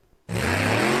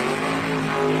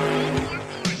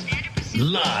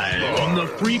Live on the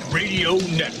Freak Radio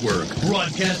Network,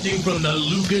 broadcasting from the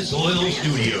Lucas Oil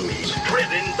Studios.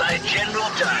 Driven by General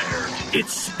Tire.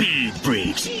 It's Speed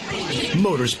Freaks.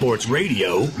 Motorsports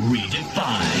Radio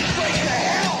redefined.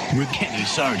 With Kenny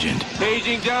Sargent.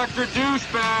 Paging Dr.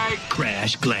 Douchebag.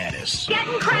 Crash Gladys. Get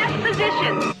in crash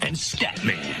position. And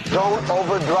Statman. Don't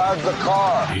overdrive the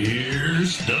car.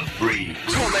 Here's the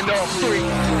Freaks. Come on, now, freak.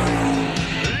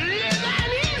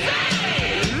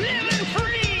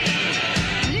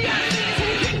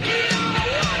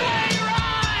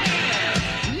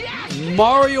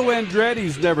 Mario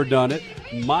Andretti's never done it.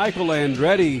 Michael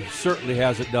Andretti certainly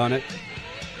hasn't done it.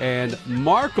 And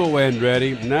Marco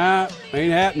Andretti, nah,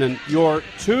 ain't happening. Your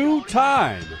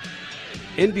two-time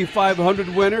Indy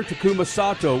 500 winner, Takuma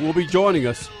Sato, will be joining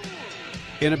us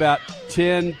in about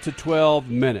 10 to 12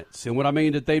 minutes. And what I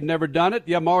mean that they've never done it,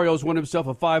 yeah, Mario's won himself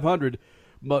a 500,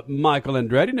 but Michael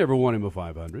Andretti never won him a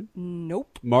 500.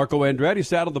 Nope. Marco Andretti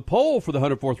sat on the pole for the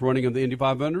 104th running of the Indy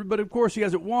 500, but of course he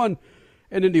hasn't won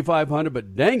an Indy 500,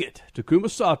 but dang it, Takuma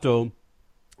Sato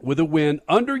with a win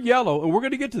under yellow, and we're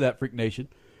going to get to that, Freak Nation.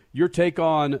 Your take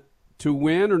on to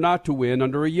win or not to win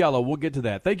under a yellow, we'll get to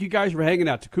that. Thank you guys for hanging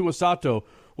out. Takuma Sato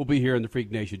will be here in the Freak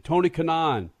Nation. Tony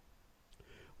Kanaan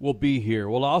will be here.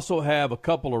 We'll also have a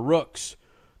couple of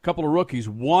rookies,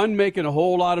 one making a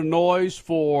whole lot of noise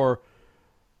for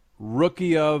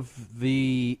Rookie of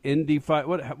the Indy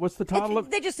 500. What's the title?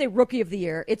 They just say Rookie of the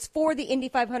Year. It's for the Indy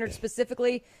 500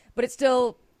 specifically, but it's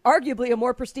still arguably a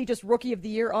more prestigious Rookie of the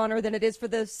Year honor than it is for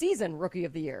the season Rookie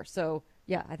of the Year. So,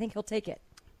 yeah, I think he'll take it.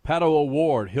 Pato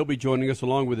O'Ward, he'll be joining us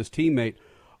along with his teammate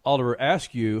Oliver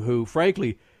Askew, who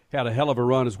frankly had a hell of a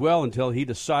run as well until he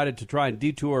decided to try and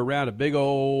detour around a big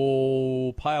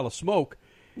old pile of smoke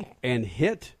and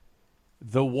hit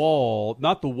the wall,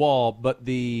 not the wall, but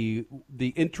the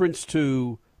entrance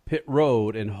to pit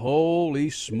road, and holy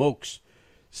smokes,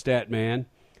 Statman.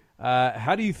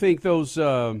 How do you think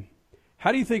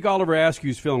Oliver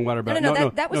Askew's feeling about it?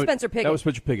 No, that was Spencer Pigot. That was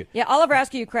Spencer Pigot. Yeah, Oliver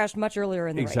Askew crashed much earlier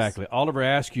in the race. Exactly. Oliver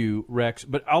Askew wrecks,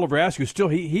 but Oliver Askew still,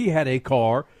 he had a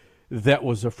car that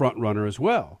was a front runner as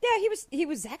well. Yeah, he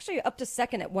was actually up to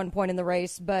second at one point in the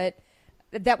race, but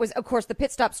that was, of course, the pit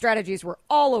stop strategies were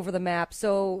all over the map,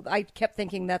 so I kept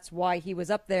thinking that's why he was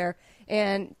up there.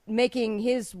 And making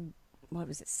his,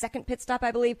 second pit stop,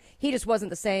 I believe, he just wasn't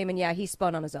the same, and yeah, he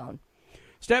spun on his own.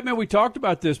 Statman, we talked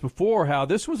about this before, how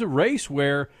this was a race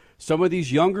where some of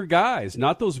these younger guys,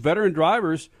 not those veteran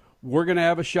drivers, were going to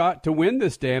have a shot to win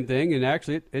this damn thing, and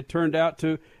actually it turned out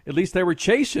to, at least they were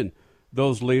chasing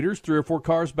those leaders 3 or 4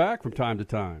 cars back from time to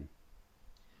time.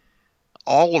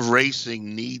 All of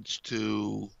racing needs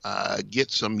to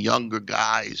get some younger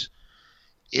guys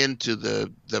into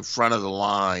the front of the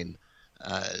line.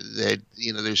 That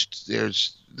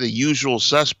there's the usual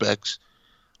suspects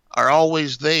are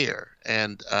always there,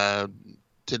 and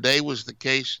today was the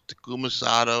case. Takuma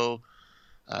Sato,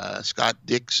 Scott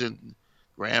Dixon,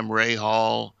 Graham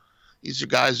Rahal. These are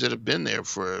guys that have been there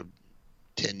for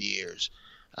 10 years.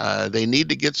 They need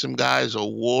to get some guys.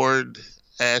 O'Ward,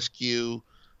 Askew.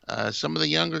 Some of the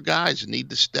younger guys need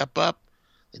to step up.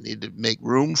 They need to make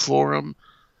room for them.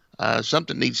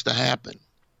 Something needs to happen.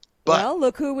 But, well,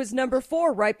 look who was number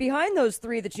 4 right behind those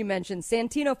 3 that you mentioned.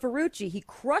 Santino Ferrucci. He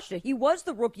crushed it. He was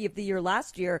the Rookie of the Year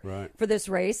last year for this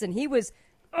race, and he was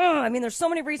there's so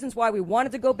many reasons why we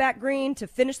wanted to go back green to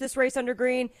finish this race under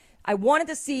green. I wanted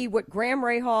to see what Graham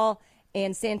Rahal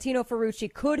and Santino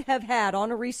Ferrucci could have had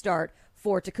on a restart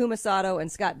for Takuma Sato and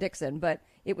Scott Dixon, but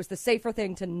it was the safer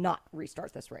thing to not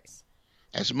restart this race.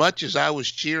 As much as I was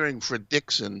cheering for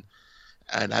Dixon,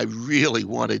 and I really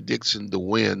wanted Dixon to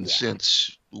win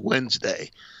since Wednesday,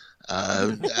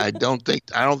 I don't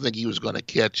think he was going to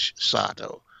catch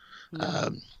Sato.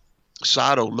 No.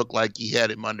 Sato looked like he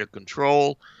had him under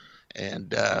control,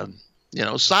 and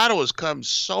Sato has come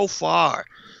so far.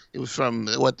 It was from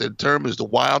what the term is the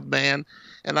wild man,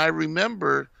 and I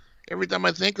remember every time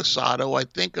I think of Sato, I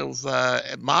think of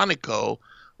at Monaco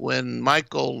when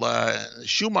Michael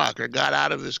Schumacher got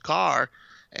out of his car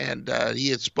and he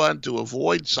had spun to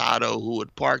avoid Sato, who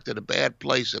had parked at a bad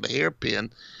place at a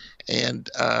hairpin, and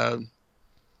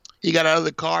he got out of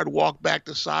the car and walked back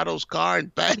to Sato's car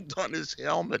and banged on his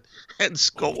helmet and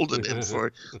scolded him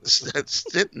for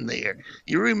sitting there.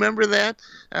 You remember that?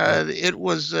 It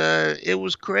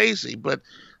was crazy, but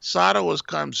Sato has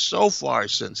come so far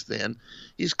since then.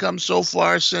 He's come so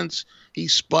far since he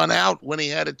spun out when he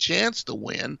had a chance to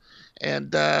win,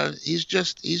 and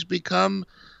he's become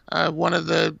one of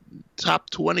the top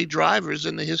 20 drivers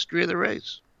in the history of the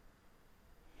race.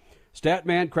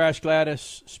 Statman, Crash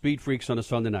Gladys, Speed Freaks on a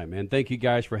Sunday night, man. Thank you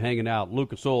guys for hanging out.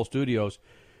 Lucas Oil Studios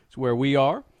is where we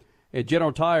are. And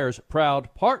General Tire's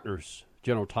proud partners,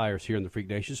 General Tires here in the Freak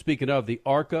Nation. Speaking of the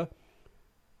ARCA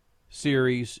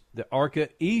Series, the ARCA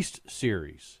East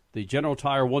Series, the General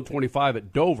Tire 125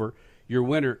 at Dover, your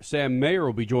winner, Sam Mayer,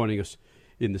 will be joining us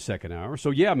in the second hour. So,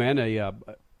 yeah, man,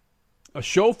 a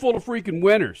show full of freaking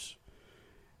winners.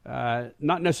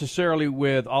 Not necessarily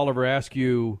with Oliver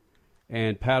Askew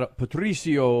and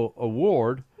Patricio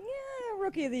Award. Yeah,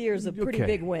 Rookie of the Year is a pretty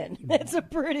big win. It's a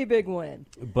pretty big win.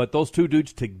 But those two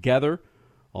dudes together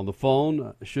on the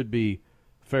phone should be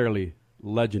fairly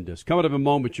legendous. Coming up in a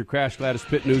moment, your Crash Gladys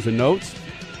Pit News and Notes.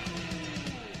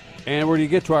 And we're going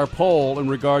to get to our poll in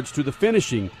regards to the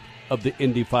finishing of the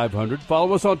Indy 500.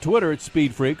 Follow us on Twitter at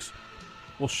Speed Freaks.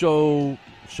 We'll show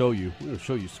you. We're going to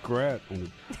show you Scrat on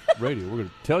the radio. We're going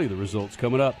to tell you the results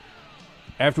coming up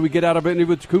after we get out of it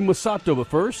with Takuma Sato. But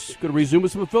first, going to resume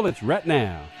with some affiliates right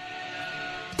now.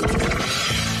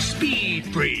 Speed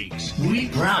Freaks, we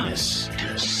promise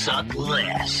to suck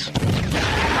less.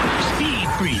 Speed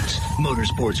Freaks,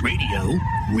 Motorsports Radio,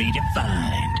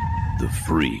 redefined. The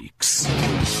Freaks.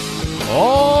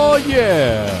 Oh,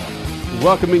 yeah.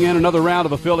 Welcoming in another round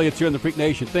of affiliates here in the Freak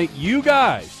Nation. Thank you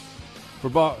guys for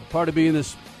part of being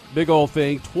this big old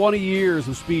thing. 20 years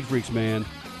of Speed Freaks, man.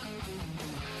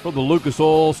 From the Lucas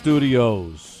Oil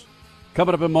Studios.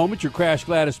 Coming up in a moment, your Crash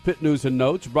Gladys Pit News and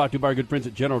Notes, brought to you by our good friends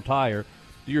at General Tire.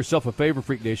 Do yourself a favor,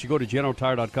 Freak Nation. Go to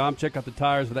GeneralTire.com. Check out the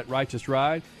tires for that righteous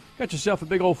ride. Got yourself a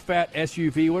big old fat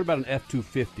SUV. What about an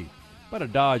F-250? About a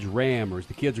Dodge Ram, or as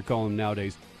the kids are calling them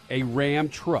nowadays, a Ram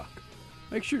truck.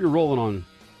 Make sure you're rolling on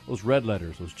those red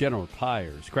letters, those General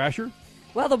Tires. Crasher?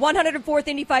 Well, the 104th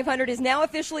Indy 500 is now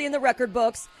officially in the record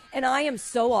books, and I am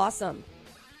so awesome.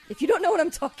 If you don't know what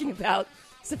I'm talking about,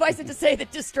 suffice it to say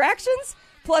that distractions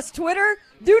plus Twitter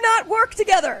do not work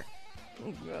together.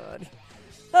 Oh, God.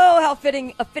 Oh, how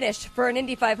fitting a finish for an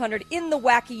Indy 500 in the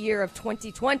wacky year of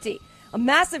 2020. A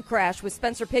massive crash with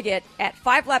Spencer Pigot at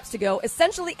 5 laps to go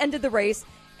essentially ended the race,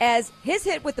 as his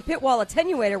hit with the pit wall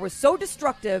attenuator was so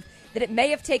destructive that it may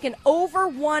have taken over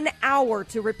 1 hour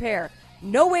to repair.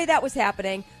 No way that was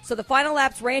happening, so the final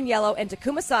laps ran yellow, and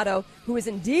Takuma Sato, who is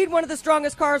indeed one of the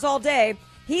strongest cars all day,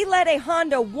 he led a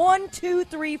Honda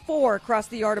 1-2-3-4 across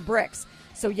the yard of bricks.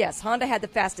 So yes, Honda had the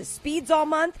fastest speeds all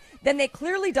month. Then they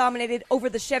clearly dominated over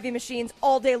the Chevy machines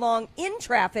all day long in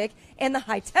traffic and the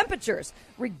high temperatures.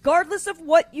 Regardless of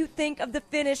what you think of the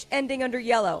finish ending under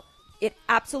yellow, it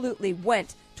absolutely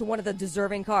went to one of the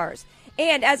deserving cars.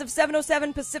 And as of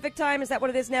 7:07 Pacific time, is that what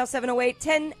it is now? 7:08,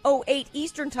 10:08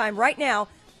 Eastern time right now,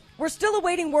 we're still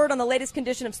awaiting word on the latest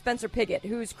condition of Spencer Pigot,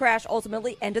 whose crash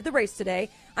ultimately ended the race today.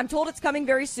 I'm told it's coming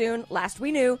very soon. Last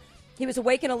we knew, he was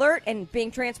awake and alert and being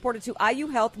transported to IU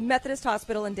Health Methodist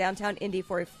Hospital in downtown Indy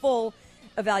for a full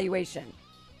evaluation.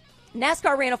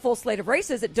 NASCAR ran a full slate of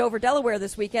races at Dover, Delaware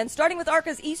this weekend, starting with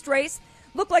ARCA's East race.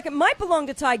 Looked like it might belong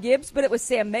to Ty Gibbs, but it was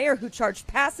Sam Mayer who charged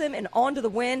past him and on to the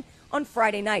win on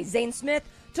Friday night. Zane Smith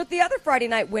took the other Friday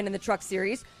night win in the Truck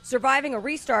Series, surviving a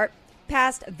restart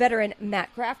past veteran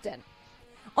Matt Crafton.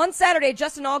 On Saturday,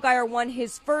 Justin Allgaier won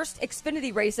his first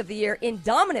Xfinity race of the year in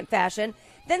dominant fashion.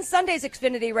 Then Sunday's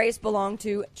Xfinity race belonged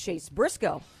to Chase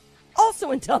Briscoe,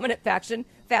 also in dominant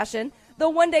fashion, though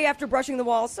one day after brushing the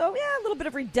wall, so yeah, a little bit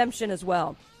of redemption as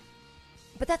well.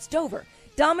 But that's Dover.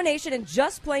 Domination and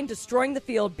just plain destroying the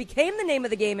field became the name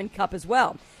of the game in Cup as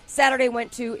well. Saturday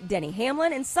went to Denny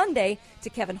Hamlin, and Sunday to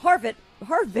Kevin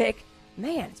Harvick.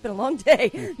 Man, it's been a long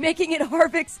day. Making it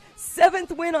Harvick's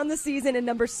 7th win on the season and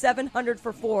number 700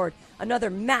 for Ford. Another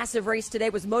massive race today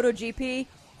was MotoGP.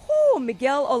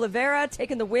 Miguel Oliveira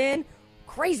taking the win.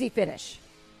 Crazy finish.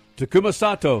 Takuma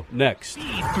Sato next.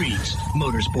 Speed Freaks,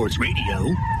 Motorsports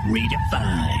Radio,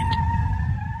 redefined.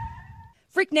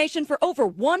 Freak Nation, for over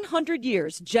 100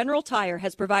 years, General Tire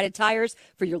has provided tires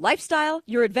for your lifestyle,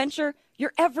 your adventure,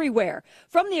 your everywhere.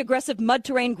 From the aggressive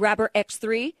mud-terrain Grabber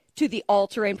X3 to the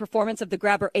all-terrain performance of the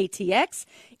Grabber ATX,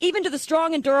 even to the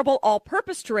strong and durable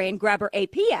all-purpose terrain Grabber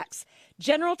APX.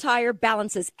 General Tire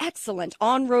balances excellent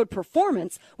on-road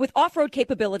performance with off-road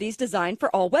capabilities designed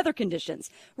for all weather conditions.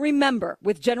 Remember,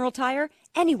 with General Tire,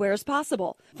 anywhere is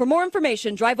possible. For more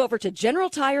information, drive over to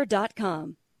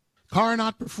GeneralTire.com. Car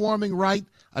not performing right?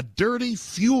 A dirty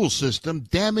fuel system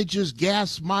damages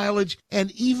gas mileage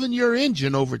and even your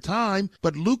engine over time,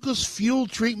 but Lucas Fuel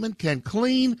Treatment can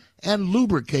clean and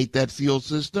lubricate that fuel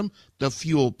system, the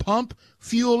fuel pump,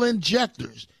 fuel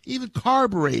injectors, even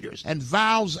carburetors and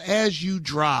valves as you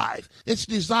drive. It's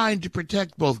designed to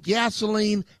protect both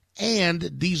gasoline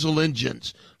and diesel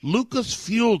engines. Lucas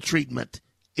Fuel Treatment.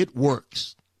 It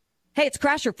works. Hey, it's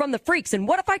Crasher from the Freaks, and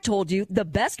what if I told you the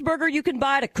best burger you can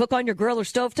buy to cook on your grill or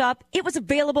stovetop, it was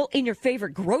available in your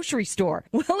favorite grocery store?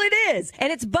 Well, it is,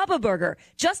 and it's Bubba Burger.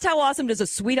 Just how awesome does a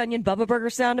sweet onion Bubba Burger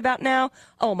sound about now?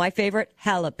 Oh, my favorite,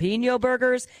 jalapeno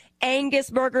burgers, Angus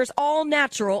burgers, all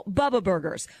natural Bubba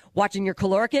Burgers. Watching your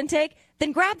caloric intake?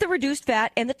 Then grab the reduced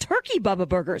fat and the turkey Bubba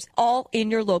Burgers, all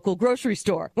in your local grocery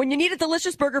store. When you need a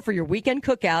delicious burger for your weekend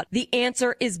cookout, the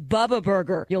answer is Bubba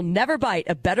Burger. You'll never bite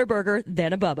a better burger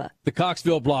than a Bubba. The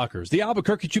Coxville Blockers, the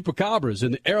Albuquerque Chupacabras,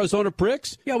 and the Arizona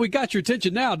Pricks? Yeah, we got your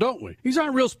attention now, don't we? These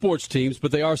aren't real sports teams,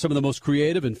 but they are some of the most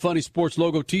creative and funny sports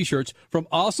logo t-shirts from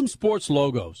Awesome Sports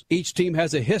Logos. Each team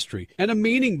has a history and a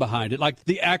meaning behind it, like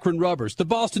the Akron Rubbers, the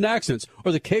Boston Accents,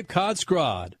 or the Cape Cod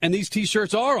Scrod. And these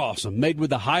t-shirts are awesome, made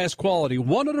with the highest quality,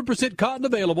 100% cotton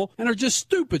available, and are just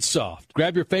stupid soft.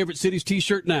 Grab your favorite city's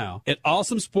t-shirt now at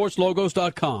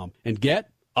awesomesportslogos.com and get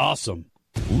awesome.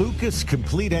 Lucas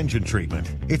Complete Engine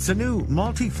Treatment. It's a new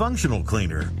multifunctional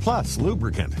cleaner plus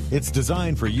lubricant. It's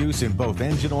designed for use in both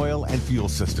engine oil and fuel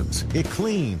systems. It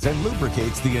cleans and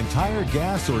lubricates the entire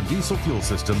gas or diesel fuel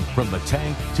system from the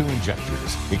tank to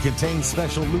injectors. It contains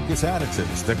special Lucas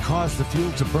additives that cause the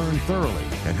fuel to burn thoroughly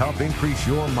and help increase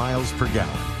your miles per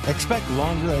gallon. Expect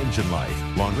longer engine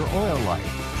life, longer oil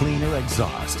life, cleaner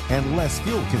exhaust, and less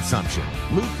fuel consumption.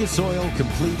 Lucas Oil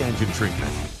Complete Engine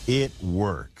Treatment. It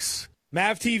works.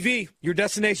 MAV TV, your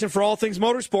destination for all things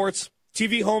motorsports.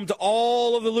 TV home to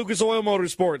all of the Lucas Oil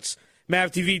Motorsports.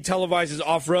 MAV TV televises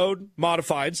off-road,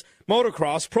 modifieds,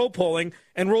 motocross, pro polling,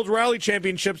 and World Rally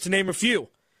Championships, to name a few.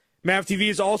 MAV TV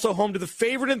is also home to the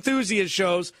favorite enthusiast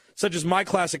shows such as My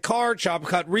Classic Car, Chop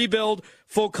Cut Rebuild,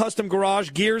 Full Custom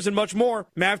Garage, Gears, and much more.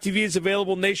 MAV TV is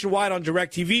available nationwide on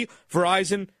DirecTV,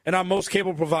 Verizon, and on most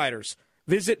cable providers.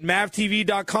 Visit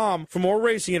MAVTV.com for more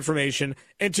racing information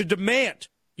and to demand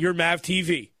your MAV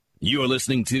TV. You're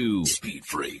listening to Speed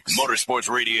Freaks Motorsports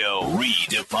Radio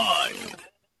Redefined.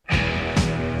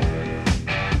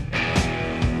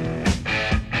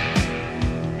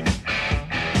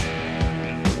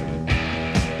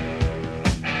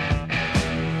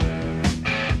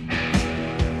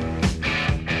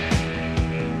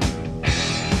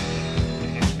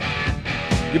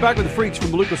 You're back with the Freaks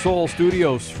from Lucas Oil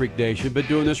Studios, Freak Nation. Been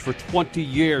doing this for 20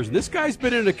 years. And this guy's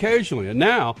been in occasionally. And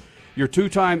now, your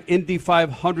two-time Indy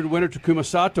 500 winner, Takuma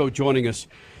Sato, joining us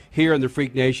here in the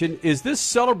Freak Nation. Is this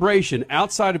celebration,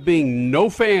 outside of being no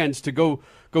fans to go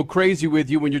crazy with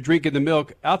you when you're drinking the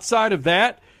milk, outside of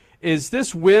that, is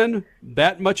this win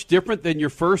that much different than your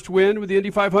first win with the Indy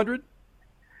 500?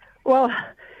 Well,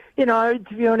 to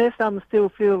be honest, I'm still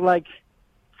feel like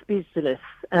speechless.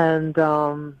 And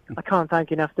I can't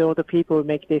thank enough the other people who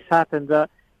make this happen. But,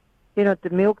 the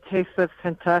milk tastes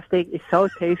fantastic. It's so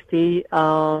tasty.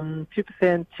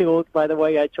 2% chilled, by the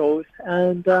way, I chose.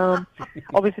 And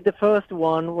obviously the first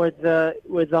one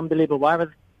was unbelievable.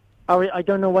 I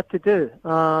don't know what to do.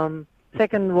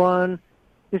 Second one,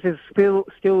 this is still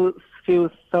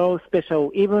feels so special.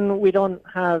 Even we don't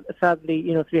have, sadly,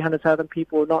 300,000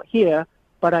 people not here,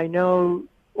 but I know,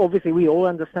 obviously, we all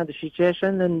understand the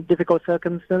situation and difficult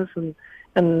circumstances,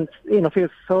 and feel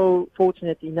so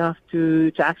fortunate enough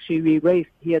to actually be raised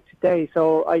here today.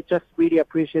 So I just really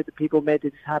appreciate the people who made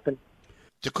this happen.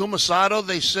 Takuma Sato,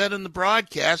 they said in the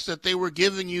broadcast that they were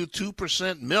giving you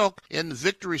 2% milk in the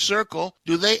victory circle.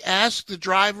 Do they ask the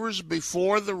drivers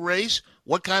before the race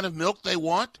what kind of milk they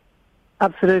want?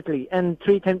 Absolutely, and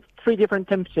three different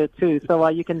temperatures too, so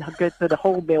you can get to the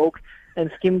whole milk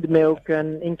and skimmed milk,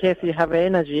 and in case you have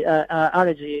an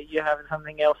allergy, you have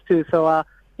something else too. So,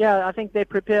 I think they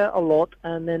prepare a lot,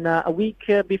 and then a week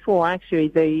before, actually,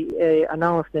 they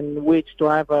announced which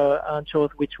driver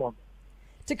chose which one.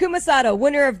 Takuma Sato,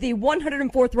 winner of the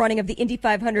 104th running of the Indy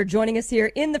 500, joining us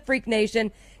here in the Freak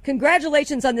Nation.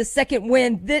 Congratulations on the second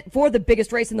win for the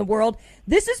biggest race in the world.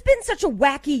 This has been such a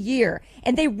wacky year,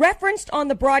 and they referenced on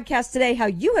the broadcast today how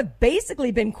you have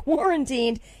basically been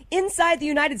quarantined inside the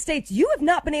United States. You have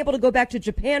not been able to go back to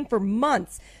Japan for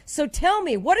months. So tell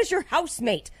me, what is your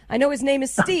housemate? I know his name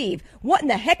is Steve. What in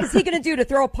the heck is he going to do to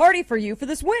throw a party for you for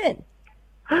this win?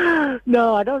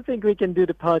 No, I don't think we can do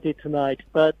the party tonight,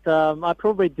 but I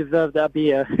probably deserve that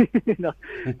beer.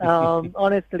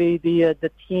 Honestly,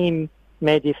 the team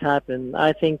made this happen.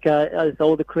 I think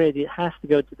all the credit has to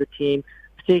go to the team,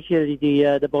 particularly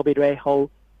the Bobby Rahal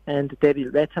and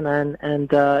David Letterman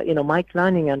and Mike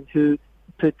Lanigan, who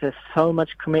put so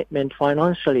much commitment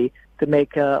financially to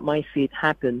make my seat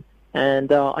happen.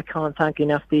 And I can't thank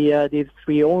enough these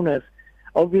three owners.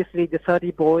 Obviously, the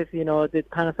 30 boys, the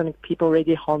Panasonic people,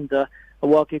 Ready Honda,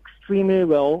 work extremely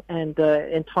well, and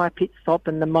entire pit stop,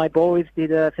 and my boys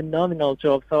did a phenomenal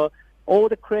job. So all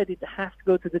the credit has to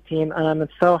go to the team, and I'm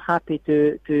so happy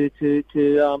to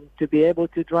be able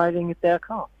to driving their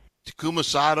car. Takuma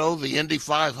Sato, the Indy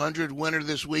 500 winner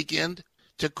this weekend.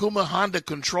 Takuma Honda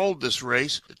controlled this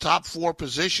race. The top 4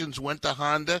 positions went to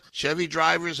Honda. Chevy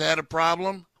drivers had a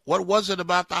problem. What was it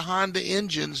about the Honda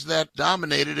engines that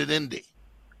dominated at Indy?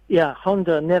 Yeah,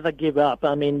 Honda never give up.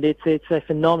 I mean, it's a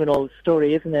phenomenal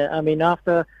story, isn't it? I mean,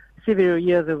 after several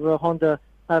years of Honda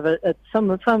have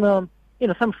some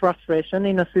frustration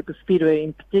in a super speedway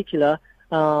in particular,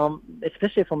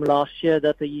 especially from last year,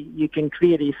 that you can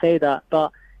clearly say that.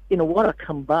 But what a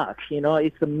comeback!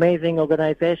 It's amazing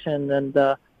organization, and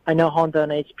I know Honda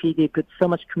and HPD put so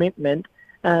much commitment.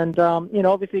 And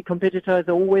obviously competitors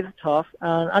are always tough.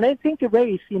 And I think the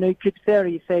race, you could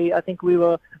fairly say, I think we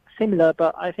were similar,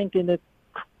 but I think in the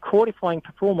qualifying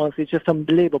performance, it's just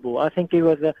unbelievable. I think it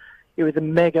was a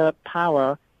mega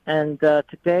power. And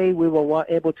today we were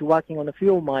able to working on the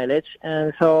fuel mileage,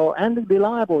 and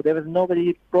reliable. There was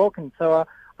nobody broken. So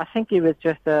I think it was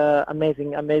just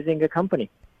amazing company.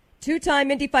 2-time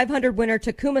Indy 500 winner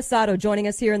Takuma Sato joining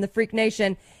us here in the Freak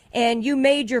Nation. And you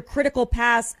made your critical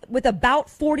pass with about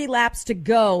 40 laps to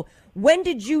go. When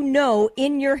did you know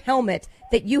in your helmet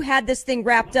that you had this thing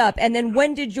wrapped up? And then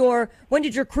when did your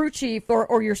crew chief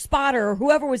or your spotter or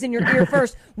whoever was in your ear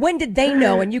first, when did they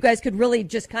know? And you guys could really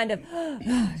just kind of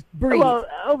breathe. Well,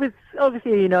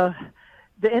 obviously, the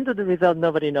end of the result,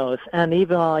 nobody knows. And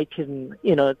even I can,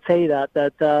 say that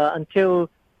until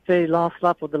the last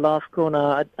lap of the last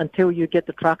corner, until you get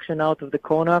the traction out of the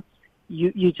corner,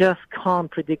 you just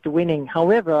can't predict the winning.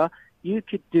 However, you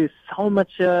could do so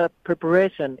much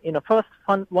preparation. In the first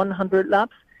 100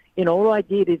 laps, all I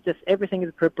did is just everything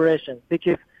is preparation,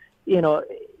 because,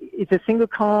 it's a single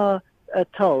car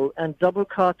tow and double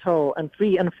car tow, and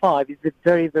 3 and 5 is a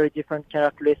very, very different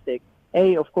characteristic.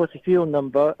 Of course, the fuel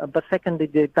number, but secondly,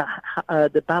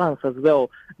 the balance as well.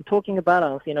 And talking about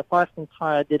balance, Firestone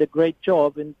Tire did a great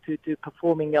job to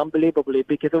performing unbelievably,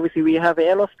 because obviously we have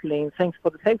aerospleen, thanks for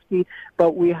the safety,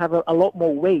 but we have a lot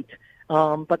more weight.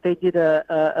 But they did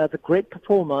a great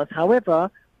performance.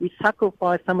 However, we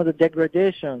sacrificed some of the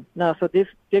degradation. Now, so this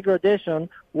degradation,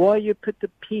 where you put the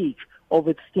peak of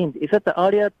its stint, is it the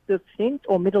earlier the stint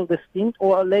or middle of the stint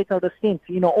or later the stint?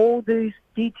 All these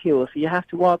details you have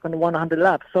to work on 100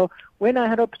 laps. So when I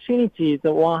had opportunity,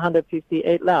 the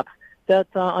 158 laps, that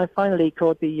I finally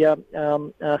caught the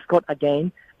Scott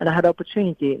again, and I had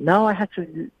opportunity. Now I have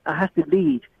to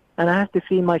lead, and I have to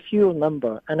see my fuel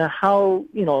number and how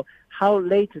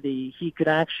lately he could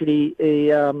actually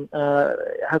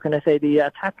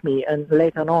attack me and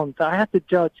later on. So I have to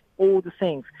judge all the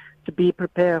things to be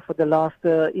prepared for the last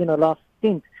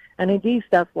stint. And indeed,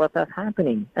 that's what is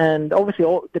happening. And obviously,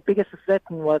 the biggest threat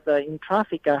was in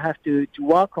traffic. I have to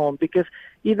work on, because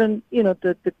even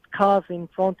the cars in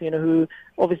front, who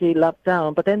obviously lapped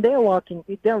down, but then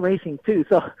they're racing too.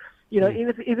 So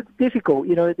it was difficult.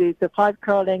 The 5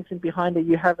 car lengths in behind it,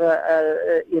 you have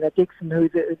Dixon,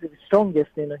 who's the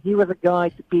strongest. He was a guy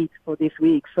to beat for this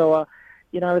week. So I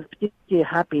was particularly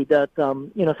happy that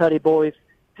 30 boys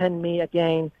sent me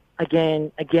again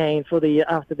for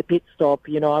after the pit stop.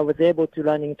 I was able to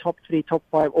run in top 3, top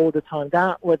 5 all the time.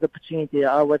 That was the opportunity.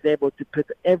 I was able to put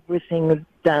everything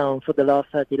down for the last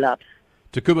 30 laps.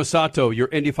 Takuma Sato, your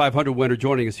Indy 500 winner,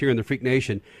 joining us here in the Freak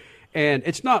Nation. And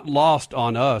it's not lost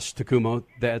on us, Takuma,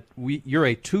 that you're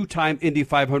a 2-time Indy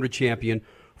 500 champion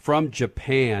from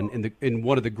Japan in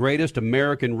one of the greatest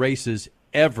American races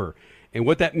ever. And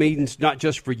what that means, not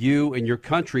just for you and your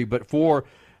country, but for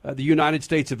the United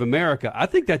States of America. I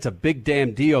think that's a big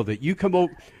damn deal that you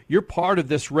you're part of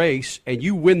this race and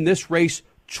you win this race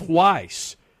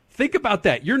twice. Think about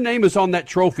that. Your name is on that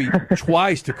trophy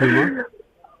twice, Takuma.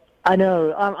 I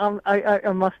know.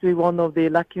 I must be one of the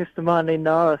luckiest man in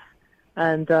the earth.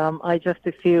 And I just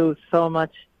feel so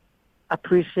much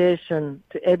appreciation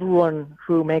to everyone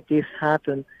who make this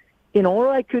happen. All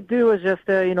I could do was just,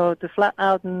 to flat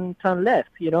out and turn left,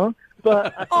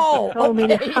 But so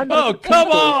many hundreds come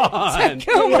on!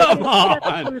 Come on!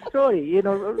 That's a true story.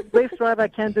 Race driver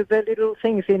can do very little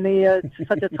things in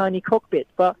such a tiny cockpit.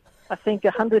 But I think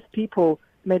 100 people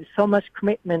made so much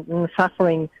commitment and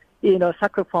suffering,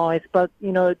 sacrifice. But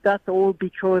that's all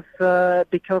because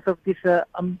of this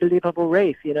unbelievable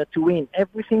race. To win,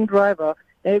 every single driver,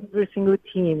 every single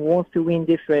team wants to win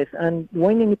this race, and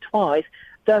winning it twice.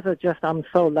 I'm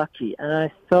so lucky, and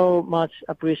I so much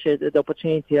appreciate the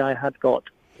opportunity I had got.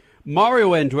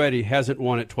 Mario Andretti hasn't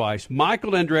won it twice.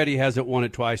 Michael Andretti hasn't won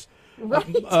it twice.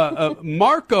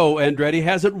 Marco Andretti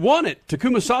hasn't won it.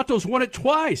 Takuma Sato's won it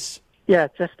twice. Yeah,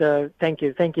 just thank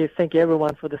you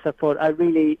everyone for the support. I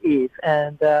really is,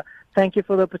 and thank you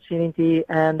for the opportunity,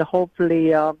 and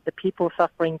hopefully the people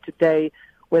suffering today,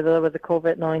 whether with the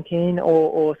COVID-19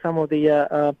 or some of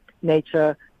the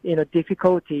nature,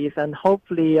 difficulties, and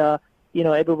hopefully,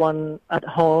 everyone at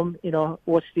home,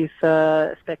 watch this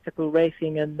spectacle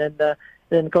racing and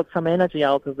then got some energy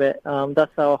out of it.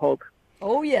 That's our hope.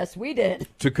 Oh, yes, we did.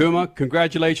 Takuma,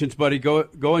 congratulations, buddy.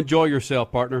 Go enjoy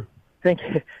yourself, partner. Thank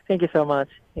you. Thank you so much.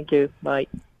 Thank you. Bye.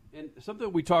 And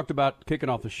something we talked about kicking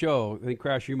off the show, I think,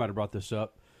 Crash, you might have brought this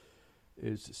up,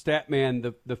 is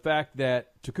Statman, the fact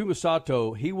that Takuma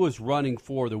Sato, he was running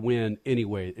for the win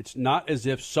anyway. It's not as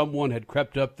if someone had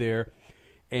crept up there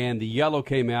and the yellow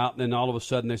came out, and then all of a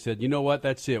sudden they said, you know what,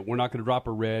 that's it. We're not going to drop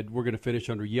a red. We're going to finish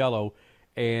under yellow,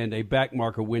 and a back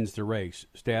marker wins the race.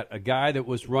 A guy that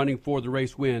was running for the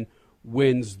race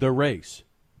wins the race.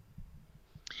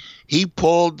 He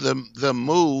pulled the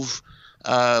move.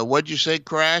 What'd you say,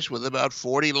 Crash? With about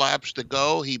 40 laps to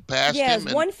go, he passed him. Yes,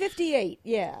 158.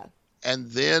 Yeah. And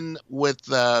then with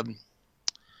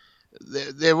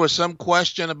there was some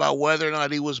question about whether or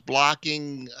not he was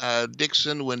blocking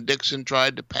Dixon when Dixon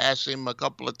tried to pass him a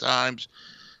couple of times,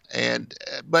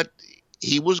 but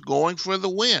he was going for the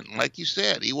win, like you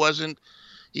said. He wasn't.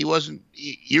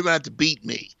 You're gonna have to beat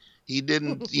me. He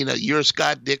didn't. You're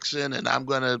Scott Dixon, and I'm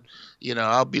gonna.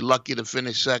 I'll be lucky to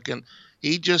finish second.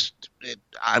 He just.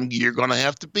 You're gonna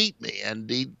have to beat me, and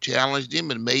he challenged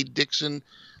him and made Dixon.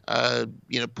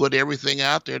 Put everything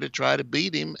out there to try to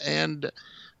beat him, and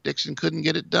Dixon couldn't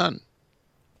get it done.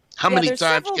 How many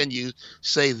times can you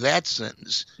say that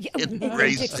sentence in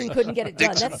racing? Dixon couldn't get it done.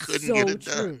 Dixon That's couldn't so get it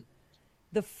true. done.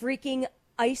 The freaking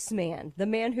Iceman, the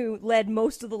man who led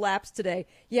most of the laps today.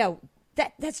 Yeah,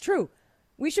 that's true.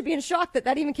 We should be in shock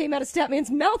that even came out of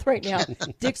Statman's mouth right now.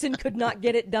 Dixon could not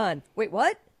get it done. Wait,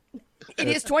 what? It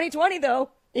is 2020, though.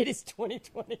 It is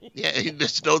 2020. Yeah,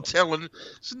 there's no telling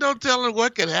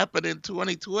what could happen in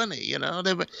 2020.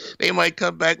 They might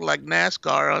come back like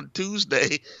NASCAR on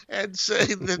Tuesday and say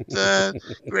that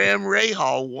Graham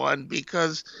Rahal won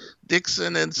because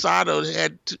Dixon and Sato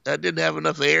didn't have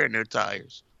enough air in their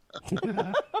tires.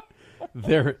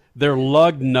 Their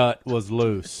lug nut was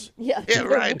loose. Yeah,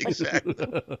 right, exactly.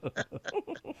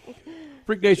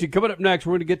 Freak Nation, coming up next,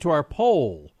 we're going to get to our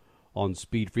poll on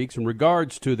Speed Freaks in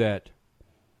regards to that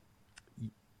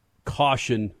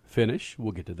caution finish.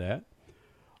 We'll get to that.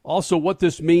 Also, what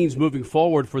this means moving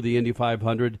forward for the Indy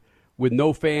 500 with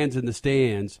no fans in the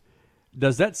stands.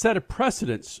 Does that set a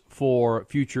precedence for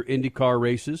future IndyCar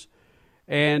races?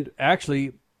 And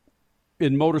actually,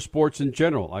 in motorsports in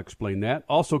general, I explain that.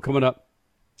 Also coming up,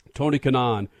 Tony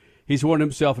Kanaan. He's won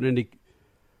himself an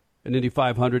Indy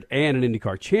 500 and an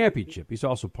IndyCar championship. He's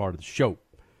also part of the show.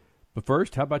 But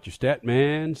first, how about your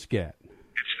Statman Scat? It's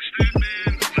the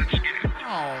Statman Let's Get.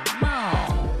 Oh,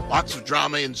 no. Lots of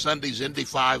drama in Sunday's Indy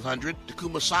 500.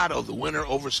 Takuma Sato, the winner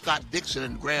over Scott Dixon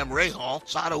and Graham Rahal.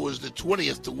 Sato was the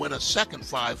 20th to win a second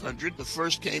 500. The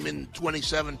first came in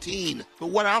 2017. But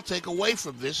what I'll take away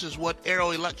from this is what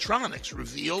Aero Electronics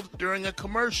revealed during a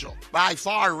commercial. By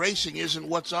far, racing isn't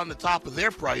what's on the top of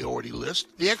their priority list.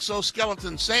 The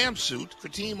exoskeleton Sam suit for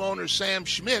team owner Sam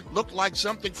Schmidt looked like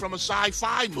something from a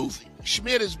sci-fi movie.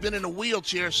 Schmidt has been in a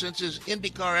wheelchair since his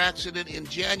IndyCar accident in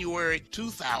January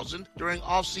 2000 during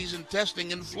off-season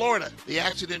testing in Florida. The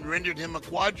accident rendered him a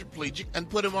quadriplegic and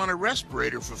put him on a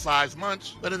respirator for 5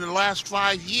 months. But in the last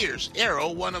 5 years,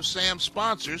 Aero, one of Sam's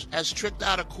sponsors, has tricked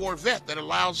out a Corvette that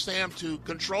allows Sam to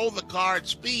control the car at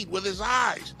speed with his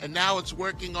eyes. And now it's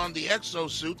working on the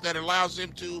exosuit that allows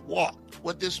him to walk.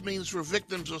 What this means for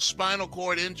victims of spinal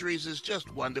cord injuries is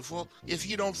just wonderful. If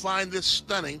you don't find this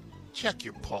stunning, check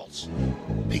your pulse.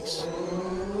 Peace.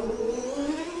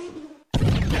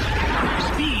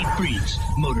 Speed Freaks,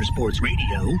 Motorsports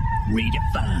Radio,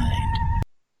 redefined.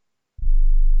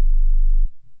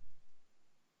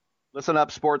 Listen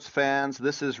up, sports fans.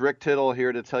 This is Rick Tittle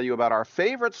here to tell you about our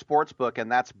favorite sports book, and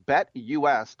that's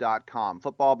BetUS.com.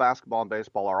 Football, basketball, and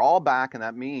baseball are all back, and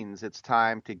that means it's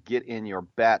time to get in your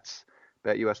bets.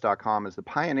 BetUS.com is the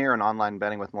pioneer in online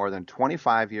betting with more than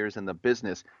 25 years in the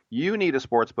business. You need a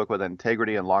sports book with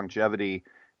integrity and longevity,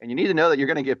 and you need to know that you're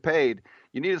going to get paid.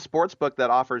 You need a sports book that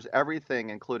offers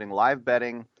everything, including live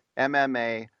betting,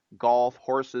 MMA, golf,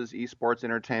 horses, esports,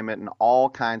 entertainment, and all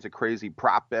kinds of crazy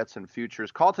prop bets and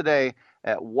futures. Call today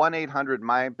at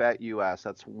 1-800-MY-BET-US.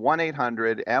 That's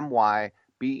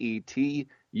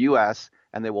 1-800-MY-BET-US,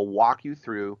 and they will walk you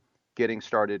through getting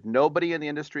started. Nobody in the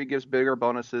industry gives bigger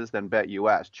bonuses than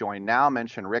BetUS. Join now,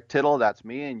 mention Rick Tittle, that's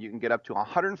me, and you can get up to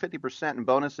 150% in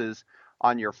bonuses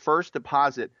on your first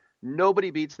deposit.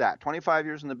 Nobody beats that. 25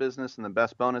 years in the business and the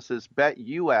best bonuses.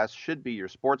 BetUS should be your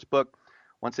sports book.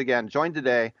 Once again, join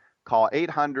today. Call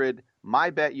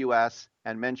 800-MyBetUS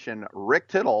and mention Rick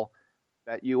Tittle,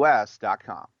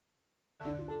 BetUS.com.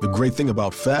 The great thing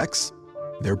about facts,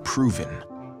 they're proven.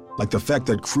 Like the fact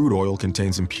that crude oil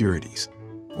contains impurities,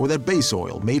 or that base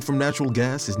oil made from natural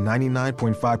gas is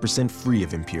 99.5% free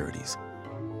of impurities.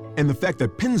 And the fact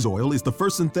that Pennzoil is the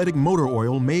first synthetic motor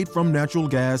oil made from natural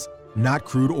gas, not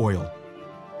crude oil.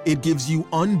 It gives you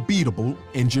unbeatable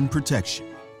engine protection.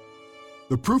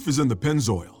 The proof is in the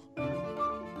Pennzoil.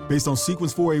 Based on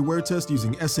Sequence 4A wear test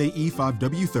using SAE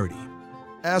 5W30.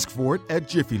 Ask for it at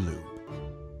Jiffy Lube.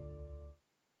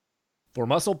 For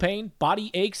muscle pain,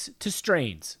 body aches to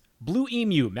strains, Blue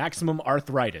Emu Maximum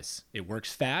Arthritis. It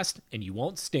works fast and you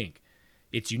won't stink.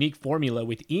 Its unique formula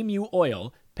with emu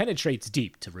oil penetrates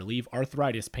deep to relieve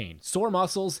arthritis pain, sore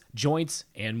muscles, joints,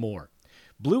 and more.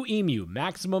 Blue Emu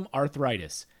Maximum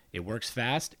Arthritis. It works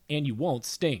fast and you won't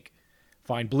stink.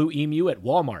 Find Blue Emu at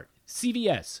Walmart,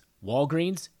 CVS,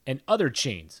 Walgreens, and other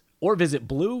chains, or visit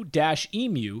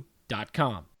blue-emu.com.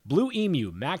 Blue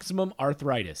Emu Maximum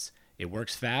Arthritis. It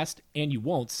works fast and you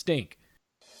won't stink.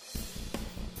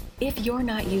 If you're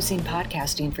not using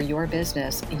podcasting for your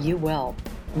business, you will.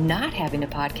 Not having a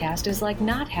podcast is like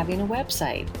not having a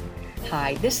website.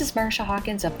 Hi, this is Marsha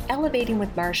Hawkins of Elevating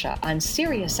with Marsha on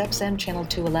SiriusXM Channel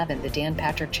 211, the Dan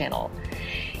Patrick Channel.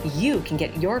 You can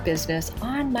get your business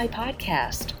on my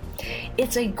podcast.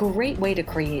 It's a great way to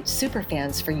create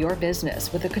superfans for your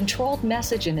business with a controlled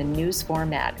message in a news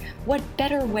format. What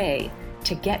better way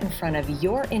to get in front of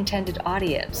your intended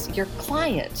audience, your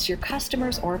clients, your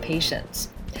customers, or patients?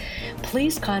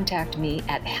 Please contact me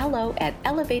at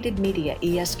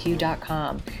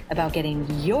hello@elevatedmediaesq.com about getting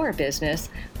your business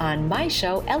on my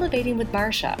show, Elevating with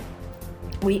Marsha.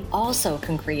 We also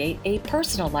can create a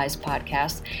personalized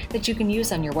podcast that you can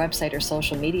use on your website or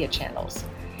social media channels.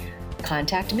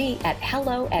 Contact me at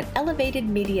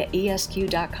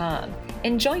hello@elevatedmediaesq.com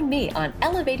and join me on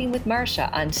Elevating with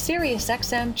Marsha on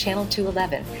SiriusXM Channel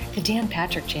 211, the Dan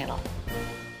Patrick Channel.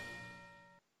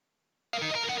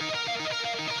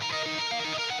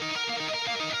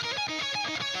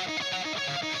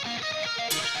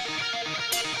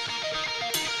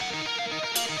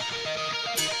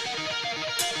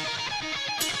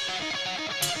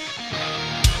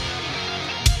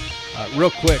 Real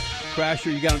quick,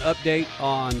 Crasher, you got an update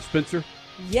on Spencer?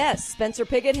 Yes, Spencer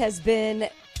Piggott has been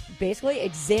basically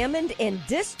examined and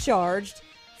discharged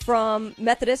from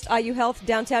Methodist IU Health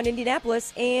downtown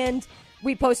Indianapolis, and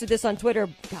we posted this on Twitter.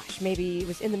 Gosh, maybe it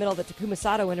was in the middle of the Takuma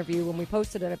Sato interview when we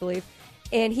posted it, I believe.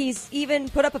 And he's even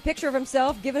put up a picture of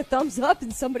himself giving a thumbs up in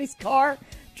somebody's car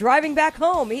driving back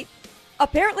home. He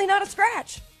apparently not a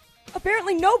scratch.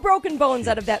 Apparently no broken bones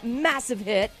out of that massive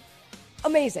hit.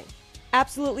 Amazing.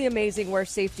 Absolutely amazing where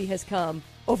safety has come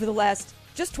over the last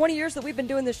just 20 years that we've been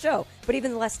doing this show, but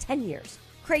even the last 10 years.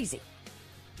 Crazy.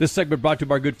 This segment brought to you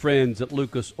by our good friends at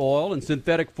Lucas Oil and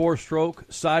Synthetic 4-Stroke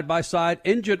Side-by-Side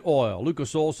Engine Oil.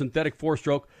 Lucas Oil Synthetic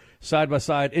 4-Stroke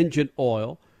Side-by-Side Engine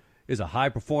Oil is a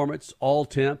high-performance,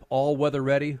 all-temp,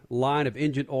 all-weather-ready line of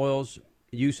engine oils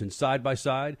used in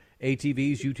side-by-side,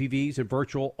 ATVs, UTVs, and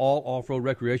virtual all off-road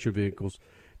recreation vehicles.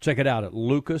 Check it out at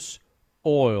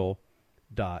lucasoil.com.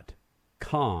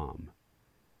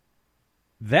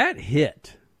 That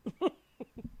hit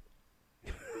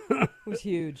was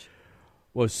huge.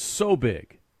 Was so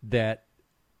big that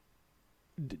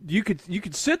you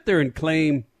could sit there and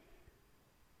claim,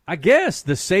 I guess,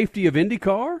 the safety of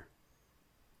IndyCar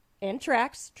and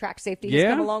track safety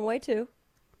has come a long way too.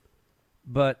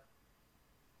 But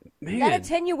man, that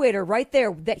attenuator right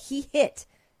there that he hit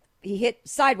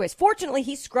sideways. Fortunately,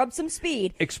 he scrubbed some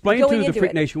speed. Explain to the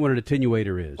Freak Nation what an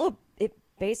attenuator is. Well, it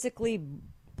basically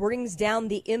brings down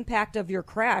the impact of your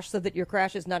crash so that your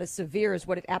crash is not as severe as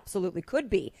what it absolutely could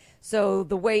be. So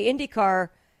the way IndyCar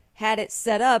had it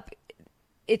set up,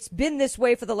 it's been this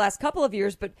way for the last couple of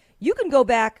years, but you can go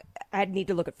back, I'd need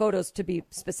to look at photos to be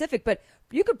specific, but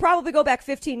you could probably go back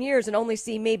 15 years and only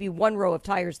see maybe one row of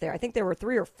tires there. I think there were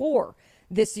 3 or 4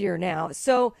 this year now.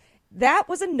 So that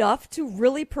was enough to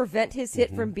really prevent his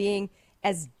hit from being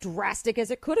as drastic as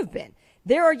it could have been.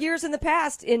 There are years in the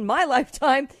past, in my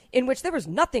lifetime, in which there was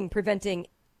nothing preventing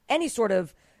any sort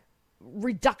of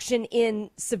reduction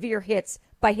in severe hits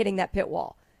by hitting that pit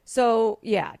wall. So,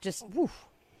 yeah, just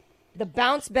the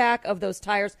bounce back of those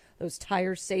tires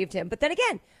saved him. But then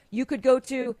again, you could go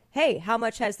to, hey, how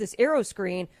much has this aero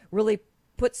screen really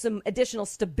put some additional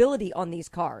stability on these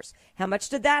cars? How much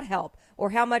did that help?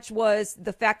 Or how much was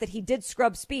the fact that he did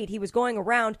scrub speed? He was going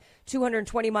around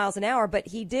 220 miles an hour, but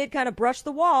he did kind of brush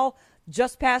the wall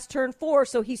just past turn 4,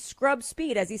 so he scrubbed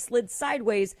speed as he slid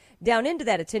sideways down into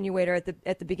that attenuator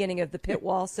at the beginning of the pit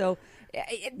wall. So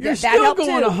you're that still helped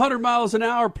going too. 100 miles an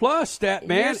hour plus, stat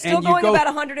man. You're still and going you go, about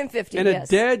 150, and yes.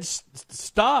 a dead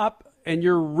stop, and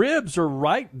your ribs are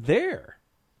right there.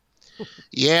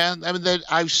 Yeah, I mean,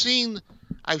 I've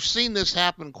seen this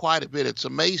happen quite a bit. It's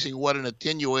amazing what an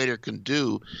attenuator can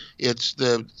do.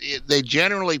 They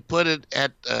generally put it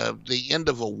at the end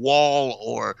of a wall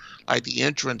or like the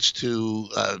entrance to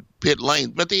pit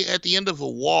lane, but at the end of a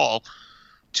wall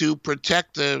to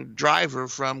protect the driver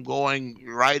from going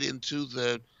right into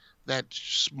that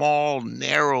small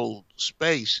narrow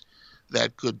space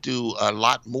that could do a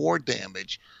lot more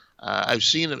damage. I've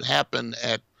seen it happen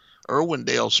at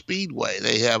Irwindale Speedway.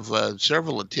 They have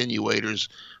several attenuators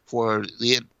for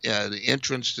the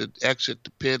entrance to exit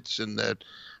the pits and the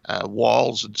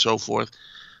walls and so forth.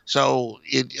 So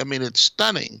it's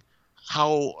stunning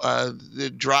how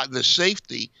the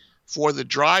safety for the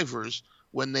drivers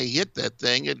when they hit that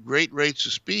thing at great rates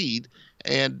of speed,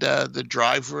 and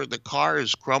the car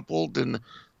is crumpled, and the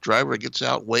driver gets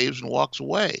out, waves, and walks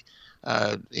away.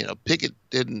 Pickett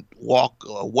didn't walk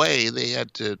away; they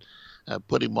had to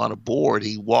put him on a board.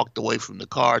 He walked away from the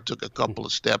car, took a couple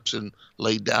of steps, and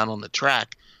laid down on the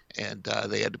track. And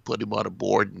they had to put him on a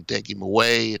board and take him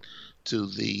away to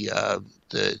the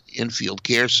infield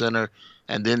care center,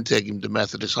 and then take him to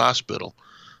Methodist Hospital.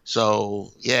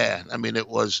 So yeah, it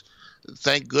was.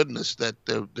 Thank goodness that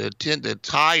the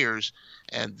tires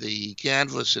and the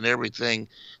canvas and everything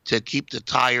to keep the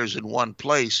tires in one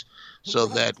place, so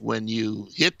that when you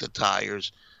hit the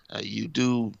tires, you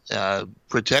do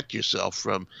protect yourself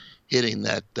from hitting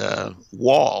that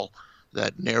wall,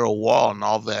 that narrow wall, and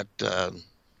all that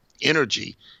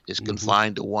energy is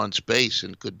confined to one space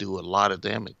and could do a lot of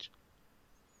damage.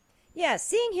 Yeah,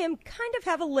 seeing him kind of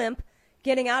have a limp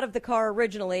getting out of the car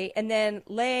originally and then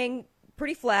laying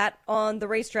pretty flat on the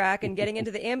racetrack and getting into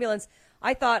the ambulance,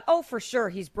 I thought, oh, for sure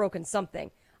he's broken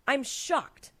something. I'm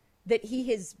shocked that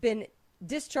he has been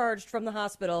discharged from the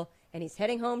hospital and he's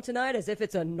heading home tonight as if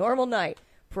it's a normal night.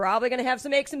 Probably going to have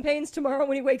some aches and pains tomorrow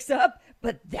when he wakes up,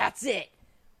 but that's it.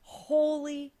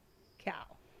 Holy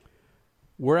cow.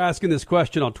 We're asking this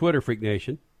question on Twitter, Freak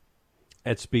Nation,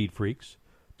 at Speed Freaks.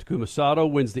 Takuma Sato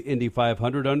wins the Indy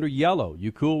 500 under yellow.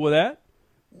 You cool with that?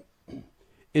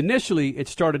 Initially, it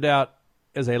started out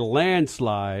as a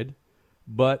landslide,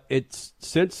 but it's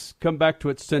since come back to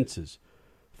its senses.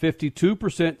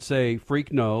 52% say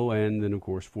freak no, and then, of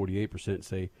course, 48%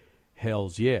 say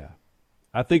hells yeah.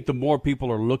 I think the more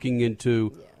people are looking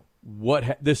into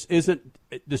this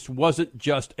wasn't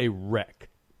just a wreck.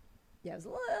 Yeah, it was a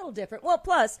little different. Well,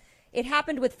 plus, it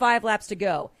happened with 5 laps to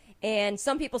go. And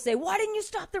some people say, why didn't you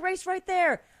stop the race right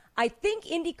there? I think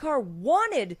IndyCar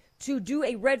wanted to do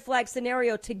a red flag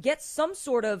scenario to get some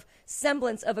sort of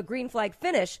semblance of a green flag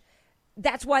finish.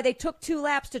 That's why they took 2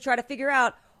 laps to try to figure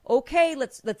out, okay,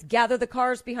 let's gather the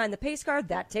cars behind the pace car.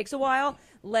 That takes a while.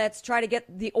 Let's try to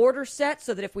get the order set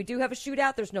so that if we do have a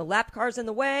shootout, there's no lap cars in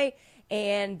the way.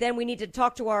 And then we need to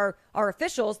talk to our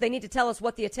officials. They need to tell us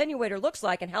what the attenuator looks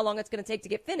like and how long it's going to take to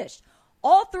get finished.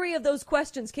 All 3 of those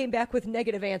questions came back with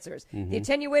negative answers. Mm-hmm. The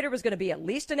attenuator was going to be at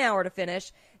least an hour to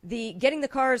finish. Getting the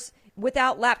cars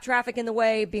without lap traffic in the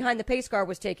way behind the pace car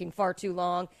was taking far too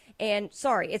long. And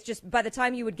it's just by the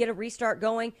time you would get a restart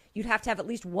going, you'd have to have at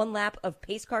least 1 lap of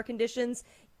pace car conditions.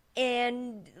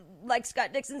 And like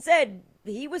Scott Dixon said,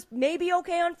 he was maybe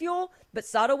okay on fuel, but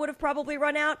Sato would have probably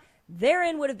run out.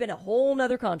 Therein would have been a whole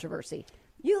nother controversy.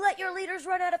 You let your leaders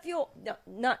run out of fuel.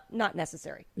 No, not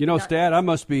necessary. Stat, I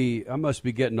must be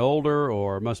getting older,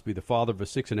 or must be the father of a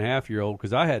 6.5-year-old,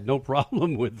 because I had no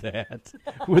problem with that,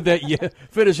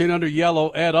 finishing under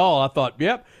yellow at all. I thought,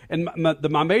 yep. And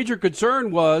my major concern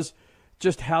was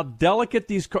just how delicate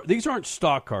these cars. These aren't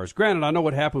stock cars. Granted, I know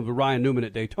what happened with Ryan Newman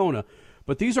at Daytona,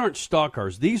 but these aren't stock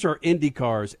cars. These are Indy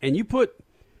cars, and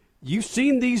you've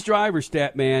seen these drivers,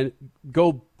 Stat Man,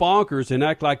 go bonkers and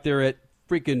act like they're at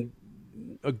freaking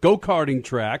a go-karting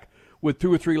track with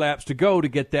 2 or 3 laps to go to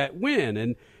get that win.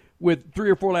 And with 3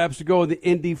 or 4 laps to go in the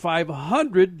Indy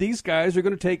 500, these guys are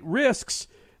going to take risks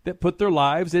that put their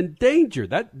lives in danger.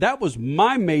 That was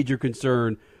my major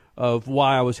concern of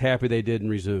why I was happy they didn't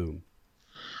resume.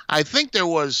 I think there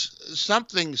was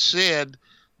something said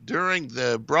during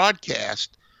the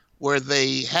broadcast where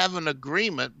they have an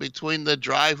agreement between the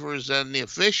drivers and the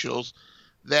officials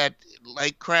that,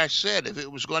 like Crash said, if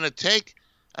it was going to take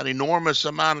an enormous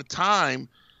amount of time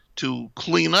to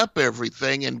clean up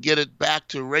everything and get it back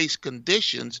to race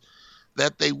conditions,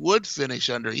 that they would finish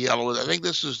under yellow. I think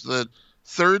this is the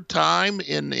 3rd time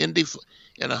in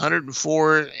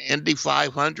 104 Indy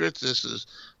 500s. This is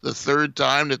the third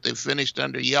time that they finished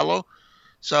under yellow.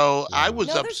 So I was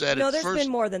upset at first. No, there's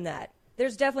been more than that.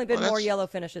 There's definitely been more yellow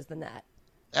finishes than that.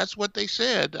 That's what they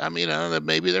said. I mean,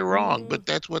 maybe they're wrong, but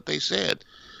that's what they said.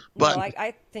 But no,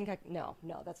 I think no,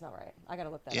 that's not right. I got to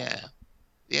look that up.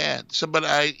 Yeah. So, but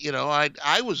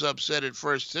I was upset at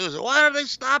first too. I said, why don't they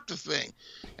stop the thing?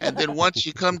 And then once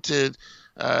you come to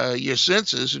your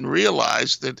senses and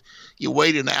realize that you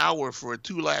wait an hour for a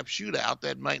 2-lap shootout,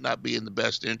 that might not be in the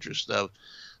best interest of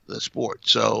the sport.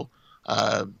 So,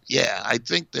 I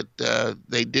think that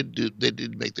they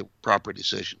did make the proper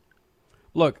decision.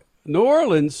 Look, New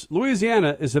Orleans,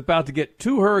 Louisiana is about to get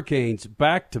 2 hurricanes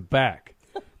back to back.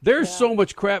 There's so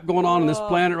much crap going on this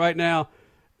planet right now.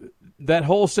 That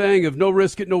whole saying of no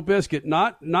risk it, no biscuit,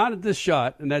 not at this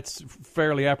shot, and that's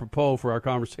fairly apropos for our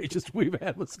conversations we've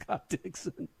had with Scott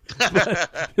Dixon.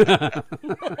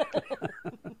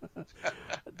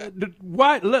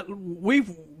 Why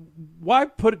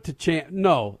put it to chance?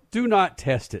 No, do not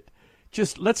test it.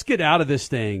 Just let's get out of this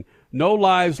thing. No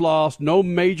lives lost, no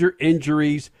major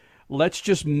injuries. Let's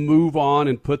just move on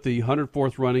and put the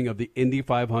 104th running of the Indy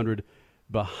 500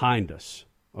 behind us.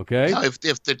 Okay? Now, if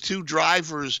the two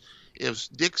drivers, if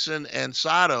Dixon and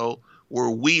Sato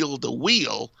were wheel to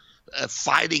wheel,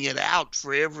 fighting it out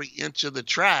for every inch of the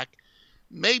track,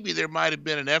 maybe there might have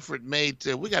been an effort made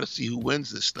to, we got to see who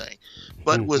wins this thing.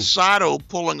 But with Sato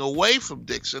pulling away from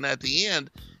Dixon at the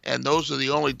end, and those are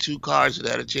the only 2 cars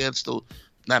that had a chance to,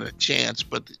 not a chance,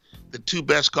 but the 2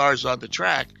 best cars on the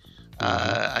track,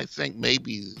 I think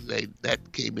maybe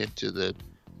that came into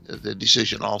the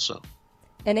decision also.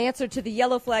 An answer to the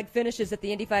yellow flag finishes at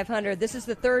the Indy 500. This is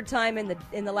the 3rd time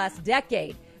in the last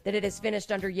decade that it has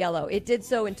finished under yellow. It did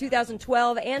so in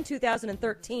 2012 and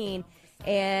 2013.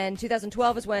 And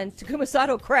 2012 is when Takuma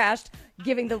Sato crashed,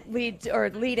 giving the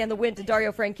lead and the win to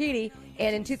Dario Franchitti.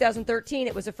 And in 2013,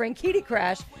 it was a Franchitti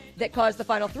crash that caused the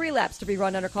final 3 laps to be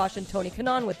run under caution. Tony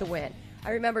Kanaan with the win.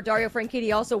 I remember Dario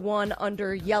Franchitti also won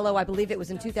under yellow. I believe it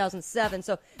was in 2007.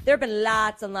 So there have been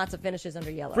lots and lots of finishes under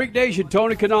yellow. Freak Nation,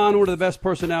 Tony Kanaan, one of the best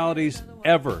personalities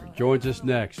ever, joins us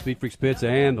next. Speed Freaks Pits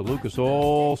and the Lucas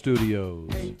Oil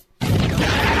Studios.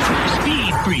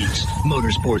 Speed Freaks,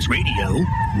 Motorsports Radio,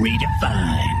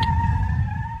 redefined.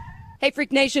 Hey,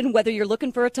 Freak Nation, whether you're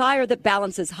looking for a tire that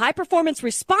balances high-performance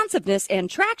responsiveness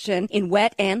and traction in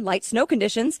wet and light snow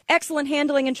conditions, excellent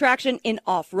handling and traction in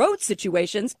off-road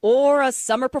situations, or a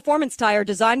summer performance tire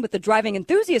designed with the driving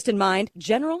enthusiast in mind,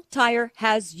 General Tire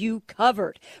has you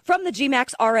covered. From the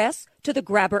G-Max RS to the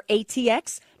Grabber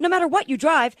ATX, no matter what you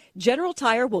drive, General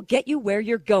Tire will get you where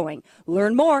you're going.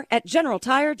 Learn more at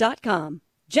GeneralTire.com.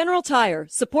 General Tire,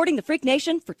 supporting the Freak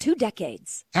Nation for 2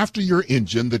 decades. After your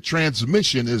engine, the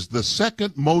transmission is the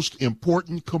second most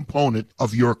important component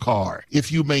of your car.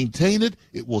 If you maintain it,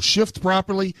 it will shift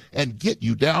properly and get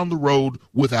you down the road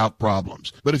without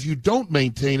problems. But if you don't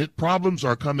maintain it, problems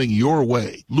are coming your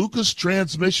way. Lucas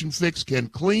Transmission Fix can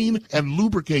clean and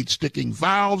lubricate sticking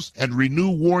valves and renew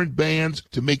worn bands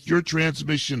to make your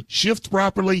transmission shift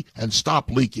properly and stop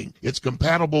leaking. It's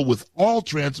compatible with all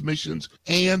transmissions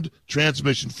and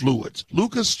transmission fluids.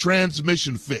 Lucas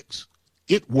Transmission Fix.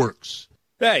 It works.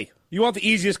 Hey, you want the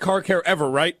easiest car care ever,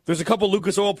 right? There's a couple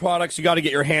Lucas Oil products you got to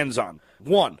get your hands on.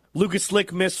 1, Lucas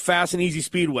Slick Mist Fast and Easy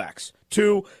Speed Wax.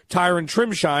 2, Tire and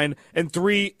Trim Shine. And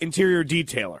 3, Interior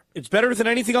Detailer. It's better than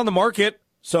anything on the market,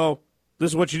 so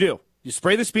this is what you do. You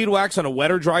spray the speed wax on a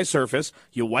wet or dry surface,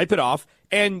 you wipe it off,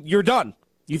 and you're done.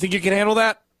 You think you can handle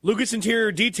that? Lucas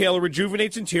Interior Detailer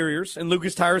rejuvenates interiors, and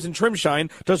Lucas Tires and Trim Shine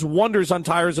does wonders on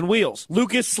tires and wheels.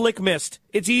 Lucas Slick Mist.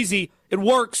 It's easy. It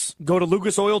works. Go to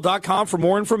lucasoil.com for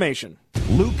more information.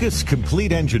 Lucas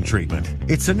Complete Engine Treatment.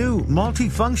 It's a new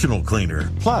multifunctional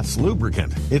cleaner plus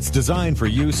lubricant. It's designed for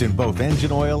use in both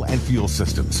engine oil and fuel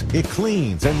systems. It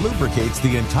cleans and lubricates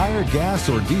the entire gas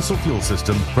or diesel fuel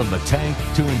system from the tank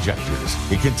to injectors.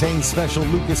 It contains special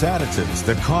Lucas additives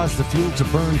that cause the fuel to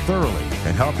burn thoroughly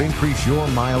and help increase your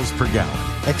miles per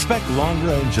gallon. Expect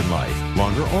longer engine life,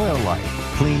 longer oil life,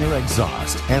 cleaner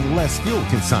exhaust, and less fuel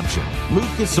consumption.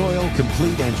 Lucas Oil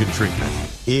Complete Engine Treatment.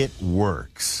 It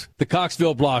works. The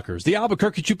Coxville Blockers, the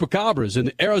Albuquerque Chupacabras, and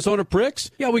the Arizona Pricks?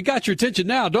 Yeah, we got your attention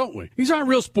now, don't we? These aren't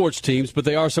real sports teams, but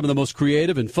they are some of the most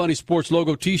creative and funny sports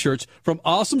logo t-shirts from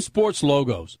Awesome Sports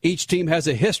Logos. Each team has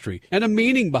a history and a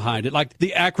meaning behind it, like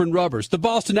the Akron Rubbers, the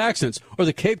Boston Accents, or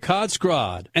the Cape Cod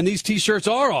Scrod. And these t-shirts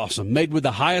are awesome, made with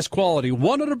the highest quality,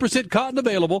 100% cotton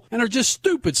available, and are just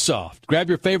stupid soft. Grab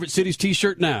your favorite city's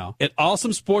t-shirt now at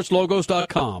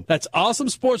awesomesportslogos.com. That's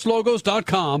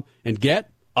awesomesportslogos.com and get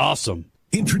awesome.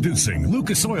 Introducing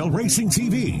Lucas Oil Racing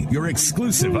TV, your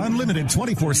exclusive unlimited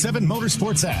 24/7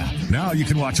 motorsports app. Now you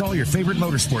can watch all your favorite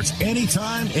motorsports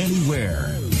anytime,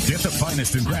 anywhere. Get the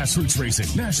finest in grassroots racing,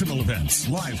 national events,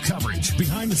 live coverage,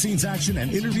 behind-the-scenes action,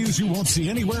 and interviews you won't see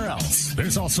anywhere else.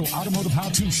 There's also automotive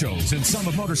how-to shows and some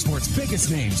of motorsports'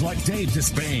 biggest names like Dave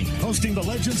Despain, hosting the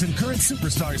legends and current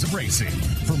superstars of racing.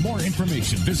 For more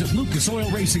information, visit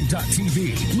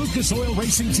lucasoilracing.tv. Lucas Oil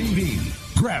Racing TV.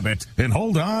 Grab it and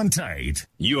hold on tight.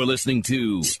 You're listening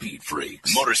to Speed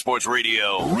Freaks Motorsports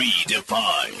Radio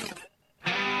Redefined.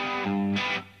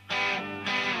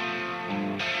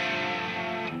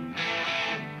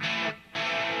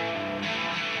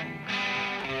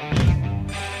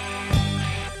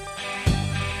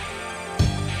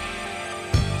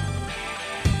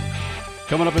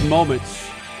 Coming up in moments,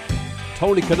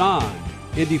 Tony Kanaan,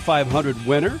 Indy 500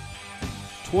 winner,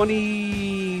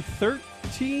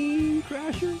 2013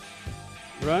 crasher,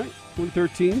 right?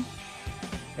 2013.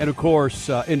 And, of course,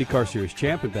 IndyCar Series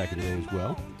champion back in the day as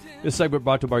well. This segment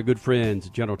brought to you by our good friends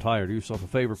at General Tire. Do yourself a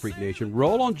favor, Freak Nation.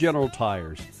 Roll on General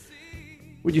Tires.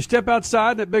 When you step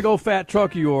outside in that big old fat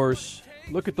truck of yours,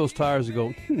 look at those tires and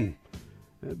go,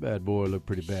 that bad boy looked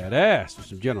pretty badass with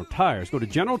some General Tires. Go to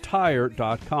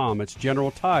GeneralTire.com. That's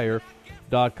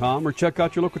GeneralTire.com. Or check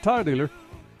out your local tire dealer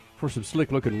for some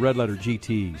slick-looking red-letter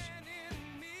GTs.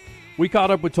 We caught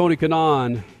up with Tony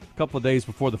Kanaan a couple of days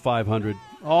before the 500.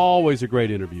 Always a great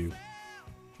interview.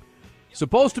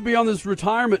 Supposed to be on this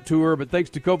retirement tour, but thanks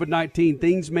to COVID-19,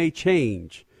 things may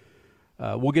change.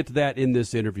 We'll get to that in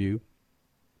this interview.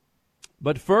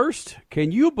 But first,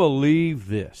 can you believe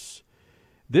this?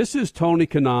 This is Tony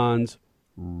Kanaan's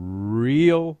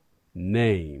real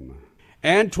name.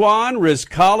 Antoine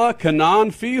Rizkallah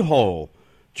Kanaan Fehol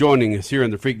joining us here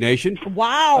in the Freak Nation.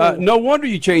 Wow. No wonder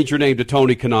you changed your name to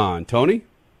Tony Kanaan. Tony?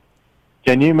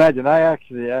 Can you imagine? I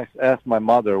actually asked my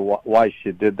mother why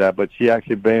she did that, but she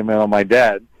actually blamed it on my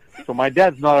dad. So my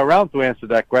dad's not around to answer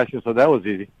that question, so that was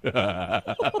easy. Your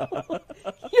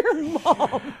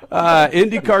mom.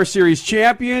 IndyCar Series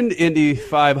champion, Indy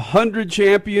 500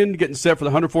 champion, getting set for the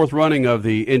 104th running of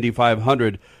the Indy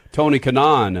 500. Tony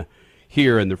Kanaan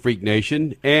here in the Freak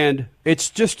Nation, and it's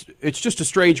just a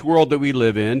strange world that we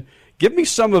live in. Give me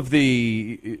some of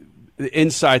the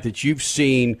insight that you've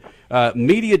seen.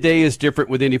 Media day is different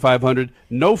with Indy 500.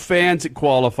 No fans at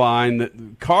qualifying. The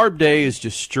carb day is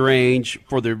just strange.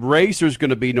 For the race, there's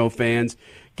going to be no fans.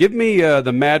 Give me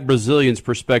the mad Brazilians'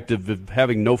 perspective of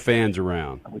having no fans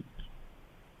around.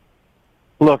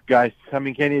 Look, guys, I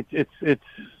mean, Kenny, it's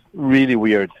really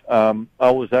weird. I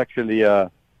was actually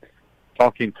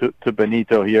talking to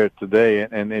Benito here today,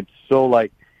 and it's so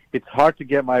it's hard to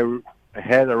get my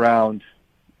head around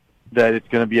that it's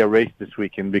going to be a race this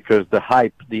weekend because the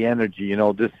hype, the energy,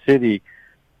 this city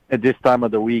at this time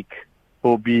of the week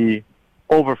will be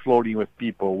overflowing with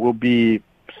people. We'll be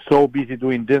so busy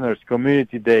doing dinners,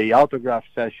 community day, autograph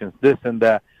sessions, this and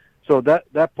that. So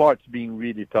that part's being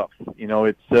really tough.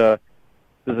 It's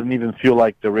doesn't even feel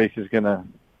like the race is going to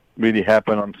really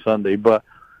happen on Sunday. But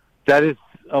that is,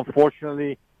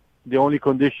 unfortunately, the only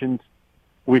conditions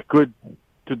we could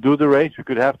to do the race. We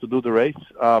could have to do the race.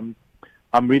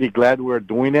 I'm really glad we're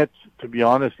doing it, to be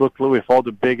honest. Look, with all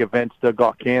the big events that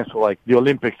got canceled, like the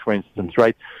Olympics, for instance,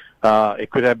 right? It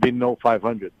could have been no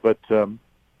 500. But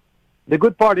the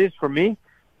good part is, for me,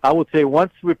 I would say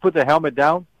once we put the helmet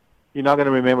down, you're not going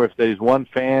to remember if there is one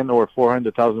fan or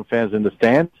 400,000 fans in the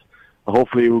stands.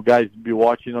 Hopefully you guys be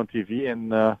watching on TV,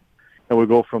 and we'll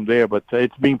go from there. But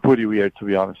it's been pretty weird, to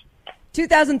be honest.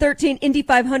 2013 Indy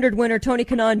 500 winner Tony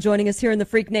Kanaan joining us here in the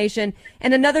Freak Nation.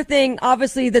 And another thing,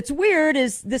 obviously, that's weird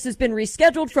is this has been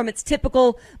rescheduled from its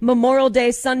typical Memorial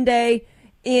Day Sunday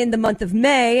in the month of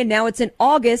May, and now it's in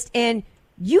August, and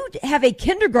you have a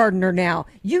kindergartner now.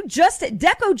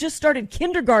 Deco just started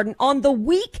kindergarten on the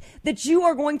week that you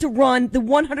are going to run the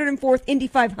 104th Indy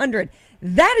 500.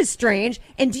 That is strange.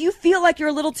 And do you feel like you're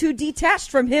a little too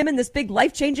detached from him in this big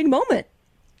life-changing moment?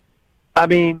 I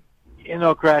mean,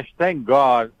 Crash, thank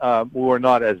God we were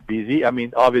not as busy. I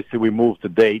mean, obviously we moved the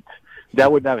date.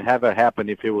 That would not have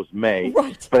happened if it was May.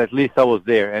 Right. But at least I was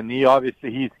there. And he's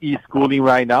schooling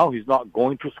right now. He's not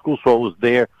going to school, so I was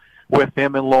there with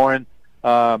him and Lauren.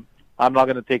 I'm not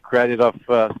going to take credit of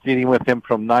sitting with him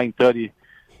from 9:30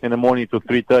 in the morning to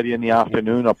 3:30 in the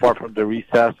afternoon, apart from the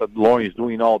recess. Lauren is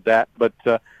doing all that. But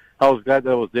I was glad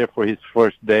that I was there for his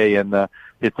first day. And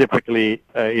it typically,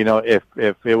 if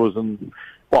it was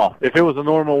if it was a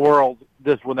normal world,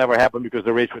 this would never happen because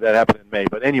the race would have happened in May.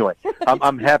 But anyway,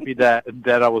 I'm happy that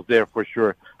I was there for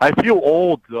sure. I feel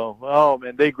old, though. Oh,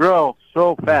 man, they grow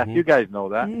so fast. Mm-hmm. You guys know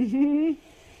that. Mm-hmm.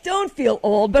 Don't feel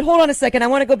old, but hold on a second. I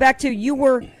want to go back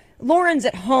to Lauren's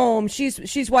at home.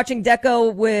 She's watching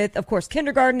Deco with, of course,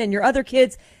 kindergarten and your other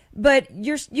kids. But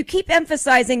you keep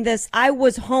emphasizing this "I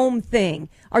was home" thing.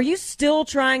 Are you still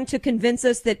trying to convince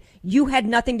us that you had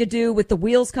nothing to do with the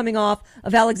wheels coming off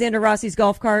of Alexander Rossi's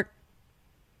golf cart?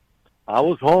 I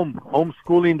was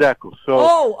homeschooling Deco,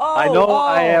 so I know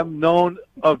I am known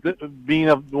of being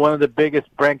one of the biggest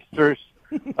pranksters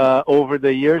over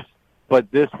the years.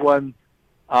 But this one,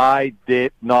 I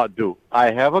did not do.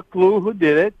 I have a clue who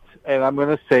did it, and I'm going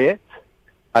to say it.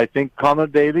 I think Connor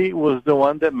Daly was the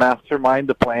one that masterminded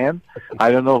the plan.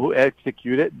 I don't know who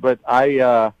executed, but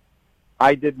I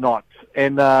did not.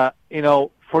 And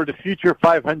for the future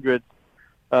 500,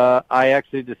 I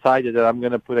actually decided that I'm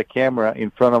going to put a camera in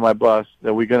front of my bus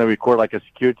that we're going to record like a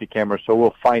security camera, so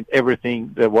we'll find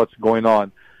everything that what's going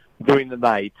on during the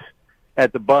night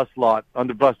at the bus lot, on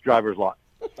the bus driver's lot.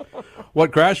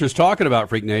 What Crasher's talking about,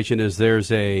 Freak Nation, is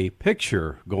there's a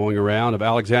picture going around of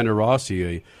Alexander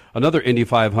Rossi, another Indy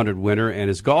 500 winner, and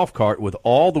his golf cart with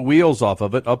all the wheels off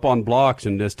of it up on blocks.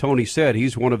 And as Tony said,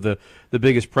 he's one of the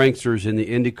biggest pranksters in the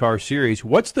IndyCar series.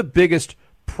 What's the biggest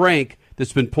prank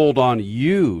that's been pulled on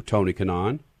you, Tony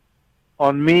Kanaan?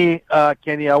 On me,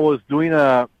 Kenny, I was doing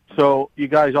so you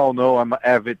guys all know I'm an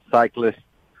avid cyclist.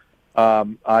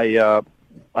 I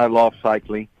love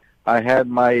cycling. I had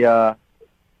my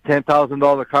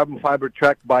 $10,000 carbon fiber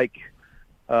track bike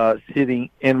sitting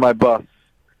in my bus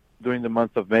during the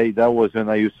month of May. That was when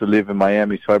I used to live in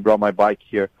Miami, so I brought my bike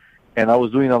here. And I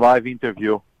was doing a live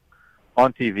interview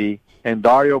on TV, and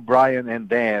Dario, Brian, and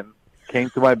Dan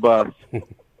came to my bus,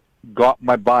 got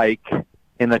my bike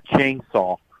in a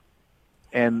chainsaw,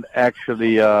 and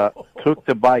actually took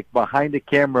the bike behind the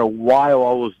camera while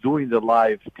I was doing the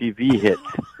live TV hit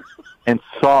and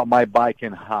saw my bike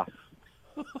in half.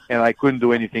 And I couldn't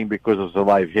do anything because of the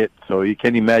live hit. So you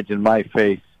can imagine my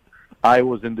face. I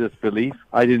was in disbelief.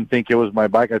 I didn't think it was my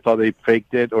bike. I thought they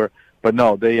faked it, but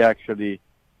no, they actually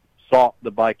saw the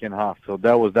bike in half. So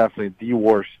that was definitely the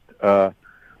worst,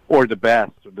 or the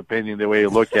best, depending on the way you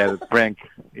look at it, prank,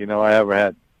 I ever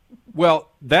had. Well,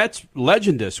 that's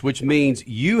legendous, which means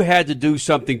you had to do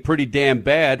something pretty damn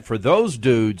bad for those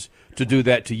dudes to do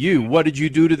that to you. What did you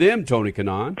do to them, Tony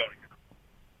Kanaan?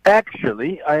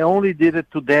 Actually, I only did it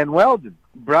to Dan Weldon.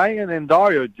 Brian and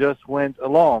Dario just went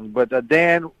along, but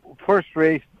Dan, first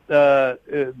race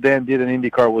Dan did an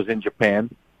IndyCar was in Japan.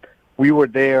 We were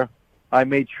there. I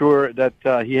made sure that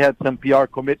he had some PR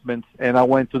commitments, and I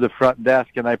went to the front desk,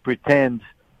 and I pretend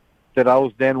that I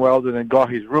was Dan Weldon and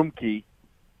got his room key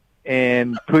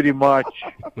and pretty much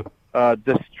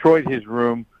destroyed his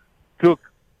room.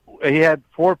 He had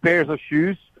 4 pairs of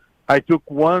shoes. I took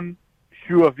 1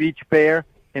 shoe of each pair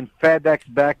and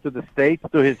FedEx back to the States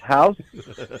to his house.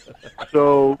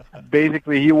 So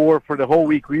basically he wore for the whole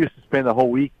week. We used to spend the whole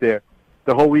week there.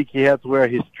 The whole week he had to wear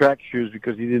his track shoes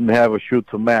because he didn't have a shoe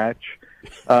to match.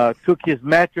 Took his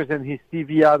mattress and his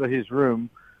TV out of his room.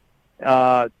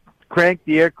 Cranked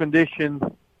the air condition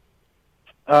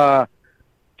to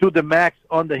the max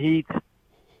on the heat.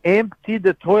 Emptied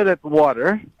the toilet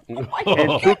water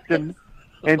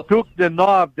and took the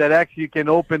knob that actually can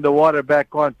open the water back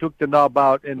on, took the knob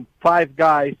out, and 5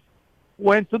 guys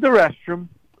went to the restroom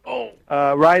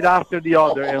right after the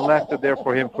other and left it there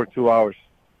for him for 2 hours.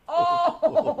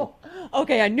 Oh,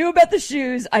 okay. I knew about the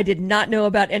shoes. I did not know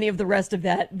about any of the rest of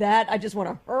that. That I just want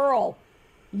to hurl.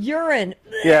 Urine.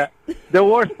 Yeah. The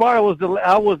worst part was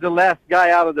I was the last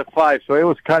guy out of the 5, so it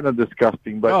was kind of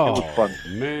disgusting, but it was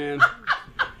fun. Man.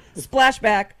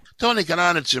 Splashback. Tony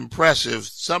Kanaan, it's impressive.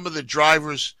 Some of the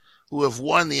drivers who have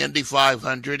won the Indy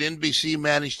 500, NBC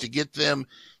managed to get them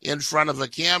in front of a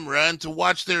camera and to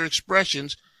watch their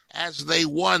expressions as they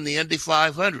won the Indy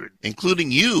 500, including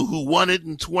you, who won it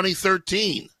in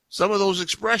 2013. Some of those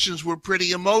expressions were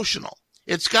pretty emotional.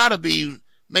 It's got to be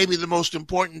maybe the most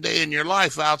important day in your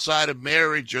life outside of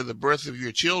marriage or the birth of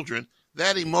your children.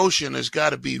 That emotion has got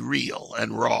to be real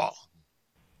and raw.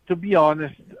 To be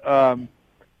honest,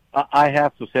 I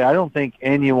have to say, I don't think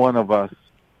any one of us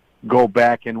go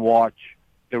back and watch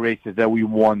the races that we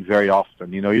won very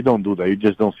often. You don't do that. You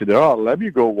just don't sit there, let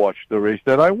me go watch the race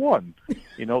that I won.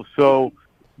 So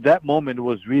that moment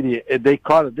was really, they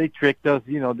caught it, they tricked us.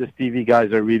 These TV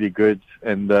guys are really good,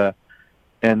 and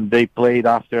they played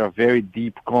after a very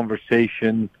deep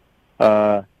conversation,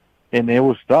 and it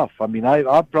was tough. I mean,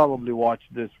 I probably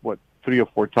watched this, 3 or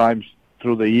 4 times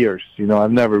through the years.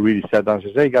 I've never really sat down and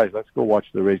said, hey, guys, let's go watch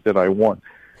the race that I won.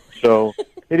 So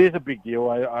it is a big deal.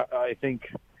 I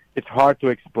think it's hard to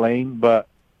explain, but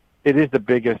it is the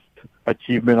biggest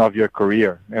achievement of your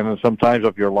career and sometimes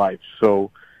of your life. So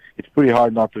it's pretty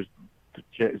hard not to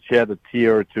shed a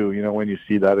tear or two, when you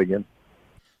see that again.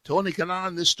 Tony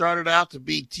Kanaan, this started out to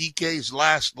be TK's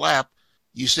last lap.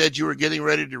 You said you were getting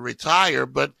ready to retire,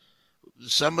 but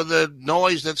some of the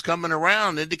noise that's coming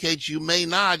around indicates you may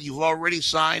not. You've already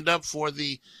signed up for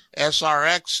the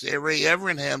SRX Ray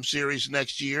Evernham series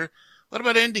next year. What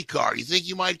about IndyCar? You think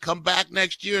you might come back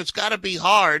next year? It's got to be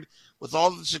hard with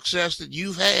all the success that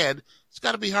you've had. It's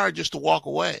got to be hard just to walk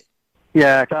away.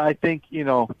 Yeah, I think,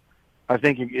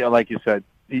 like you said,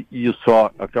 you saw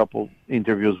a couple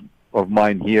interviews of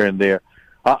mine here and there.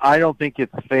 I don't think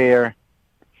it's fair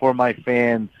for my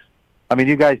fans. I mean,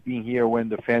 you guys being here when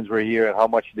the fans were here and how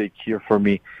much they cheer for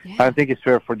me. Yeah. I don't think it's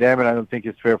fair for them, and I don't think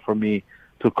it's fair for me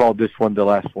to call this one the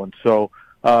last one. So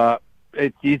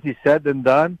it's easy said than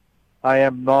done. I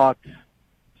am not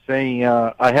saying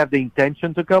I have the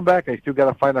intention to come back. I still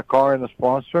got to find a car and a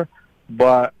sponsor.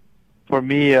 But for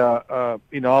me, I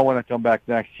want to come back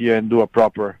next year and do a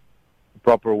proper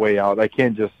way out. I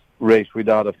can't just race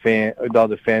without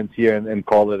the fans here and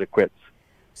call it a quits.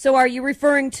 So are you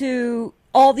referring to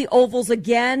all the ovals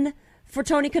again for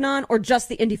Tony Kanaan or just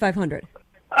the Indy 500?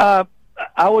 I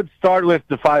would start with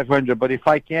the 500, but if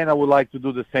I can, I would like to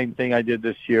do the same thing I did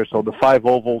this year. So the 5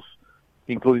 ovals,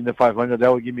 including the 500, that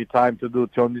will give me time to do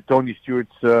Tony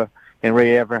Stewart's and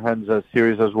Ray Evernham's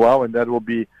series as well, and that will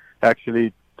be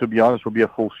actually, to be honest, will be a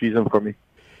full season for me.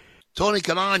 Tony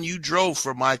Kanaan, you drove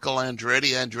for Michael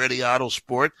Andretti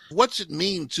Autosport. What's it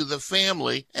mean to the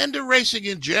family and to racing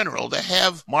in general to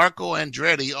have Marco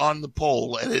Andretti on the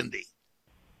pole at Indy?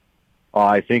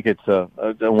 I think it's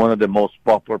one of the most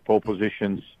popular pole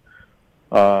positions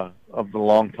of the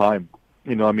long time.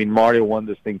 Mario won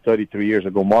this thing 33 years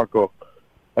ago. Marco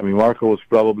was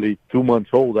probably 2 months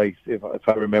old, if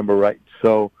I remember right.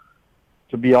 So,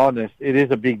 to be honest, it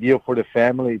is a big deal for the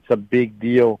family. It's a big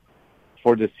deal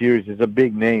for the series. It's a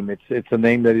big name. It's a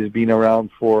name that has been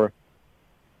around for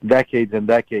decades and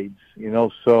decades,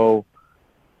 So,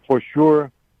 for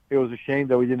sure, it was a shame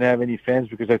that we didn't have any fans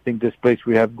because I think this place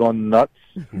we have gone nuts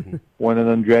when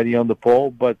an Andretti on the pole.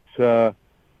 But, it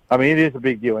is a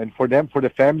big deal. And for them, for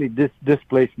the family, this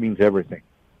place means everything.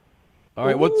 All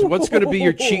right, what's going to be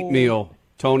your cheat meal,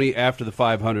 Tony, after the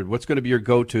 500? What's going to be your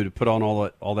go-to to put on all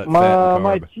that fat and carb?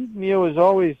 My cheat meal is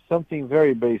always something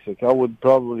very basic. I would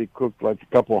probably cook like a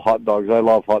couple of hot dogs. I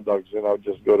love hot dogs, and I would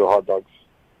just go to hot dogs.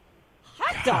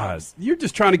 Hot dogs? God, you're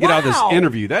just trying to get out of this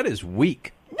interview. That is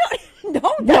weak.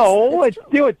 No, it's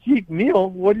still a cheat meal.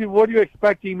 What are you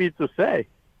expecting me to say?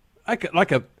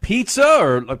 Like a pizza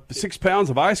or like 6 pounds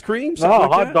of ice cream?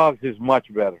 Hot dogs is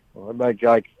much better.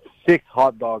 Like 6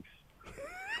 hot dogs.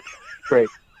 Great.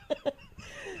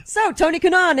 So, Tony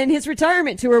Kanaan in his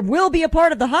retirement tour will be a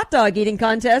part of the hot dog eating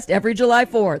contest every July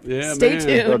 4th. Yeah, Stay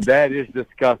tuned. So that is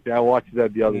disgusting. I watched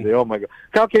that the other day. Oh, my God.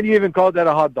 How can you even call that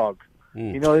a hot dog?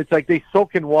 It's like they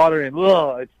soak in water and,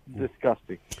 it's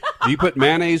disgusting. Do you put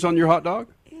mayonnaise on your hot dog?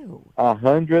 Ew.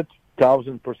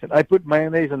 100,000%. I put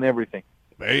mayonnaise on everything.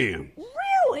 Bam.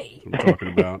 Really? That's what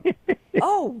I'm talking about.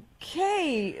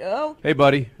 Okay. Oh. Hey,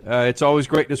 buddy. It's always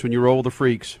greatness when you roll the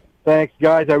freaks. Thanks,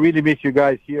 guys. I really miss you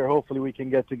guys here. Hopefully we can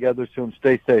get together soon.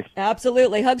 Stay safe.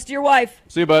 Absolutely. Hugs to your wife.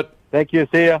 See you, bud. Thank you.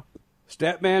 See ya.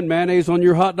 Statman, mayonnaise on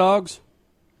your hot dogs?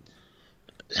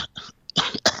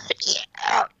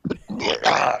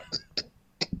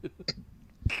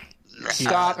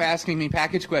 Stop asking me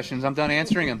package questions. I'm done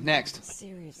answering them. Next.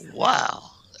 Seriously. Wow.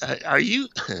 Are you...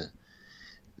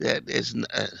 that is...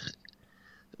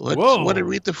 what did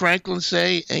Aretha Franklin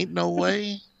say? Ain't no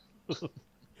way?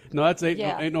 No, that's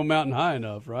ain't no mountain high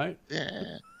enough, right?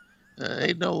 Yeah.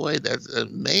 Ain't no way that's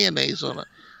mayonnaise on a...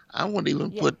 I wouldn't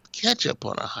even put ketchup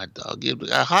on a hot dog.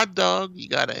 A hot dog, you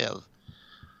got to have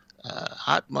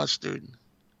hot mustard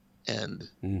and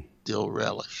dill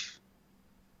relish.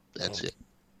 That's it.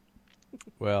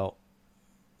 Well,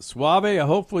 Suave,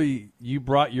 hopefully you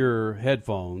brought your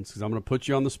headphones because I'm going to put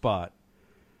you on the spot.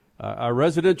 Our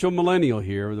residential millennial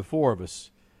here, the four of us,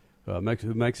 who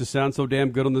makes us sound so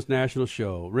damn good on this national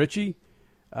show. Richie,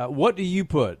 what do you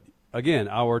put? Again,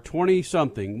 our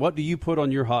 20-something. What do you put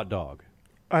on your hot dog?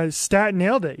 Stat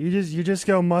nailed it. You just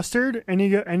go mustard and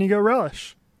you go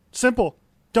relish. Simple.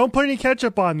 Don't put any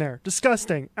ketchup on there.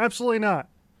 Disgusting. Absolutely not.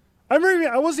 I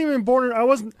wasn't even born.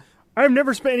 I've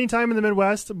never spent any time in the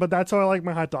Midwest, but that's how I like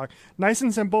my hot dog. Nice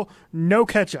and simple. No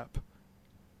ketchup.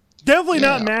 Definitely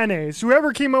not mayonnaise.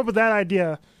 Whoever came up with that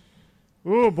idea,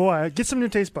 oh boy, get some new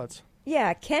taste buds.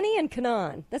 Yeah, Kenny and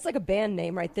Kanaan. That's like a band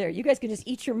name right there. You guys can just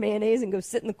eat your mayonnaise and go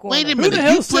sit in the corner. Wait a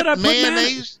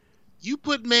minute. You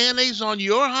put mayonnaise on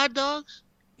your hot dogs?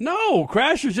 No,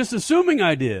 Crasher's just assuming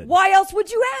I did. Why else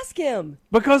would you ask him?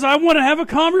 Because I want to have a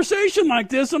conversation like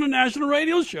this on a national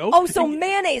radio show. Oh, so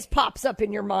mayonnaise pops up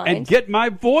in your mind. And get my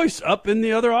voice up in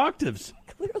the other octaves.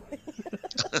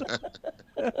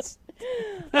 That's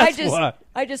I why.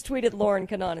 just tweeted Lauren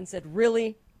Cannon and said,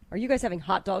 really? Are you guys having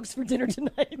hot dogs for dinner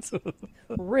tonight?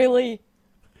 Really?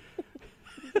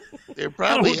 They're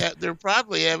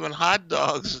probably having hot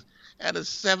dogs and a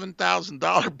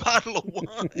 $7,000 bottle of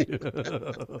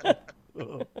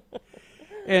wine.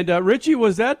 And Richie, were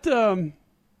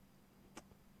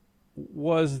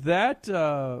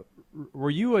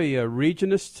you a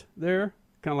regionist there?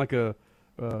 Kind of like a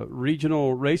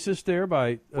regional racist there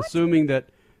by assuming that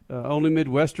only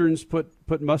Midwesterns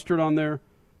put mustard on their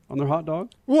hot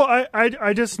dog? Well,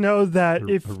 I just know that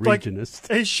if like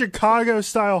a Chicago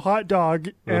style hot dog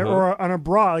or on a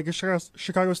brat, like a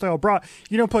Chicago style brat,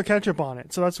 you don't put ketchup on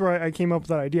it. So that's where I came up with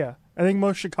that idea. I think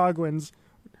most Chicagoans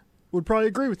would probably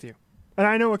agree with you, and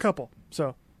I know a couple.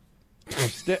 So,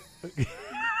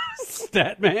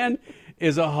 Statman,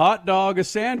 is a hot dog a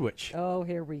sandwich? Oh,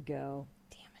 here we go.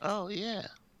 Damn it. Oh yeah.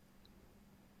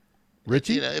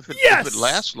 Richie? If it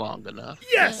lasts long enough.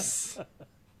 Yes. Yeah.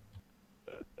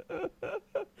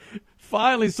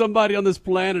 Finally, somebody on this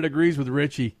planet agrees with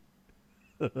Richie.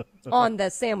 On the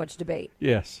sandwich debate.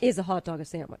 Yes. Is a hot dog a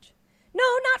sandwich? No,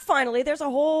 not finally. There's a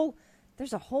whole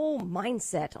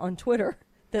mindset on Twitter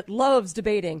that loves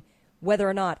debating whether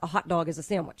or not a hot dog is a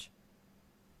sandwich.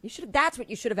 That's what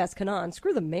you should have asked Cannon.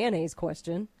 Screw the mayonnaise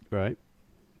question. Right.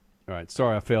 All right.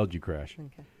 Sorry, I failed you, Crash.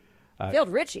 Okay. Failed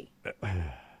Richie.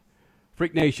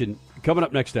 Freak Nation, coming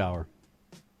up next hour.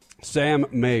 Sam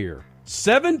Mayer,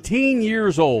 17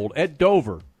 years old at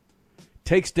Dover,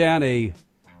 takes down a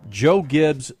Joe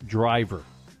Gibbs driver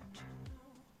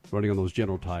running on those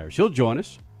General Tires. He'll join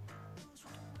us.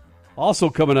 Also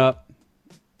coming up,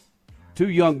 two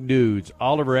young dudes,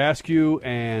 Oliver Askew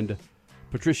and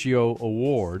Patricio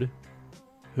Award,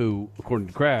 who, according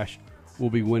to Crash, will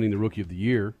be winning the Rookie of the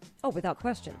Year. Oh, without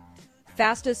question.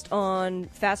 Fastest on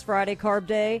Fast Friday Carb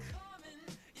Day.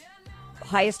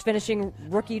 Highest finishing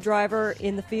rookie driver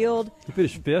in the field. He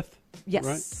finished fifth. Yes.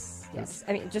 Right? Yes.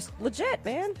 I mean, just legit,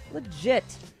 man. Legit.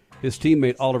 His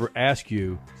teammate, Oliver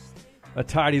Askew, a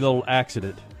tidy little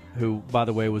accident, who, by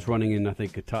the way, was running in, I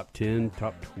think, a top 10,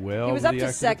 top 12. He was up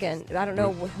to second. I don't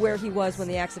know where he was when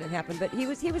the accident happened, but he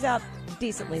was out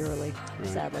decently early,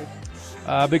 sadly.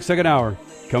 Big second hour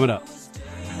coming up.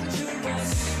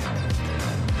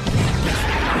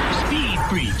 Speed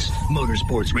Freaks,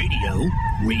 Motorsports Radio,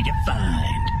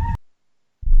 redefined.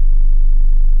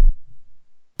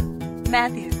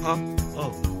 Matthew. Huh?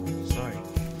 Oh, sorry.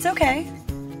 It's okay.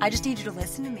 I just need you to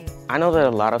listen to me. I know that a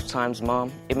lot of times,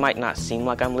 Mom, it might not seem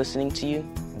like I'm listening to you,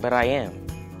 but I am.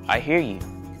 I hear you.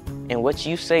 And what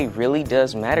you say really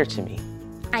does matter to me.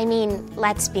 I mean,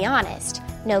 let's be honest.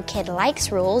 No kid likes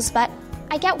rules, but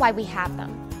I get why we have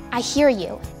them. I hear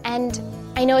you, and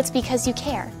I know it's because you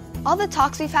care. All the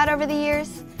talks we've had over the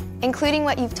years, including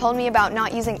what you've told me about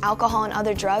not using alcohol and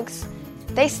other drugs,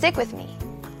 they stick with me.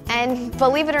 And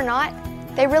believe it or not,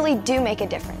 they really do make a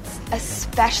difference,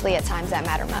 especially at times that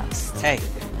matter most. Hey,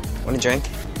 want a drink?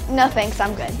 No thanks,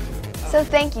 I'm good. So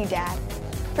thank you, Dad,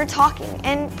 for talking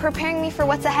and preparing me for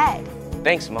what's ahead.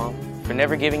 Thanks, Mom, for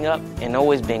never giving up and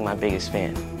always being my biggest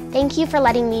fan. Thank you for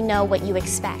letting me know what you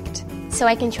expect, so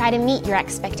I can try to meet your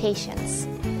expectations.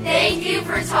 Thank you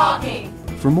for talking.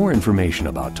 For more information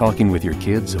about talking with your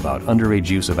kids about underage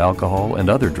use of alcohol and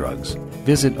other drugs,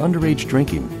 visit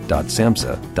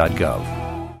underagedrinking.samhsa.gov.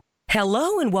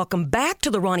 Hello and welcome back to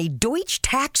the Ronnie Deutsch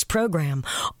Tax Program.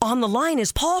 On the line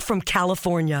is Paul from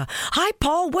California. Hi,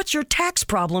 Paul. What's your tax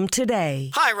problem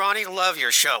today? Hi, Ronnie. Love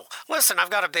your show. Listen, I've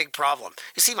got a big problem.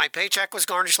 You see, my paycheck was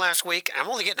garnished last week, and I'm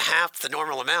only getting half the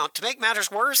normal amount. To make matters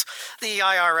worse, the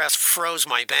IRS froze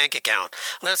my bank account.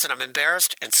 Listen, I'm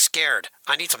embarrassed and scared.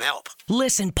 I need some help.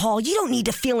 Listen, Paul, you don't need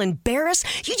to feel embarrassed.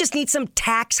 You just need some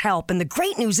tax help. And the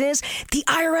great news is the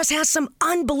IRS has some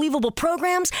unbelievable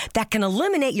programs that can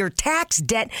eliminate your tax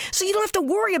debt so you don't have to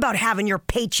worry about having your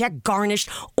paycheck garnished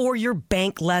or your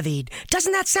bank levied.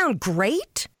 Doesn't that sound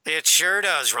great? It sure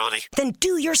does, Ronnie. Then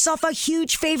do yourself a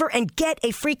huge favor and get a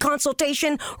free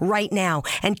consultation right now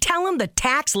and tell them the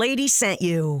tax lady sent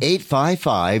you.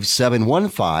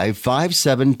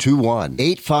 855-715-5721.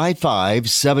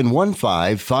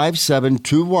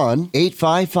 855-715-5721.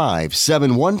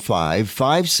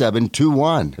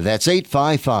 855-715-5721. That's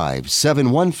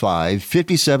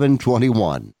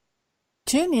 855-715-5721.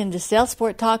 Tune in to Sales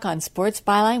Sport Talk on Sports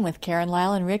Byline with Karen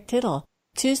Lyle and Rick Tittle.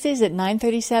 Tuesdays at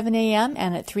 9:37 a.m.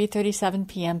 and at 3:37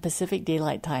 p.m. Pacific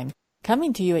Daylight Time.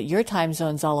 Coming to you at your time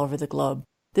zones all over the globe.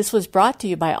 This was brought to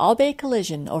you by All Bay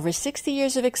Collision, over 60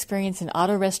 years of experience in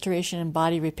auto restoration and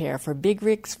body repair for big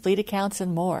rigs, fleet accounts,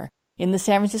 and more. In the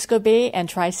San Francisco Bay and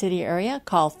Tri-City area,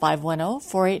 call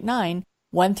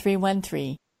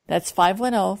 510-489-1313. That's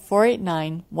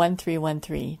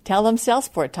 510-489-1313. Tell them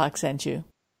Salesport Talk sent you.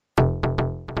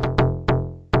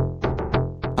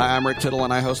 Hi, I'm Rick Tittle,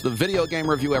 and I host the Video Game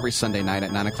Review every Sunday night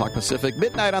at 9 o'clock Pacific,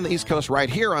 midnight on the East Coast, right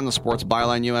here on the Sports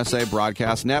Byline USA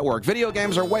Broadcast Network. Video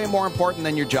games are way more important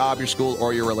than your job, your school,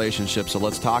 or your relationship, so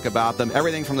let's talk about them.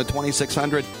 Everything from the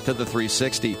 2600 to the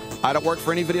 360. I don't work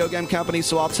for any video game company,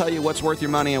 so I'll tell you what's worth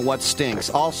your money and what stinks.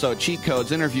 Also, cheat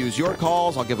codes, interviews, your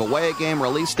calls. I'll give away a game,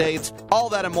 release dates, all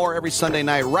that and more every Sunday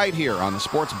night right here on the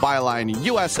Sports Byline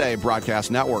USA Broadcast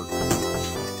Network.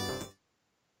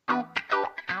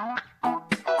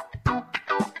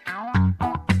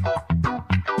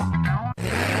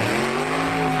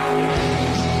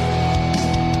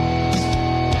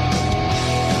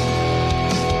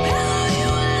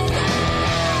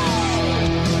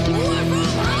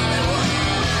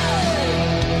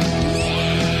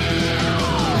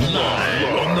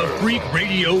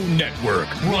 Network,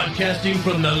 broadcasting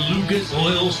from the Lucas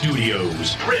Oil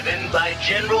Studios. Driven by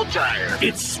General Tire.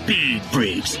 It's Speed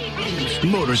Freaks.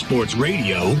 Motorsports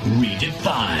Radio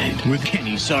redefined with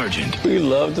Kenny Sargent. We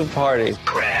love to party.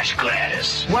 Crash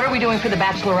Gladys. What are we doing for the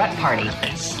bachelorette party?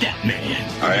 And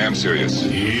Statman. I am serious.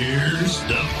 Here's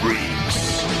the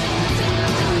Freaks.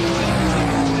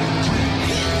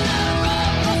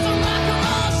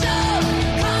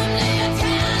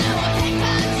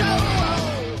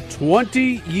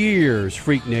 "20 years,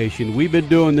 Freak Nation. We've been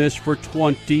doing this for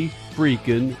 20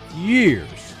 freaking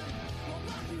years.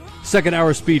 Second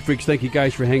hour Speed Freaks. Thank you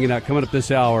guys for hanging out. Coming up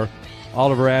this hour,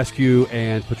 Oliver Askew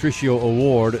and Patricio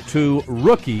Award, two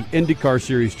rookie IndyCar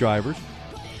Series drivers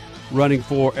running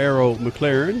for Arrow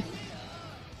McLaren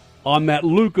on that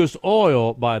Lucas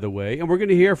Oil, by the way. And we're going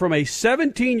to hear from a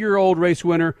 17-year-old race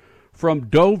winner from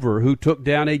Dover who took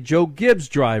down a Joe Gibbs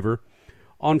driver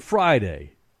on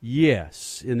Friday.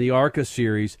 Yes, in the ARCA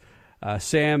Series,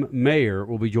 Sam Mayer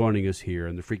will be joining us here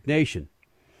in the Freak Nation.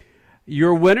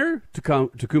 Your winner,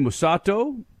 Takuma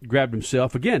Sato, grabbed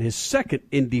himself, again, his second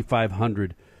Indy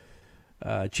 500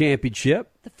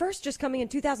 championship. The first just coming in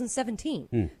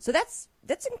 2017. So that's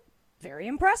very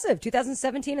impressive.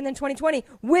 2017 and then 2020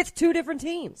 with two different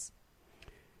teams.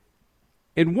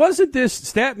 And wasn't this,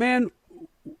 Statman,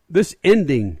 this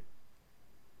ending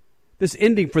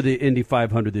for the Indy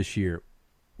 500 this year,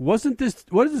 wasn't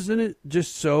it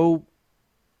just so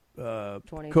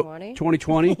 2020?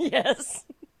 2020? Yes.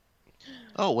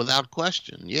 Oh, without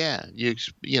question. Yeah. You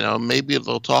know, maybe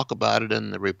they'll talk about it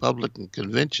in the Republican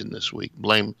convention this week.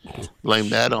 Blame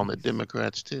that on the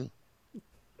Democrats too.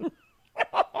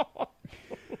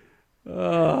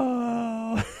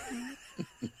 Oh.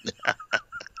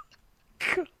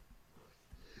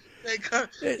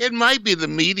 It might be the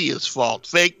media's fault.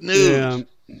 Fake news.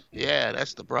 Yeah,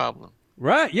 that's the problem.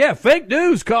 Right, yeah, fake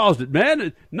news caused it,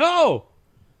 man. No,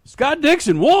 Scott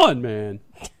Dixon won, man.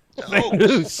 Fake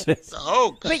news.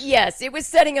 But yes, it was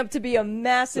setting up to be a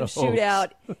massive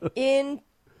shootout in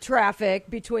traffic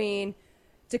between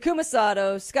Takuma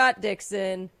Sato, Scott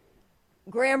Dixon,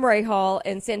 Graham Rahal,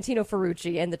 and Santino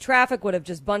Ferrucci, and the traffic would have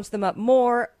just bunched them up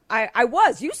more.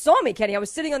 You saw me, Kenny. I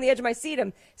was sitting on the edge of my seat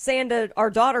and saying to our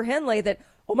daughter, Henley, that,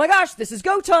 oh my gosh, this is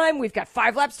go time. We've got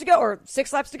 5 laps to go, or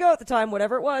 6 laps to go at the time,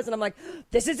 whatever it was. And I'm like,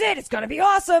 this is it. It's going to be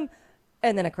awesome.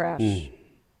 And then a crash.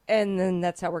 And then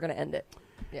that's how we're going to end it.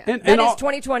 Yeah. That is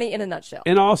 2020 in a nutshell.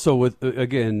 And also with,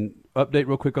 again, update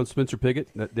real quick on Spencer Pigot,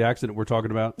 the accident we're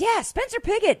talking about. Yeah, Spencer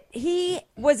Pigot. He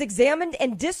was examined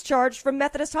and discharged from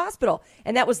Methodist Hospital.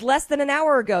 And that was less than an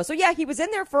hour ago. So, yeah, he was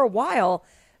in there for a while,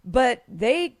 but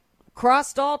they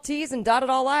crossed all T's and dotted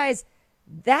all I's.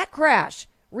 That crash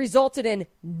resulted in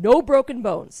no broken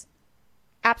bones.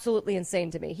 Absolutely insane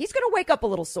to me. He's going to wake up a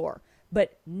little sore,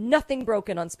 but nothing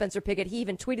broken on Spencer Pigot. He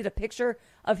even tweeted a picture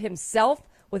of himself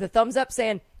with a thumbs up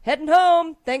saying, heading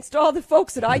home, thanks to all the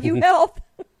folks at IU Health.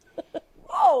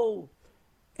 Whoa.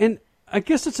 And I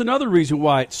guess it's another reason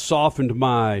why it softened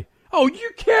my, oh,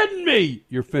 you're kidding me,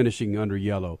 you're finishing under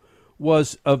yellow,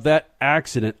 was of that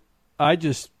accident. I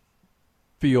just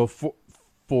feel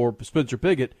for Spencer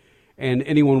Pigot and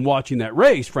anyone watching that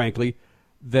race, frankly,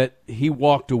 that he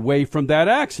walked away from that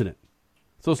accident.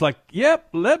 So it's like, yep,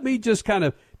 let me just kind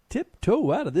of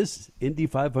tiptoe out of this Indy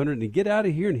 500 and get out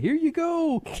of here. And here you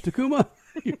go, Takuma.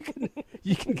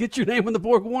 You can get your name on the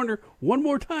Borg Warner one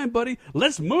more time, buddy.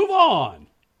 Let's move on.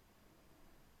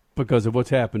 Because of what's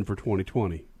happened for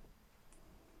 2020.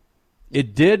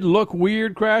 It did look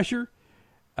weird, Crasher.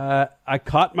 I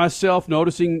caught myself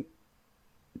noticing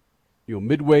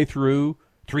midway through,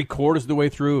 3/4 of the way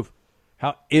through, of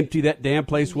how empty that damn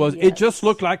place was. Yes. It just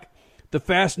looked like the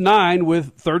Fast 9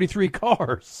 with 33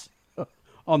 cars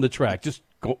on the track. Just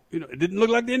it didn't look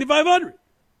like the Indy 500.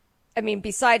 I mean,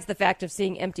 besides the fact of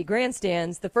seeing empty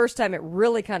grandstands, the first time it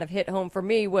really kind of hit home for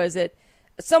me was at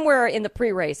somewhere in the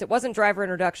pre-race. It wasn't driver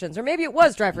introductions, or maybe it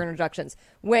was driver introductions,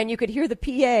 when you could hear the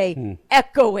PA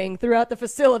echoing throughout the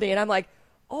facility. And I'm like,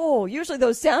 oh, usually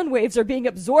those sound waves are being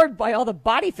absorbed by all the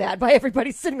body fat by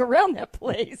everybody sitting around that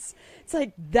place. It's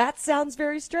like, that sounds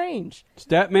very strange.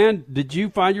 Statman, did you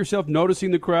find yourself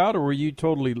noticing the crowd, or were you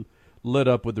totally lit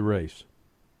up with the race?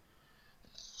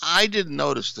 I didn't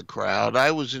notice the crowd.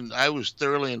 I was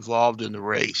thoroughly involved in the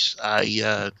race.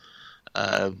 I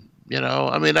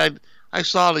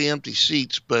saw the empty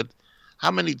seats, but how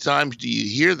many times do you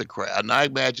hear the crowd? And I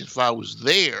imagine if I was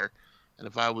there, and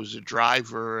if I was a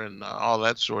driver and all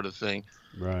that sort of thing.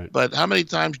 Right. But how many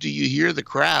times do you hear the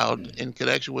crowd in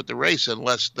connection with the race,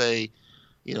 unless they,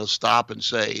 stop and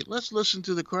say, let's listen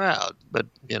to the crowd? But,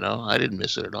 I didn't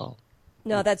miss it at all.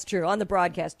 No, that's true. On the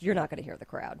broadcast, you're not going to hear the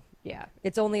crowd. Yeah.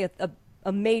 It's only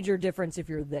a major difference if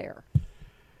you're there.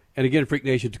 And again, Freak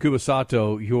Nation, Takuma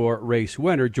Sato, your race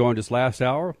winner, joined us last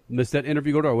hour. Missed that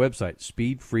interview? Go to our website,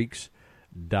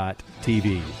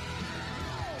 speedfreaks.tv.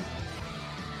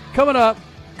 Coming up,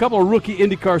 a couple of rookie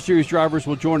IndyCar Series drivers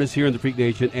will join us here in the Freak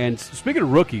Nation. And speaking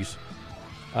of rookies,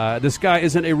 this guy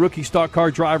isn't a rookie stock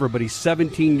car driver, but he's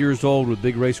 17 years old with a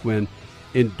big race win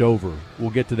in Dover.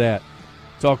 We'll get to that.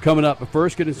 It's all coming up. But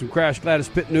first, getting some Crash Gladys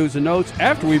Pit news and notes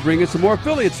after we bring in some more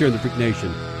affiliates here in the Freak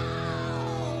Nation.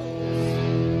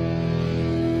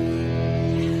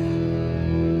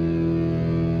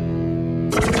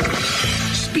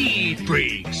 Speed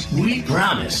Freaks, we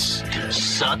promise to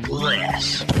suck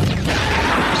less.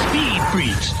 Speed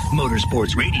Freaks,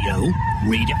 Motorsports Radio,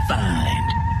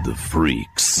 redefined. The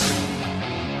Freaks.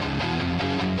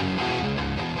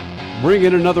 Bring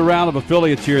in another round of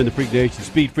affiliates here in the Freak Nation.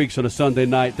 Speed Freaks on a Sunday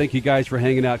night. Thank you guys for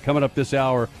hanging out. Coming up this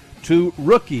hour, 2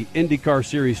 rookie IndyCar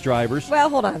Series drivers.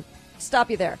 Well, hold on. Stop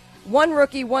you there. 1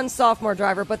 rookie, 1 sophomore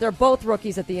driver, but they're both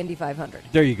rookies at the Indy 500.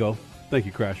 There you go. Thank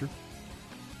you, Crasher.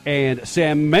 And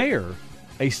Sam Mayer,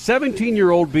 a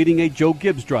 17-year-old beating a Joe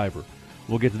Gibbs driver.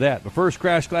 We'll get to that. But first,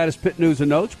 Crash Gladys Pit news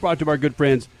and notes brought to our good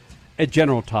friends at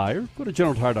General Tire. Go to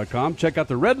GeneralTire.com. Check out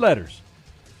the red letters.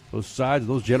 Those sides of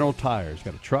those General Tires.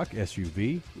 Got a truck,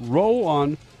 SUV. Roll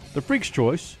on the Freak's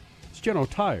Choice. It's General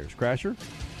Tires. Crasher?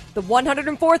 The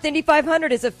 104th Indy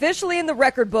 500 is officially in the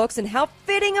record books, and how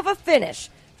fitting of a finish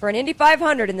for an Indy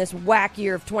 500 in this whack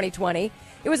year of 2020.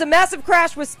 It was a massive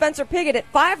crash with Spencer Pigot at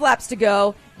 5 laps to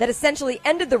go that essentially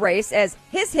ended the race, as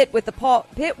his hit with the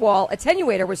pit wall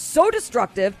attenuator was so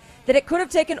destructive that it could have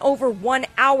taken over 1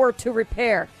 hour to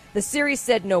repair. The series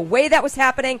said no way that was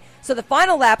happening, so the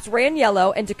final laps ran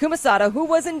yellow, and Takuma Sato, who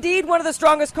was indeed one of the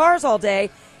strongest cars all day,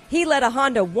 he led a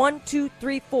Honda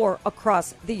 1-2-3-4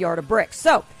 across the yard of bricks.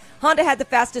 So Honda had the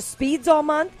fastest speeds all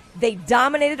month. They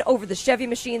dominated over the Chevy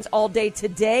machines all day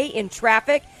today in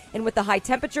traffic and with the high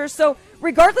temperatures. So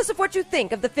regardless of what you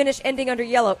think of the finish ending under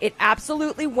yellow, it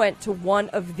absolutely went to one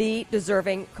of the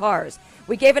deserving cars.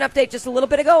 We gave an update just a little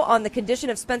bit ago on the condition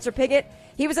of Spencer Pigot.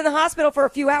 He was in the hospital for a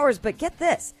few hours, but get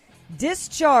this,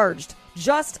 discharged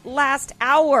just last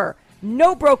hour.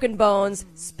 No broken bones.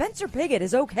 Spencer Pigot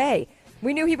is okay.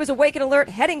 We knew he was awake and alert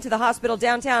heading to the hospital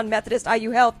downtown Methodist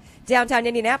IU Health, downtown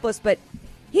Indianapolis, but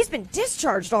he's been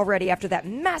discharged already after that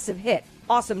massive hit.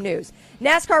 Awesome news.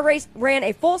 NASCAR ran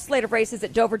a full slate of races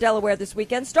at Dover, Delaware this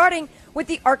weekend, starting with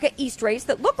the ARCA East race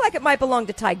that looked like it might belong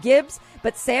to Ty Gibbs,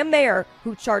 but Sam Mayer,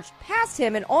 who charged past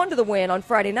him and onto the win on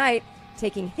Friday night,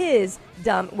 taking his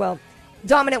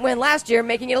dominant win last year,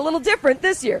 making it a little different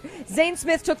this year. Zane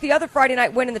Smith took the other Friday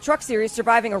night win in the Truck Series,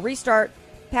 surviving a restart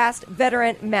past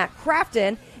veteran Matt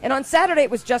Crafton. And on Saturday,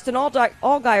 it was Justin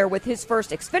Allgaier with his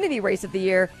first Xfinity race of the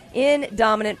year in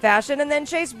dominant fashion, and then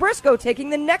Chase Briscoe taking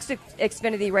the next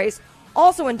Xfinity race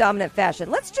also in dominant fashion.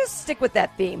 Let's just stick with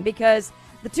that theme, because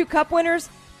the 2 Cup winners,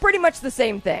 pretty much the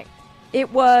same thing.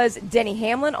 It was Denny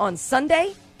Hamlin on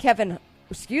Sunday,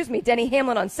 Denny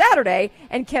Hamlin on Saturday,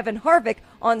 and Kevin Harvick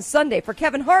on Sunday. For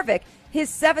Kevin Harvick, his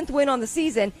 7th win on the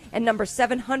season and number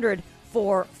 700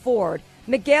 for Ford.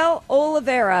 Miguel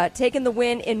Oliveira taking the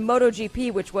win in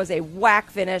MotoGP, which was a whack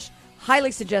finish.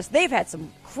 Highly suggest they've had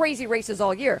some crazy races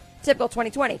all year. Typical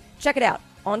 2020. Check it out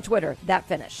on Twitter, that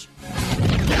finish.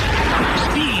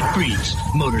 Speed Freaks,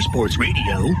 Motorsports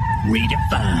Radio,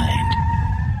 redefined.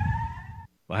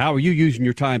 Well, how are you using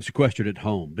your time sequestered at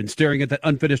home? Been staring at that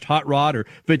unfinished hot rod or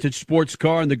vintage sports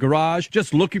car in the garage,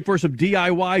 just looking for some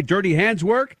DIY dirty hands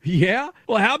work? Yeah?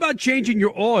 Well, how about changing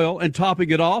your oil and topping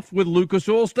it off with Lucas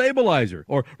Oil Stabilizer?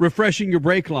 Or refreshing your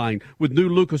brake line with new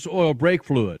Lucas Oil brake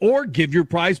fluid? Or give your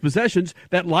prized possessions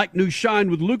that like new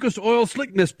shine with Lucas Oil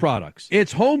Slickness products?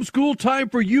 It's homeschool time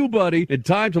for you, buddy, and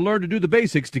time to learn to do the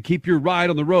basics to keep your ride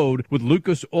on the road with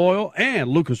Lucas Oil and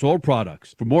Lucas Oil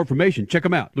products. For more information, check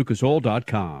them out,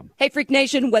 lucasoil.com. Hey, Freak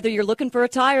Nation, whether you're looking for a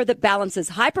tire that balances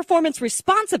high performance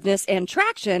responsiveness and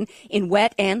traction in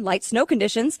wet and light snow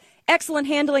conditions, excellent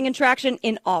handling and traction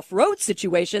in off-road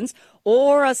situations,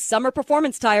 or a summer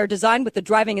performance tire designed with the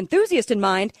driving enthusiast in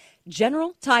mind,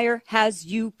 General Tire has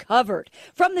you covered.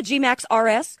 From the G-Max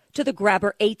RS to the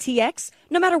Grabber ATX,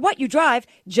 no matter what you drive,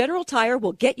 General Tire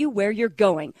will get you where you're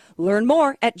going. Learn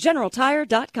more at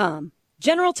GeneralTire.com.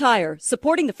 General Tire,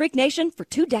 supporting the Freak Nation for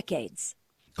 2 decades.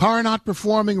 Car not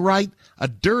performing right, a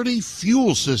dirty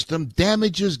fuel system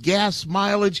damages gas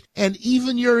mileage and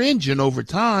even your engine over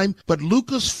time, but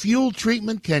Lucas Fuel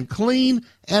Treatment can clean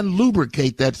and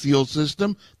lubricate that fuel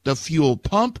system, the fuel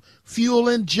pump, fuel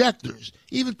injectors,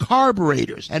 even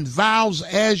carburetors and valves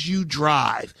as you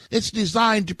drive. It's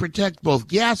designed to protect both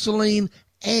gasoline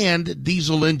and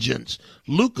diesel engines.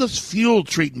 Lucas Fuel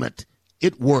Treatment.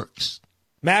 It works.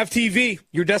 MAV TV,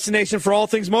 your destination for all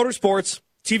things motorsports.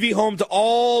 TV home to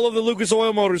all of the Lucas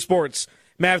Oil Motorsports.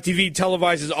 MAV TV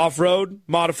televises off-road,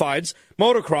 modifieds,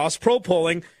 motocross, pro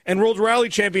polling, and World Rally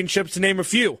Championships, to name a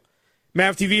few.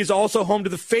 MAV TV is also home to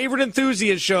the favorite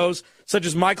enthusiast shows such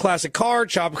as My Classic Car,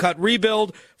 Chop Cut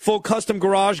Rebuild, Full Custom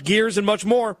Garage, Gears, and much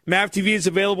more. MAV TV is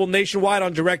available nationwide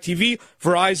on DirecTV,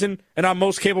 Verizon, and on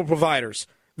most cable providers.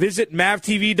 Visit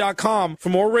MAVTV.com for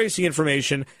more racing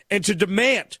information and to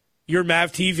demand your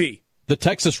MAV TV. The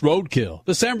Texas Roadkill,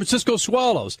 the San Francisco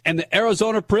Swallows, and the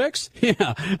Arizona Pricks?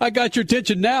 Yeah, I got your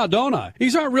attention now, don't I?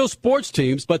 These aren't real sports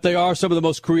teams, but they are some of the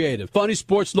most creative, funny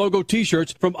sports logo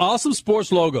t-shirts from Awesome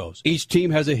Sports Logos. Each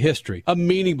team has a history, a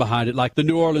meaning behind it, like the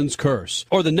New Orleans Curse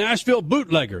or the Nashville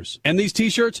Bootleggers. And these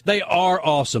t-shirts, they are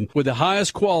awesome, with the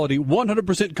highest quality,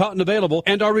 100% cotton available,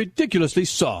 and are ridiculously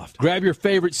soft. Grab your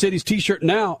favorite city's t-shirt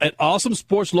now at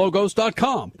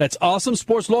awesomesportslogos.com. That's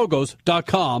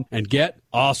awesomesportslogos.com and get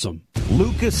awesome.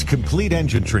 Lucas Complete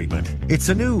Engine Treatment. It's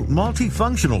a new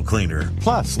multifunctional cleaner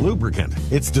plus lubricant.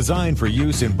 It's designed for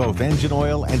use in both engine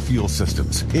oil and fuel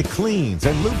systems. It cleans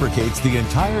and lubricates the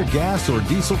entire gas or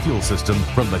diesel fuel system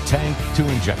from the tank to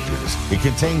injectors. It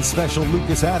contains special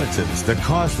Lucas additives that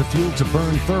cause the fuel to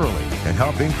burn thoroughly and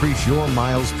help increase your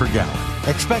miles per gallon.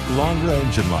 Expect longer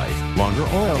engine life, longer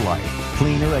oil life,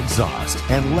 cleaner exhaust,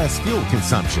 and less fuel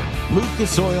consumption.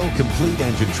 Lucas Oil Complete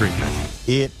Engine Treatment.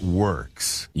 It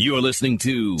works. You're listening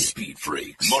to Speed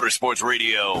Freaks, Motorsports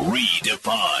Radio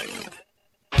Redefined.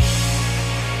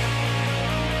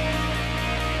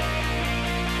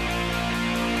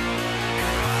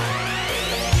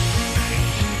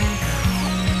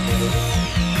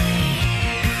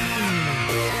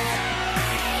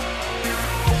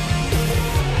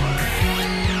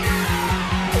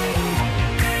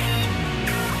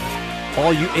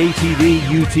 All you ATV,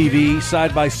 UTV,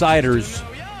 side-by-siders,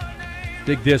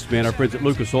 dig this, man. Our friends at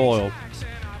Lucas Oil,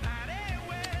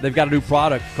 they've got a new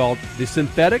product called the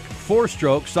Synthetic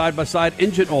 4-Stroke Side-by-Side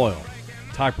Engine Oil.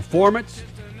 It's high performance,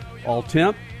 all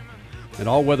temp, and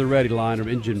all-weather ready line of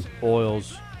engine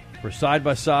oils for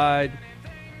side-by-side,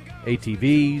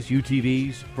 ATVs,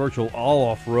 UTVs, virtual all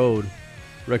off-road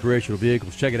recreational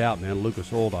vehicles. Check it out, man,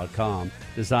 lucasoil.com.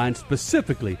 Designed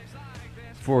specifically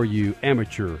for you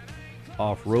amateur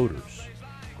off-roaders.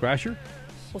 Crasher?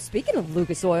 Well, speaking of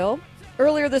Lucas Oil,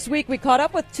 earlier this week we caught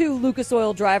up with 2 Lucas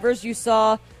Oil drivers. You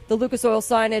saw the Lucas Oil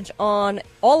signage on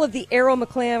all of the Arrow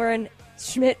McLaren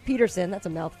Schmidt-Peterson, that's a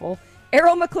mouthful,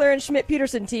 Arrow McLaren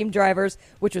Schmidt-Peterson team drivers,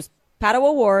 which was Pato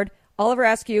O'Ward, Oliver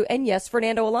Askew, and yes,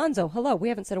 Fernando Alonso. Hello, we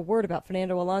haven't said a word about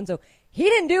Fernando Alonso. He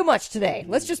didn't do much today.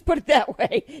 Let's just put it that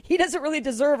way. He doesn't really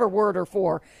deserve a word or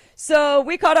 4. So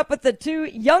we caught up with the 2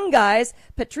 young guys,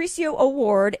 Patricio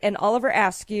O'Ward and Oliver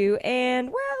Askew, and,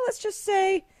 well, let's just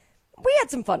say we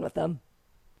had some fun with them.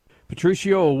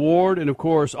 Patricio O'Ward and, of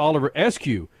course, Oliver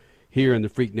Askew here in the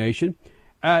Freak Nation.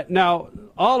 Now,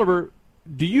 Oliver,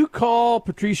 do you call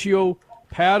Patricio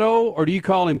Pato, or do you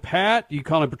call him Pat? Do you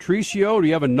call him Patricio? Do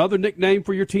you have another nickname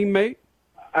for your teammate?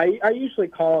 I usually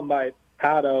call him by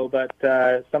Pato, but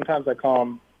sometimes I call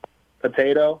him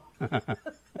Potato.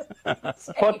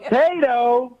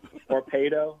 Potato! Or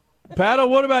Pato. Pato,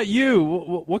 what about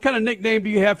you? What kind of nickname do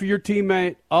you have for your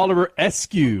teammate, Oliver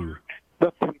Askew?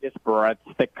 The sweetest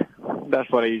breadstick.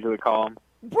 That's what I usually call him.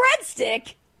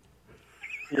 Breadstick?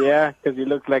 Yeah, because he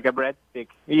looks like a breadstick.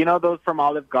 You know those from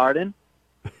Olive Garden?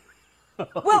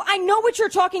 Well, I know what you're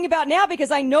talking about now because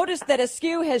I noticed that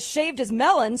Askew has shaved his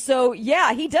melon. So,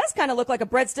 yeah, he does kind of look like a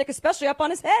breadstick, especially up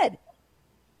on his head.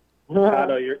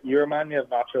 Pato, you remind me of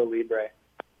Nacho Libre.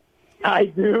 I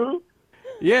do?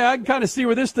 Yeah, I can kind of see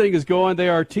where this thing is going. They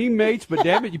are teammates, but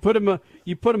damn it, you put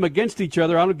them against each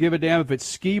other. I don't give a damn if it's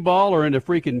skee ball or in a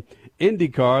freaking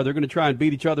IndyCar. They're going to try and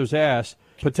beat each other's ass.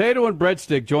 Potato and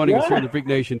Breadstick joining us here in the Freak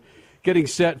Nation, getting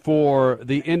set for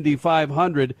the Indy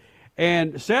 500.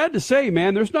 And sad to say,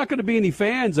 man, there's not going to be any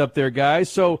fans up there, guys.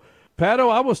 So,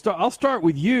 Pato, I'll start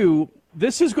with you.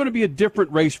 This is going to be a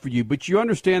different race for you, but you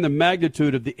understand the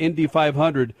magnitude of the Indy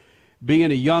 500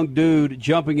 being a young dude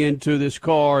jumping into this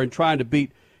car and trying to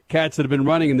beat cats that have been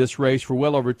running in this race for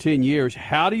well over 10 years.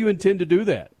 How do you intend to do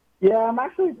that? Yeah, I'm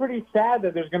actually pretty sad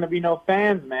that there's going to be no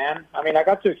fans, man. I mean, I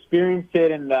got to experience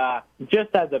it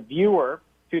just as a viewer,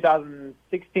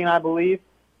 2016, I believe.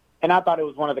 And I thought it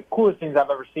was one of the coolest things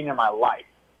I've ever seen in my life.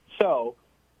 So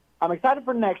I'm excited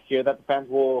for next year that the fans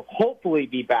will hopefully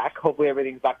be back. Hopefully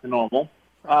everything's back to normal.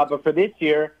 But for this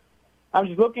year, I'm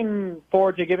just looking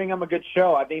forward to giving them a good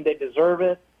show. I think they deserve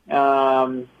it.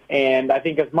 And I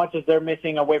think as much as they're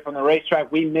missing away from the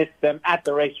racetrack, we miss them at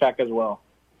the racetrack as well.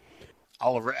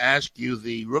 Oliver Askew,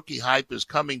 the rookie hype is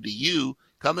coming to you,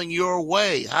 coming your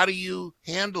way. How do you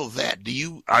handle that?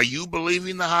 Are you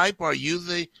believing the hype? Are you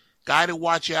the guy to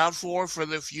watch out for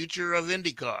the future of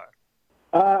IndyCar?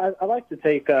 I like to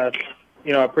take a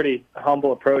pretty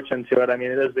humble approach into it. I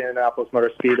mean, it is the Indianapolis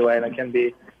Motor Speedway, and it can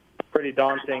be pretty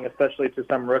daunting, especially to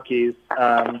some rookies.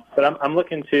 But I'm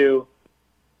looking to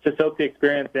soak the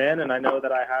experience in, and I know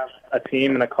that I have a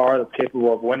team and a car that's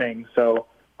capable of winning. So,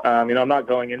 I'm not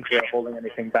going into it holding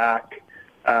anything back.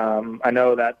 I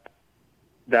know that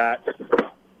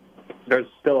there's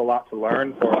still a lot to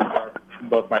learn for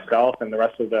both myself and the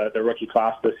rest of the rookie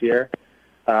class this year.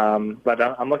 But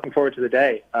I'm looking forward to the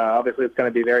day. Obviously, it's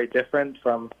going to be very different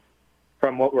from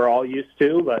what we're all used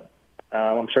to, but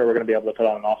I'm sure we're going to be able to put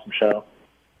on an awesome show.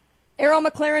 Arrow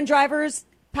McLaren drivers,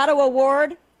 Pato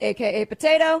O'Ward, a.k.a.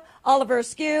 Potato, Oliver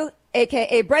Askew,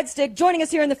 a.k.a. Breadstick, joining us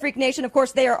here in the Freak Nation. Of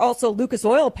course, they are also Lucas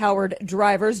Oil-powered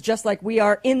drivers, just like we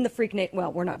are in the Freak Nation.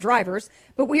 Well, we're not drivers,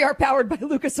 but we are powered by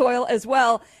Lucas Oil as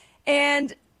well.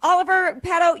 And Oliver,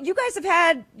 Pato, you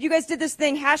guys did this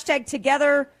thing,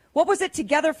 #Together. What was it?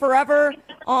 Together Forever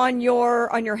on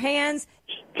your hands?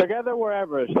 Together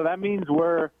Wherever. So that means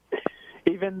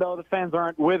even though the fans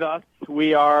aren't with us,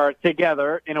 we are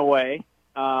together in a way,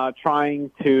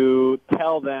 trying to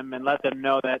tell them and let them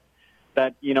know that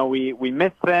we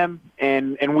miss them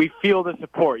and we feel the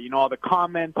support. All the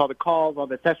comments, all the calls, all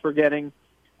the texts we're getting.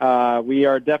 We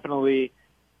are definitely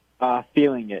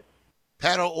feeling it.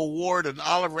 Pato O'Ward and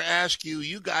Oliver Askew,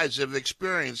 you guys have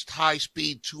experienced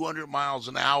high-speed 200 miles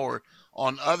an hour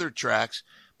on other tracks.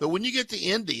 But when you get to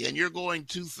Indy and you're going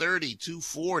 230,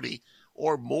 240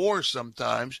 or more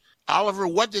sometimes, Oliver,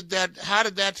 how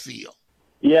did that feel?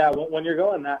 Yeah, when you're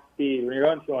going that speed, when you're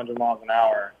going 200 miles an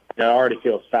hour, it already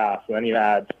feels fast. And then you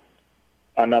add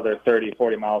another 30,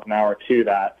 40 miles an hour to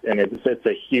that, and it's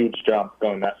a huge jump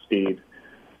going that speed.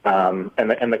 And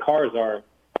the cars are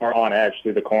on edge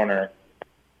through the corner,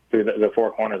 through the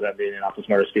four corners at the Indianapolis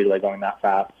Motor Speedway going that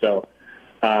fast. So,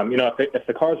 if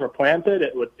the cars were planted,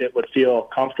 it would feel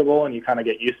comfortable and you kind of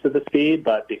get used to the speed.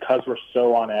 But because we're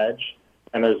so on edge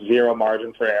and there's zero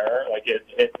margin for error,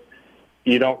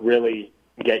 you don't really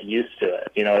get used to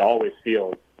it. It always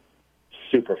feels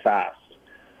super fast.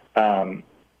 But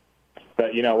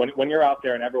when you're out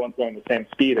there and everyone's going the same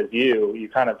speed as you, you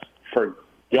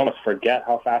almost forget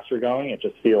how fast you're going. It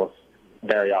just feels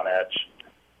very on edge.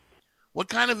 What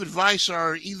kind of advice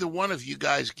are either one of you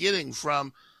guys getting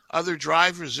from other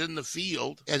drivers in the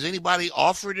field? Has anybody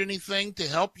offered anything to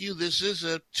help you? This is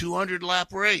a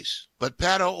 200-lap race. But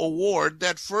Pato O'Ward,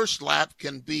 that first lap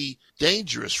can be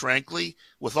dangerous, frankly,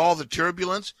 with all the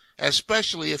turbulence,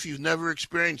 especially if you've never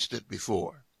experienced it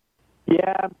before.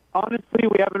 Yeah, honestly,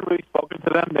 we haven't really spoken to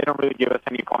them. They don't really give us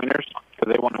any pointers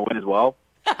because they want to win as well.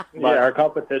 Yeah, our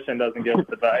competition doesn't give us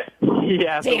advice.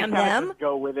 Yeah, so damn them. Just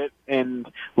go with it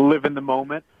and live in the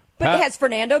moment. But has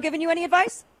Fernando given you any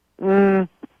advice?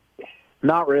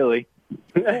 Not really.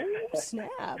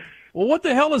 Snap. Well, what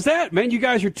the hell is that, man? You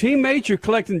guys are teammates. You're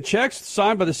collecting checks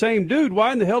signed by the same dude.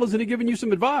 Why in the hell isn't he giving you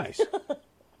some advice?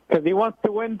 Because he wants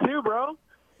to win too, bro.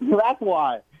 That's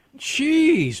why.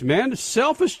 Jeez, man.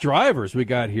 Selfish drivers we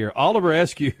got here. Oliver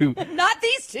Askew. Not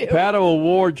these two. Pato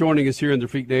O'Ward joining us here in the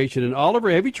Freak Nation. And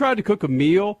Oliver, have you tried to cook a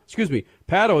meal? Excuse me.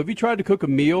 Pato, have you tried to cook a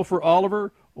meal for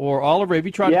Oliver? Or Oliver, have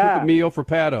you tried to cook a meal for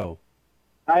Pato?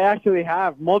 I actually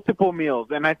have multiple meals,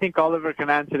 and I think Oliver can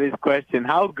answer this question.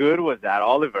 How good was that,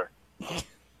 Oliver?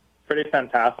 Pretty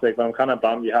fantastic. I'm kind of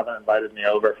bummed you haven't invited me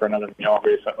over for another meal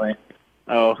recently.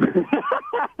 Oh.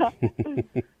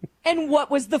 And what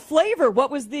was the flavor?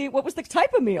 What was the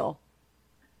type of meal?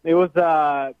 It was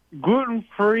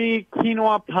gluten-free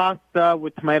quinoa pasta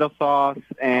with tomato sauce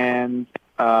and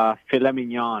filet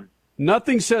mignon.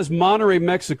 Nothing says Monterrey,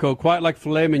 Mexico quite like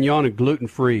filet mignon and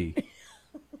gluten-free.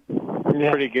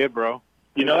 Pretty good, bro.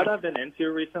 You know what I've been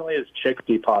into recently is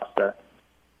chickpea pasta.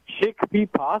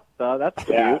 Chickpea pasta? That's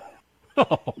cute.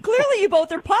 Clearly you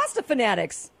both are pasta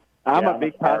fanatics. I'm a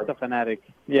big pasta fanatic.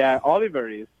 Yeah, Oliver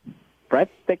is.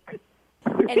 Breadstick.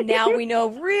 And now we know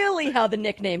really how the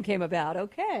nickname came about.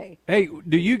 Okay. Hey,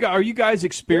 are you guys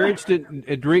experienced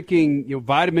at drinking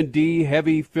vitamin D,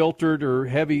 heavy filtered or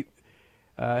heavy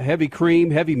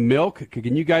cream, heavy milk?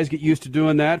 Can you guys get used to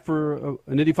doing that for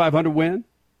an Indy 500 win?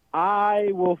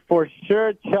 I will for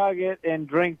sure chug it and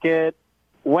drink it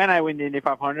when I win the Indy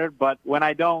 500, but when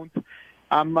I don't,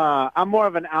 I'm more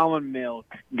of an almond milk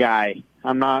guy.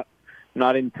 I'm not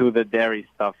into the dairy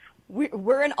stuff.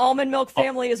 We're an almond milk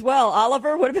family as well.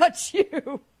 Oliver, what about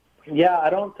you? Yeah, I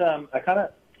don't. I kind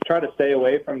of try to stay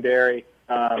away from dairy,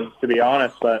 to be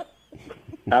honest. But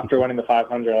after winning the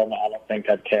 500, I don't think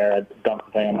I'd care. I'd dump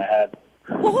the thing on my head.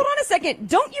 Well, hold on a second.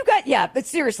 Don't you guys... Yeah, but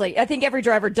seriously, I think every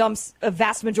driver dumps a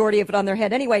vast majority of it on their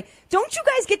head anyway. Don't you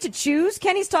guys get to choose?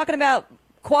 Kenny's talking about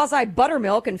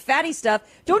quasi-buttermilk and fatty stuff.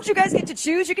 Don't you guys get to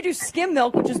choose? You could do skim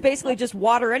milk, which is basically just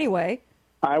water anyway.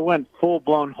 I went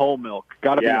full-blown whole milk.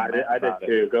 I did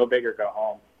too. Go big or go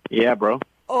home. Yeah, bro.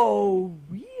 Oh,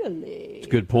 really? It's a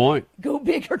good point. Go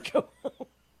big or go home.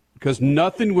 Because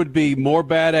nothing would be more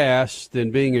badass than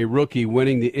being a rookie,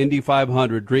 winning the Indy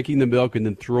 500, drinking the milk, and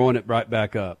then throwing it right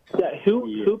back up. Yeah,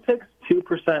 who picks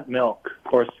 2% milk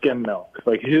or skim milk?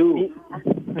 Like, who?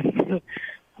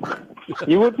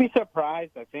 You would be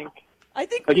surprised, I think.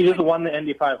 Like, you just won the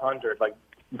Indy 500. Like,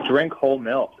 drink whole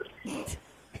milk.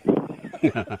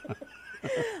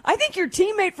 I think your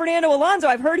teammate, Fernando Alonso,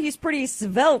 I've heard he's pretty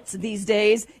svelte these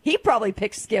days. He probably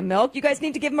picks skim milk. You guys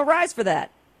need to give him a rise for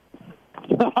that.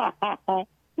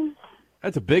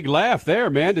 That's a big laugh there,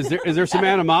 man. Is there some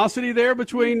animosity there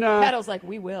between Pato's like,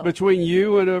 we will. between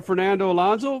you and Fernando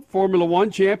Alonso, Formula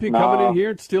One champion, coming in here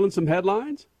and stealing some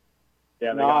headlines?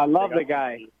 Yeah, I love the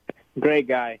guy. Great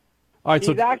guy. All right,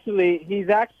 he's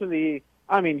actually.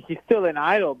 I mean, he's still an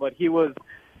idol, but he was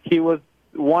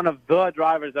one of the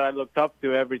drivers that I looked up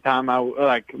to every time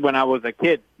when I was a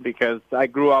kid, because I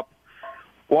grew up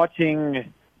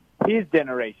watching his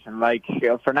generation, like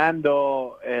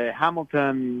Fernando,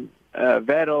 Hamilton,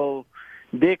 Vettel,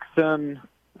 Dixon,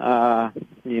 Castro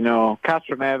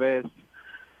Neves.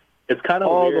 It's kind of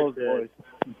all weird those boys.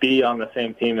 Be on the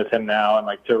same team as him now and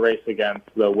like to race against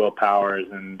the Will Powers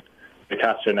and the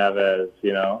Castro Neves.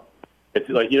 It's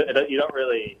like it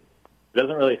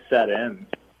doesn't really set in,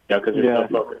 because you're so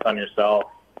focused on yourself.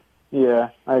 Yeah,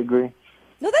 I agree.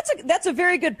 No, that's a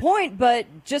very good point, but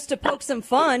just to poke some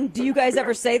fun, do you guys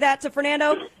ever say that to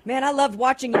Fernando? Man, I loved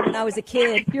watching you when I was a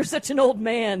kid. You're such an old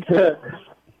man.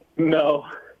 No.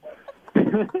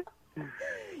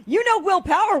 Will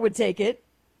Power would take it.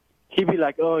 He'd be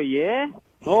like, oh, yeah?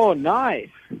 Oh, nice.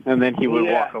 And then he would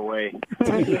walk away.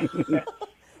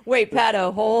 Wait,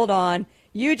 Pato, hold on.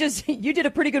 You did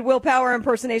a pretty good Will Power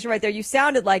impersonation right there. You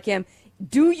sounded like him.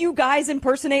 Do you guys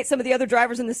impersonate some of the other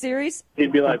drivers in the series?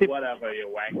 He'd be like, whatever, you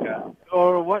wanker.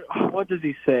 Or what does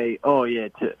he say? Oh, yeah,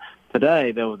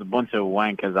 today there was a bunch of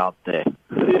wankers out there.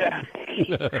 Yeah.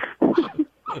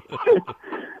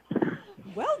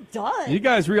 Well done. You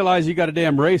guys realize you got a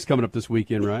damn race coming up this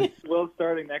weekend, right? Will's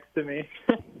starting next to me.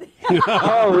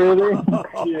 Oh, really?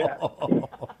 Yeah.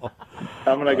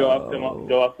 I'm going to go up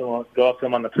to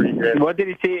him on the pre-grid. What did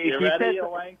he say? You ready, you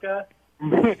wanker?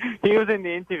 He was in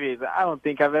the interviews. I don't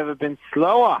think I've ever been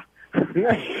slower.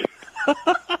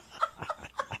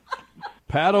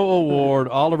 Pato O'Ward,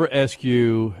 Oliver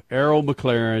Eskew, Errol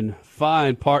McLaren,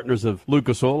 fine partners of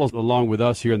Lucas Oil, along with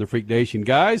us here in the Freak Nation.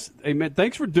 Guys, hey, man,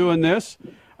 thanks for doing this.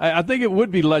 I think it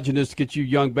would be legendous to get you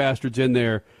young bastards in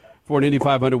there for an Indy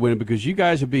 500 win, because you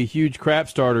guys would be huge crap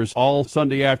starters all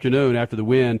Sunday afternoon after the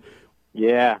win.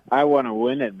 Yeah, I want to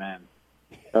win it, man.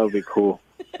 That would be cool.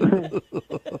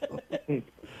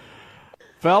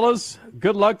 Fellas,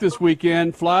 good luck this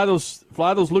weekend. Fly those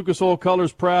Lucas Oil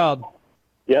colors proud.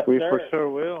 Yeah, we for sure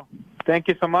will. Thank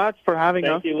you so much for having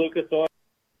us. Thank you, Lucas Oil.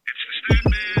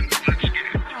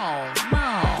 Oh,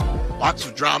 no. Lots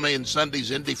of drama in Sunday's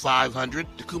Indy 500.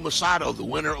 Takuma Sato, the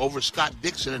winner over Scott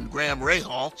Dixon and Graham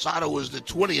Rahal. Sato was the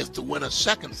 20th to win a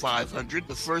second 500.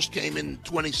 The first came in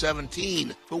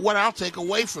 2017. But what I'll take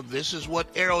away from this is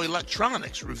what Aero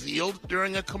Electronics revealed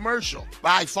during a commercial.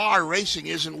 By far, racing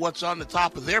isn't what's on the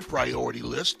top of their priority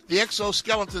list. The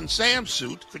exoskeleton Sam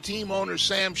suit for team owner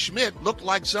Sam Schmidt looked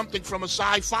like something from a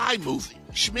sci-fi movie.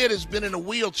 Schmidt has been in a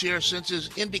wheelchair since his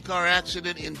IndyCar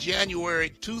accident in January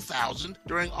 2000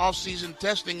 during off-season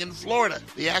testing in Florida.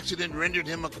 The accident rendered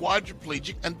him a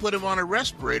quadriplegic and put him on a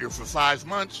respirator for 5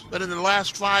 months. But in the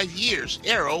last 5 years,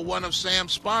 Aero, one of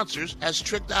Sam's sponsors, has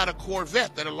tricked out a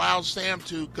Corvette that allows Sam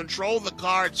to control the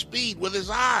car at speed with his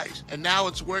eyes. And now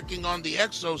it's working on the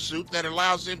exosuit that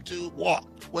allows him to walk.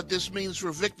 What this means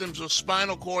for victims of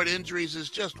spinal cord injuries is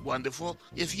just wonderful.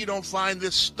 If you don't find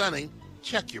this stunning,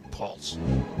 check your pulse.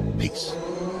 Peace.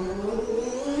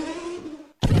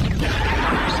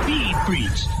 Speed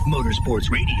Freaks,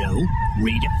 Motorsports Radio,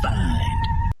 redefined.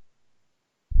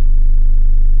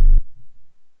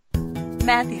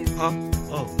 Matthew. Huh?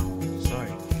 Oh,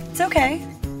 sorry. It's okay.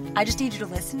 I just need you to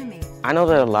listen to me. I know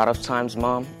that a lot of times,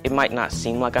 Mom, it might not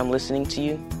seem like I'm listening to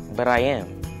you, but I am.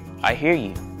 I hear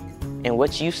you. And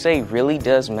what you say really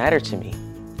does matter to me.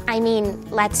 I mean,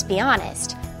 let's be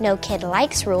honest. No kid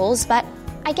likes rules, but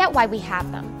I get why we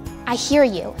have them. I hear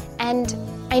you, and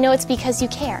I know it's because you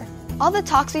care. All the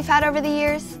talks we've had over the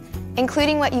years,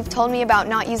 including what you've told me about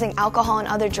not using alcohol and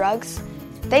other drugs,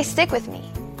 they stick with me.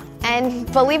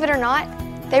 And believe it or not,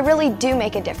 they really do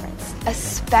make a difference,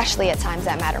 especially at times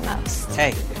that matter most.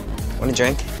 Hey, want a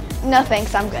drink? No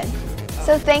thanks, I'm good.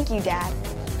 So thank you, Dad,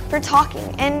 for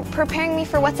talking and preparing me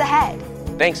for what's ahead.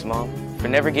 Thanks, Mom, for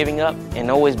never giving up and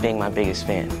always being my biggest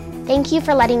fan. Thank you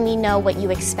for letting me know what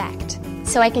you expect,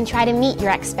 so I can try to meet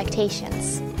your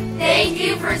expectations. Thank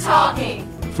you for talking.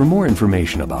 For more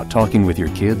information about talking with your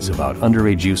kids about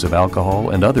underage use of alcohol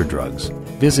and other drugs,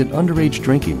 visit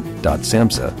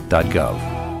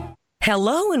underagedrinking.samhsa.gov.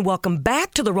 Hello and welcome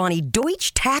back to the Ronnie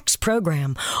Deutsch Tax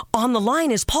Program. On the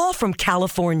line is Paul from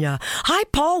California. Hi,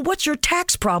 Paul. What's your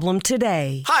tax problem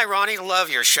today? Hi, Ronnie. Love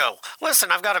your show.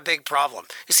 Listen, I've got a big problem.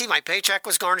 You see, my paycheck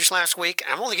was garnished last week,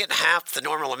 and I'm only getting half the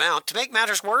normal amount. To make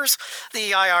matters worse,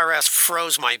 the IRS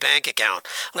froze my bank account.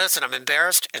 Listen, I'm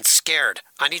embarrassed and scared.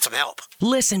 I need some help.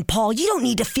 Listen, Paul, you don't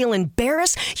need to feel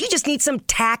embarrassed. You just need some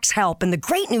tax help. And the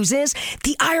great news is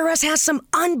the IRS has some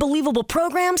unbelievable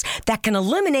programs that can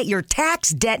eliminate your tax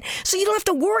debt so you don't have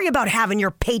to worry about having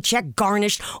your paycheck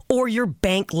garnished or your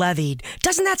bank levied.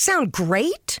 Doesn't that sound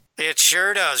great? It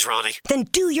sure does, Ronnie. Then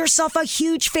do yourself a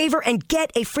huge favor and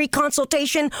get a free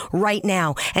consultation right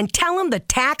now and tell them the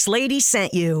tax lady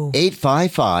sent you.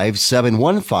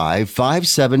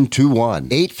 855-715-5721.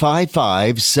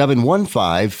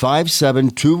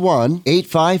 855-715-5721.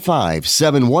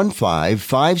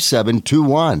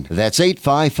 855-715-5721. That's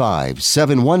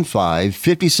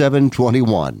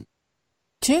 855-715-5721.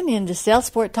 Tune in to Sales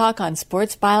Sport Talk on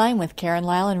Sports Byline with Karen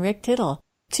Lyle and Rick Tittle.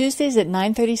 Tuesdays at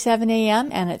 9:37 a.m.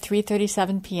 and at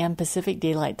 3:37 p.m. Pacific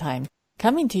Daylight Time.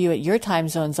 Coming to you at your time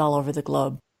zones all over the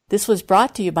globe. This was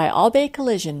brought to you by All Bay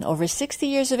Collision. Over 60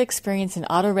 years of experience in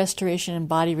auto restoration and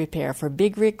body repair for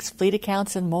big rigs, fleet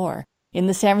accounts, and more. In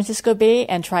the San Francisco Bay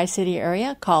and Tri-City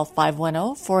area, call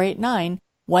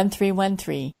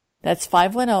 510-489-1313. That's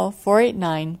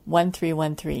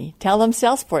 510-489-1313. Tell them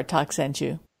Sales Sport Talk sent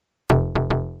you.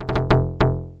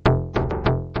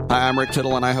 Hi, I'm Rick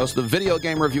Tittle, and I host the video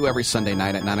game review every Sunday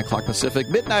night at 9 o'clock Pacific,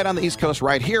 midnight on the East Coast,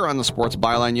 right here on the Sports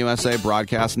Byline USA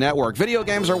Broadcast Network. Video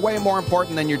games are way more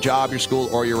important than your job, your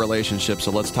school, or your relationship, so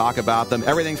let's talk about them.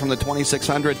 Everything from the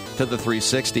 2600 to the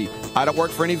 360. I don't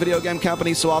work for any video game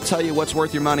company, so I'll tell you what's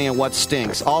worth your money and what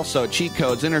stinks. Also, cheat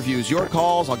codes, interviews, your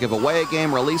calls. I'll give away a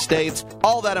game, release dates,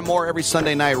 all that and more every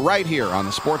Sunday night right here on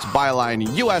the Sports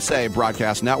Byline USA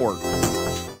Broadcast Network.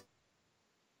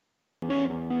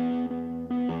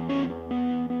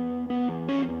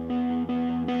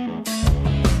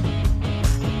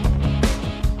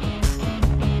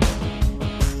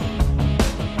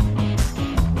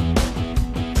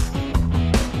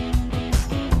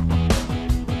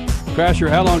 Crasher,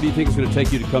 how long do you think it's going to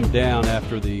take you to come down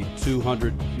after the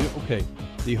 200? Okay,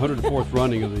 the 104th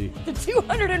running of the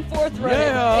 204th running.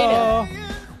 Yeah.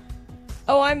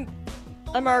 Oh, I'm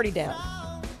already down.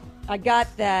 I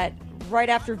got that right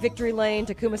after Victory Lane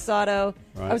to Takuma Sato.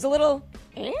 Right. I was a little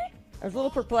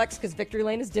perplexed because Victory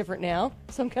Lane is different now.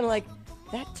 So I'm kind of like,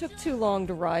 that took too long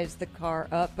to rise the car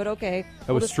up, but okay.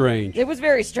 That was strange. It was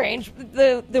very strange.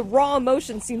 The raw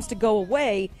emotion seems to go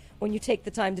away when you take the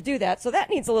time to do that. So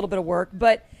that needs a little bit of work.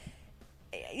 But,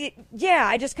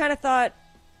 I just kind of thought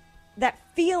that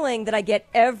feeling that I get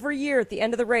every year at the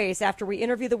end of the race after we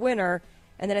interview the winner,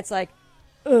 and then it's like,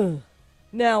 ugh,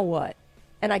 now what?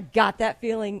 And I got that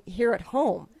feeling here at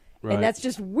home. Right. And that's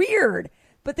just weird.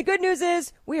 But the good news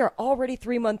is we are already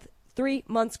 3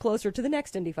 months closer to the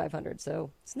next Indy 500. So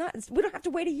we don't have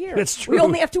to wait a year. That's true. We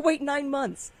only have to wait 9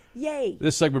 months. Yay.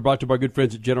 This segment brought to you by our good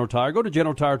friends at General Tire. Go to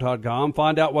GeneralTire.com.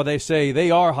 Find out why they say they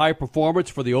are high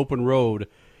performance for the open road,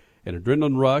 an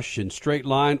adrenaline rush in straight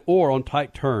line or on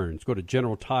tight turns. Go to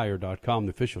GeneralTire.com,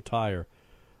 the official tire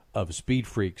of Speed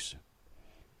Freaks.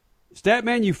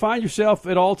 Statman, you find yourself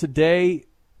at all today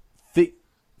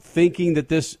thinking that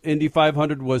this Indy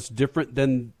 500 was different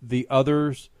than the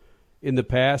others in the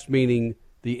past, meaning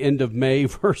the end of May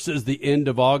versus the end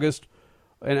of August?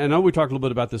 And I know we talked a little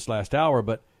bit about this last hour,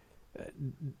 but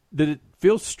did it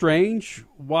feel strange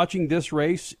watching this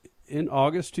race in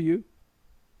August to you?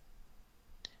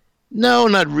 No,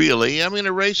 not really. I mean,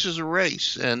 a race is a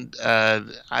race, and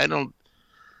I don't.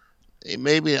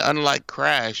 Maybe unlike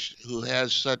Crash, who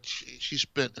has she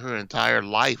spent her entire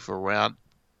life around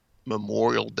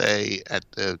Memorial Day at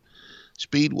the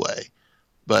Speedway,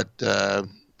 but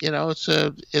it's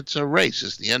a race.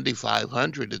 It's the Indy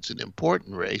 500. It's an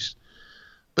important race,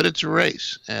 but it's a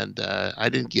race, and I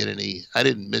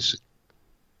didn't miss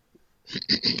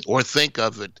it or think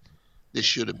of it. This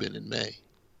should have been in May.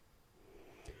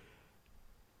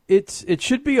 It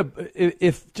should be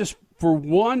if just for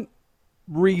one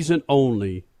reason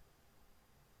only,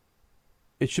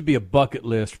 it should be a bucket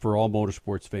list for all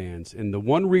motorsports fans. And the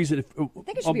one reason, I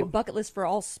think it should be a bucket list for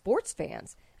all sports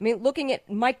fans. I mean, looking at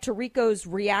Mike Tirico's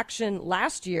reaction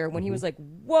last year when he was like,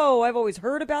 "Whoa, I've always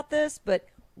heard about this, but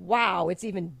wow, it's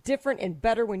even different and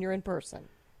better when you're in person."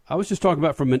 I was just talking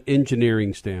about from an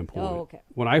engineering standpoint. Oh, okay.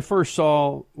 When I first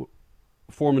saw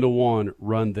Formula One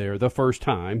run there the first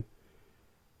time,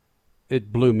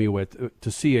 it blew me away.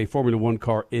 To see a Formula One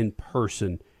car in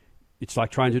person, it's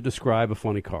like trying to describe a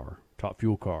funny car, top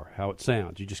fuel car, how it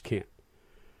sounds. You just can't.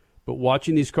 But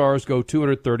watching these cars go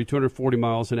 230, 240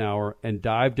 miles an hour and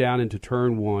dive down into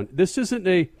turn one, this isn't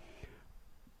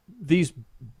these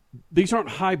aren't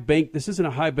high bank. This isn't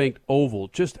a high banked oval.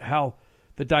 Just how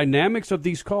the dynamics of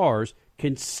these cars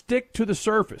can stick to the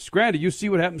surface. Granted, you see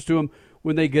what happens to them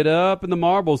when they get up in the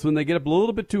marbles, when they get up a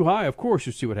little bit too high. Of course,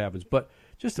 you see what happens. But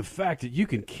just the fact that you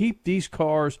can keep these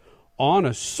cars on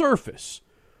a surface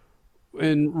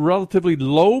in relatively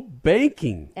low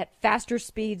banking at faster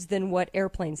speeds than what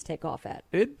airplanes take off at.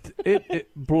 It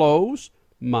blows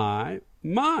my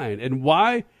mind. And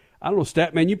why, I don't know,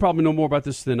 Statman, you probably know more about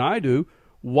this than I do,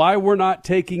 why we're not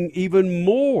taking even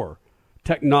more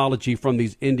technology from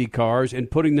these Indy cars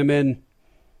and putting them in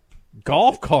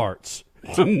golf carts.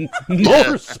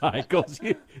 Motorcycles,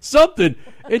 something.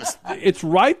 It's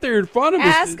right there in front of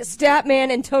us. Ask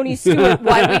Statman and Tony Stewart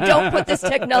why we don't put this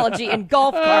technology in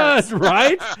golf carts.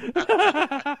 Right? Yeah,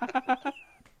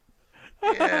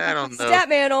 I don't know.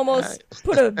 Statman almost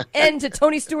put an end to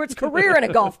Tony Stewart's career in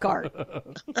a golf cart.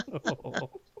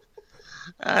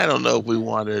 I don't know if we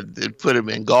wanted to put him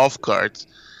in golf carts.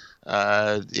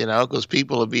 Because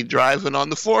people will be driving on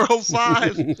the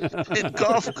 405 in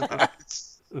golf carts.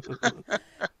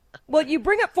 Well, you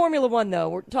bring up Formula One, though.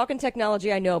 We're talking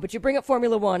technology, I know, but you bring up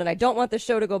Formula One, and I don't want the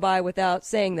show to go by without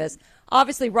saying this.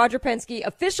 Obviously, Roger Penske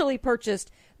officially purchased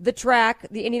the track,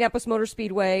 the Indianapolis Motor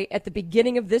Speedway, at the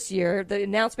beginning of this year. The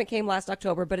announcement came last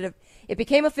October, but it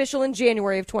became official in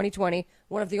January of 2020,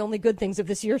 one of the only good things of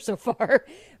this year so far.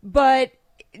 But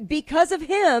because of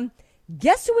him,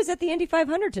 guess who was at the Indy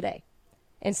 500 today?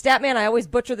 And Statman, I always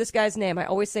butcher this guy's name. I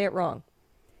always say it wrong.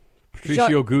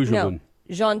 Patricio Guzman. No,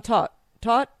 Jean Todt.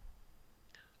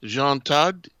 Jean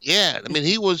Todt? Yeah. I mean,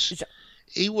 he was,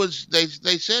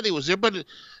 they said he was there, but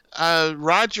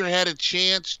Roger had a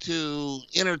chance to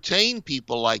entertain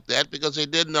people like that because they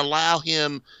didn't allow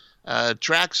him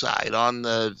trackside on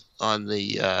the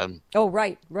oh,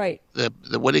 right.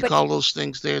 The what do you call those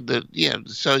things there?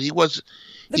 So he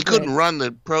couldn't run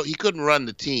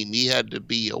the team. He had to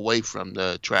be away from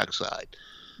the trackside.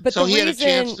 But so he had a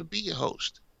chance to be a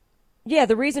host. Yeah,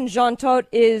 the reason Jean Todt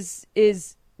is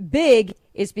big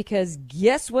is because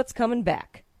guess what's coming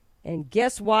back? And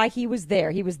guess why he was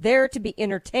there? He was there to be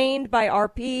entertained by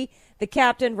RP, the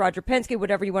captain, Roger Penske,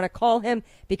 whatever you want to call him,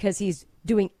 because he's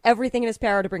doing everything in his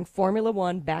power to bring Formula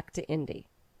One back to Indy.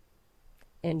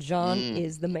 And Jean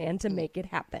is the man to make it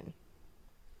happen.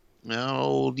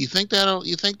 No, do you think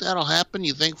that'll happen?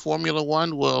 You think Formula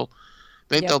One will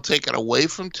they'll take it away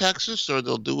from Texas, or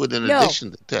they'll do it in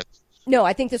addition to Texas? No,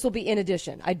 I think this will be in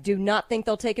addition. I do not think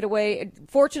they'll take it away.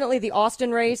 Fortunately, the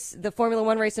Austin race, the Formula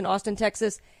One race in Austin,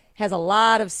 Texas, has a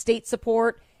lot of state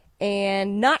support,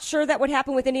 And not sure that would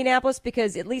happen with Indianapolis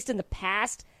because, at least in the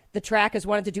past, the track has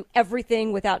wanted to do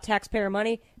everything without taxpayer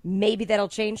money. Maybe that'll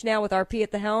change now with RP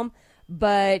at the helm.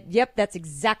 But, yep, that's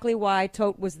exactly why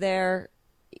Todt was there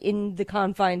in the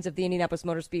confines of the Indianapolis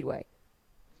Motor Speedway.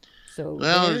 So,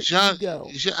 well, there you go.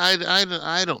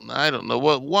 I don't know.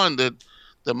 Well, one, that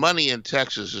the money in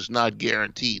Texas is not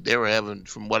guaranteed. They were having,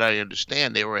 from what I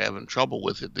understand, they were having trouble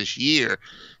with it this year.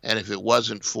 And if it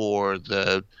wasn't for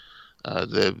the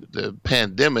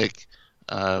pandemic,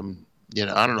 I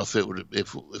don't know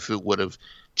if it would have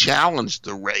challenged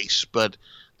the race, but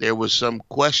there was some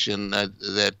question that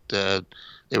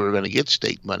they were going to get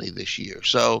state money this year.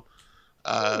 So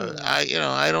I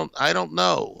don't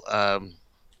know.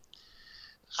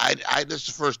 This is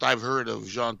the first I've heard of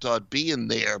Jean Todt being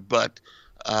there, but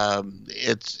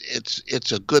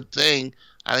it's a good thing.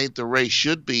 I think the race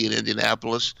should be in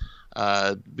Indianapolis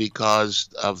because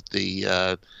of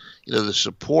the the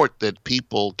support that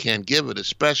people can give it,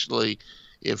 especially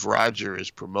if Roger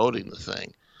is promoting the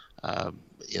thing.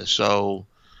 So,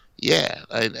 yeah,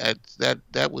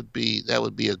 that would be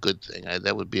a good thing.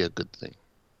 That would be a good thing.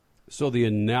 So the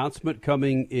announcement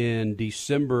coming in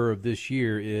December of this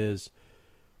year is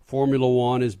Formula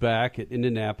One is back at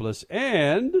Indianapolis,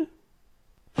 and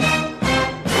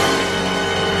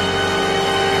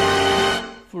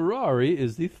Ferrari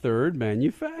is the third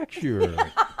manufacturer.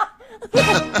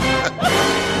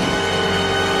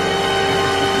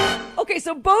 Okay,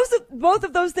 so both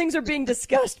of those things are being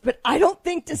discussed, but I don't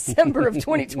think December of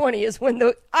 2020 is when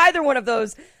either one of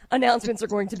those announcements are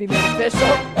going to be made official.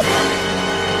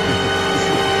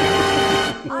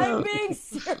 I'm being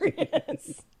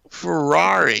serious.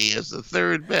 Ferrari is the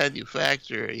third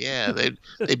manufacturer. Yeah,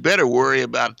 they better worry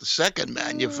about the second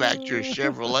manufacturer,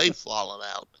 Chevrolet, falling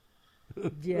out.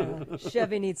 Yeah,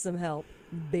 Chevy needs some help.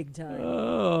 Big time.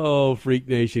 Oh, Freak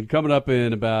Nation. Coming up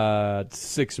in about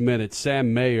 6 minutes,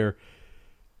 Sam Mayer,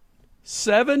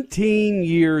 17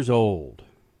 years old.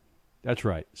 That's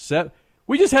right.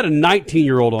 We just had a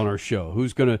 19-year-old on our show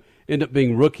who's going to end up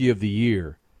being Rookie of the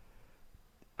Year.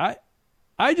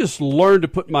 I just learned to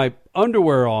put my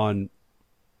underwear on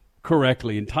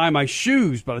correctly and tie my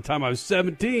shoes by the time I was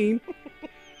 17.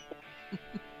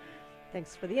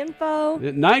 Thanks for the info.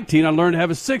 At 19, I learned to have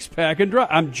a six-pack and drive.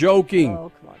 I'm joking.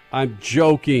 Oh, come on. I'm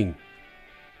joking.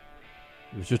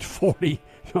 It was just 40.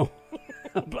 No,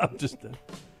 I'm just...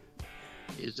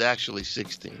 It's actually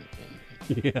 16.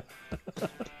 Yeah.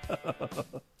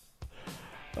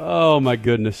 Oh, my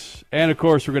goodness. And, of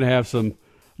course, we're going to have some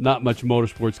not much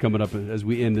motorsports coming up as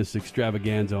we end this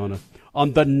extravaganza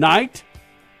on the night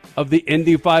of the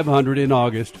Indy 500 in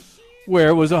August, where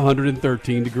it was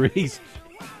 113 degrees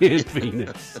in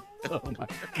Phoenix. Oh, my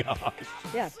gosh.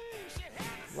 Yeah.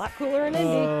 A lot cooler in Indy.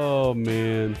 Oh,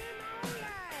 man.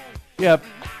 Yep.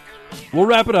 We'll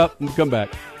wrap it up and we'll come back.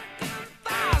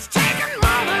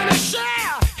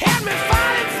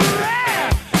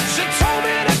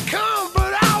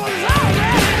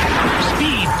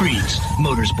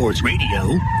 Motorsports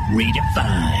Radio,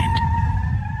 redefined.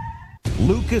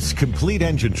 Lucas Complete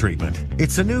Engine Treatment.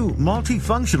 It's a new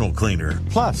multifunctional cleaner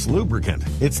plus lubricant.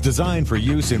 It's designed for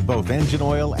use in both engine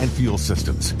oil and fuel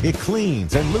systems. It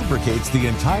cleans and lubricates the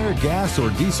entire gas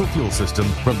or diesel fuel system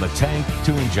from the tank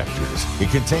to injectors. It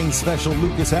contains special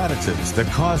Lucas additives that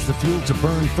cause the fuel to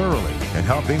burn thoroughly and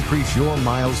help increase your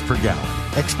miles per gallon.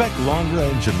 Expect longer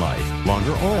engine life,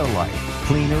 longer oil life,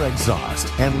 cleaner exhaust,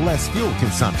 and less fuel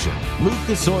consumption.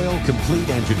 Lucas Oil Complete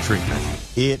Engine Treatment.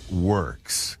 It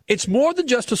works. It's more than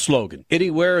just a slogan.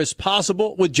 Anywhere is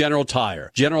possible with General Tire.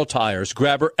 General Tire's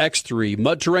Grabber X3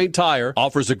 Mud Terrain Tire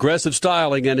offers aggressive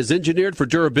styling and is engineered for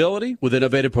durability with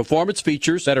innovative performance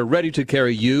features that are ready to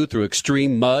carry you through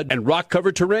extreme mud and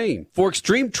rock-covered terrain. For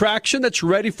extreme traction that's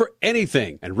ready for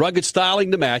anything and rugged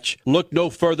styling to match, look no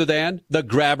further than the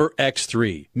Grabber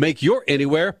X3. Make your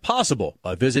anywhere possible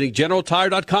by visiting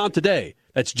GeneralTire.com today.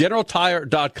 That's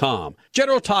GeneralTire.com.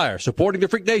 General Tire, supporting the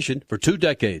Freak Nation for 2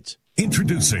 decades.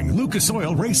 Introducing Lucas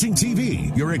Oil Racing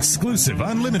TV, your exclusive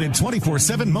unlimited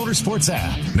 24/7 motorsports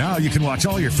app. Now you can watch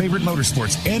all your favorite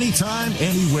motorsports anytime,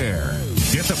 anywhere.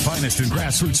 Get the finest in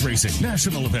grassroots racing,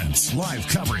 national events, live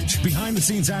coverage,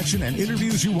 behind-the-scenes action, and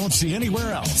interviews you won't see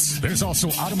anywhere else. There's also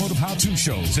automotive how-to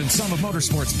shows and some of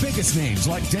motorsports' biggest names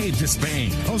like Dave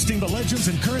Despain, hosting the legends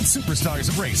and current superstars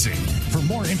of racing. For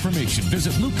more information,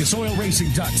 visit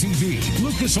lucasoilracing.tv.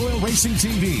 Lucas Oil Racing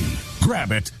TV.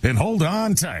 Grab it and hold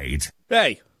on tight.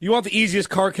 Hey, you want the easiest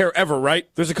car care ever, right?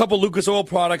 There's a couple Lucas Oil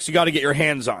products you got to get your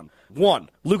hands on. 1,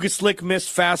 Lucas Slick Mist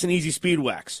Fast and Easy Speed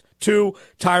Wax. 2,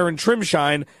 Tire and Trim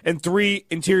Shine. And 3,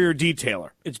 Interior Detailer.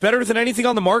 It's better than anything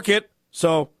on the market,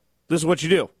 so this is what you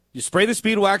do. You spray the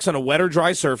Speed Wax on a wet or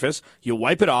dry surface, you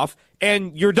wipe it off,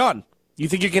 and you're done. You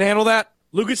think you can handle that?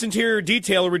 Lucas Interior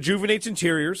Detailer rejuvenates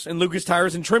interiors, and Lucas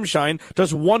Tires and Trim Shine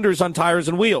does wonders on tires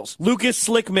and wheels. Lucas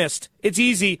Slick Mist. It's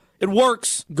easy. It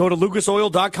works. Go to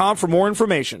lucasoil.com for more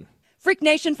information. Freak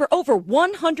Nation, for over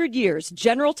 100 years,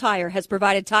 General Tire has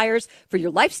provided tires for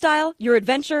your lifestyle, your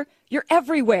adventure, your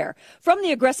everywhere. From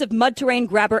the aggressive mud-terrain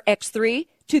Grabber X3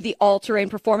 to the all-terrain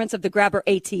performance of the Grabber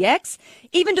ATX,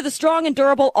 even to the strong and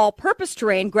durable all-purpose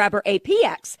terrain Grabber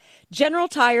APX. General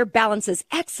Tire balances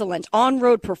excellent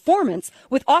on-road performance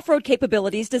with off-road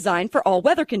capabilities designed for all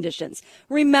weather conditions.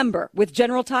 Remember, with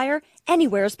General Tire,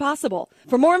 anywhere is possible.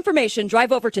 For more information,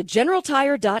 drive over to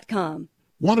GeneralTire.com.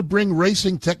 Want to bring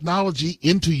racing technology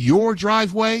into your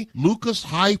driveway? Lucas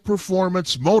High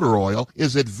Performance Motor Oil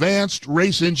is advanced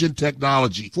race engine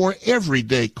technology for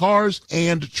everyday cars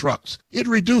and trucks. It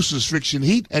reduces friction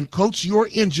heat and coats your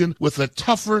engine with a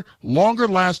tougher,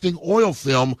 longer-lasting oil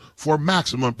film for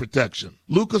maximum protection.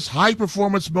 Lucas High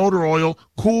Performance Motor Oil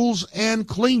cools and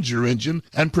cleans your engine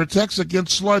and protects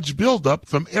against sludge buildup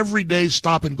from everyday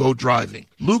stop-and-go driving.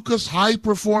 Lucas High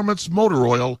Performance Motor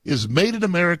Oil is made in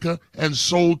America and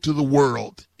sold to the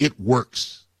world. It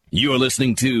works. You're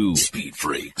listening to Speed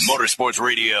Freaks Motorsports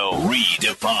Radio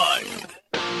Redefined.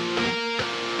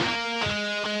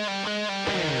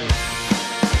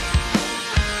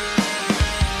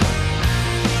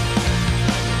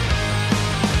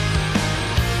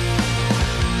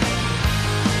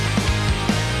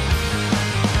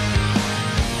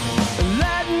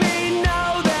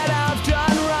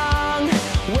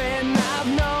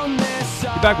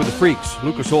 Back with the Freaks,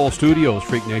 Lucas Oil Studios,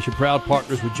 Freak Nation, proud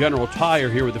partners with General Tire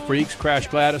here with the Freaks, Crash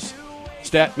Gladys,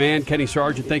 Statman, Kenny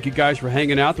Sargent. Thank you guys for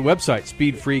hanging out. The website,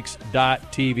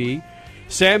 speedfreaks.tv.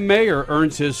 Sam Mayer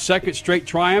earns his second straight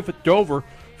triumph at Dover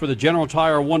for the General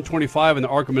Tire 125 in the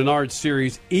ARCA Menards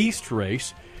Series East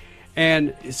race.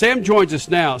 And Sam joins us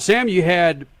now. Sam, you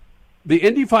had the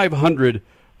Indy 500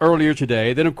 earlier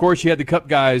today. Then, of course, you had the Cup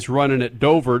guys running at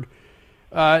Dover.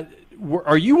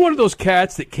 Are you one of those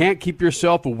cats that can't keep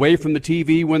yourself away from the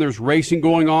TV when there's racing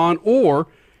going on, or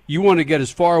you want to get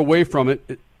as far away from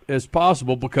it as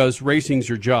possible because racing's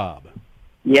your job?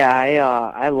 Yeah,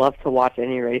 I love to watch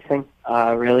any racing,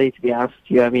 really, to be honest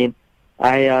with you. I mean,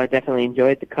 I definitely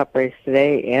enjoyed the Cup race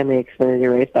today and the Xfinity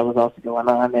race that was also going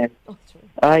on.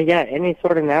 And yeah, any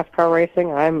sort of NASCAR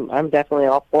racing, I'm definitely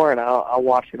all for it. I'll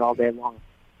watch it all day long.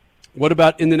 What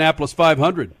about Indianapolis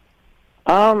 500?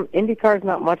 IndyCar's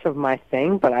not much of my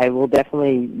thing, but I will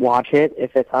definitely watch it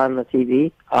if it's on the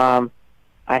TV. I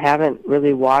haven't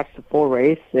really watched a full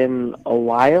race in a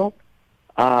while,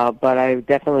 but I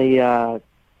definitely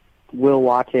will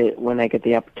watch it when I get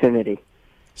the opportunity.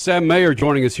 Sam Mayer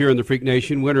joining us here in the Freak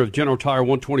Nation, winner of General Tire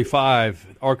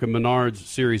 125, ARCA Menards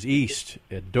Series East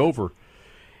at Dover.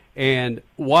 And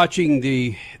watching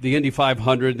the Indy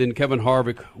 500, then Kevin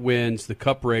Harvick wins the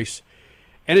Cup race.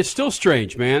 And it's still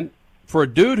strange, man. For a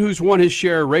dude who's won his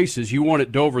share of races, you won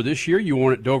at Dover this year, you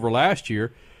won at Dover last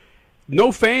year,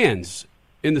 no fans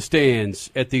in the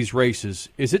stands at these races.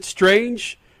 Is it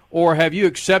strange, or have you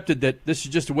accepted that this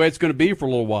is just the way it's going to be for a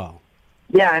little while?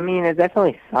 Yeah, I mean, it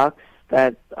definitely sucks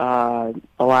that a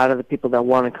lot of the people that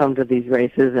want to come to these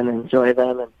races and enjoy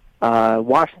them and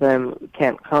watch them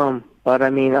can't come. But,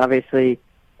 I mean, obviously,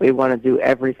 we want to do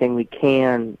everything we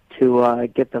can to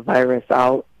get the virus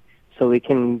out so we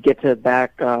can get to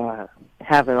back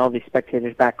having all these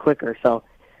spectators back quicker. So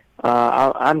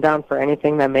I'm down for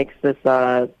anything that makes this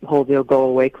whole deal go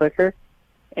away quicker.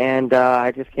 And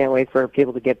I just can't wait for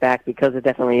people to get back because it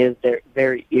definitely is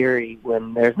very eerie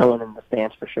when there's no one in the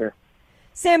stands for sure.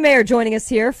 Sam Mayer joining us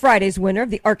here, Friday's winner of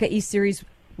the ARCA East Series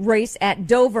race at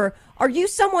Dover. Are you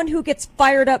someone who gets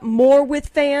fired up more with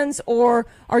fans, or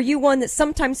are you one that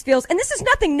sometimes feels, and this is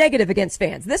nothing negative against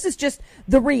fans, this is just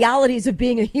the realities of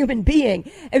being a human being.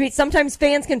 I mean, sometimes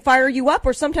fans can fire you up,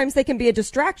 or sometimes they can be a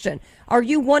distraction. Are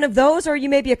you one of those, or are you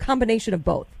maybe a combination of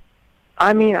both?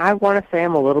 I mean, I want to say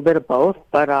I'm a little bit of both,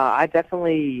 but I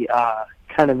definitely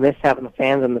kind of miss having the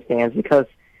fans in the stands because,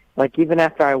 like, even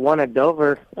after I won at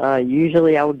Dover,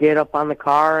 usually I would get up on the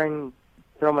car and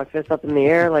throw my fist up in the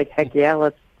air like, heck yeah,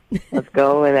 let's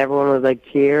go, and everyone would like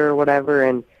cheer or whatever.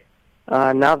 And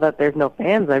now that there's no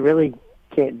fans, I really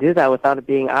can't do that without it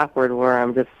being awkward where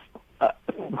I'm just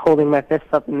holding my fists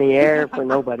up in the air for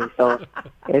nobody. So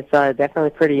it's definitely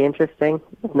pretty interesting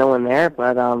with no one there,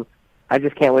 but I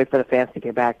just can't wait for the fans to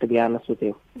get back, to be honest with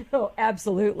you. Oh,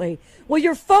 absolutely. Well,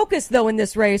 your focus, though, in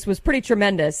this race was pretty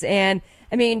tremendous. And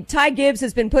I mean, Ty Gibbs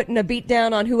has been putting a beat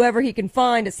down on whoever he can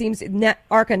find. It seems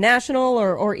ARCA National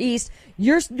or East.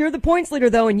 You're the points leader,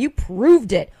 though, and you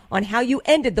proved it on how you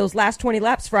ended those last 20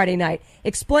 laps Friday night.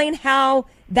 Explain how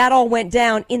that all went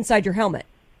down inside your helmet.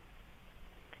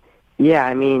 Yeah,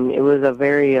 I mean, it was a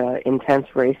very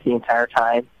intense race the entire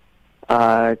time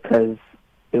because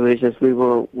it was just we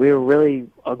were really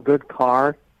a good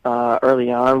car early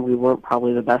on. We weren't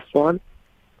probably the best one.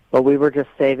 But we were just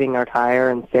saving our tire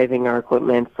and saving our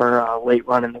equipment for a late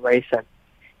run in the race. And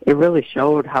it really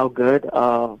showed how good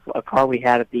of a car we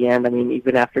had at the end. I mean,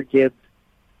 even after Gibbs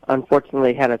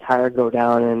unfortunately had a tire go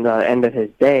down in the end of his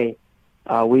day,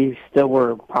 we still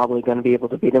were probably going to be able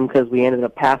to beat him because we ended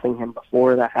up passing him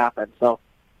before that happened. So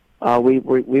we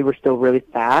were still really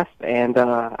fast, and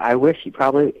I wish he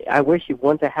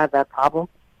wouldn't have had that problem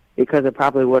because it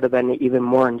probably would have been an even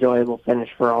more enjoyable finish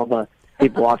for all the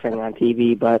people watching on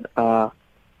TV, but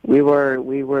we were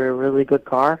a really good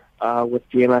car with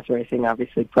GMS Racing,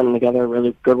 obviously putting together a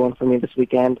really good one for me this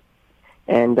weekend.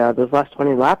 And those last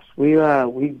 20 laps, we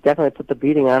definitely put the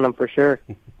beating on them for sure.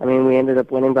 I mean, we ended up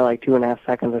winning by like 2.5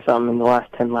 seconds or something in the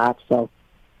last 10 laps. So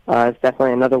it's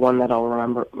definitely another one that I'll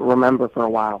remember for a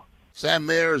while. Sam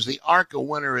Mayer is the ARCA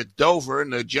winner at Dover in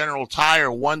the General Tire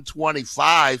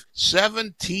 125,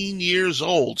 17 years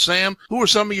old. Sam, who are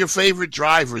some of your favorite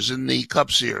drivers in the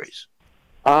Cup Series?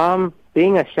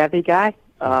 Being a Chevy guy,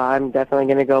 I'm definitely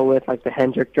going to go with like the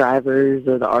Hendrick drivers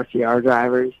or the RCR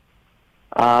drivers.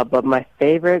 But my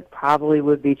favorite probably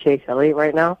would be Chase Elliott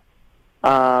right now.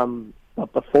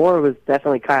 But before it was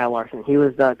definitely Kyle Larson. He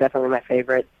was definitely my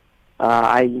favorite.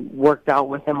 I worked out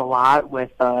with him a lot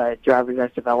with Driver's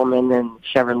Edge Development and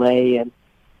Chevrolet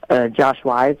and Josh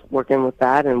Wise, working with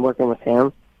that and working with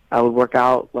him. I would work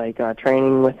out, like,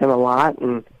 training with him a lot,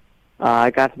 and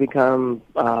I got to become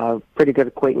pretty good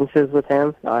acquaintances with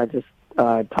him, just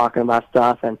talking about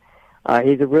stuff. And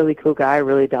he's a really cool guy,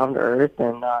 really down to earth,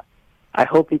 and I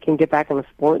hope he can get back in the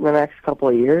sport in the next couple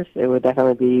of years. It would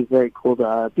definitely be very cool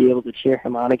to be able to cheer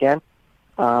him on again.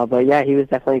 But, yeah, he was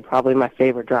definitely probably my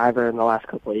favorite driver in the last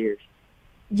couple of years.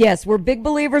 Yes, we're big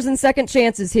believers in second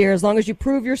chances here, as long as you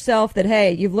prove yourself that,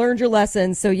 hey, you've learned your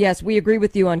lessons. So, yes, we agree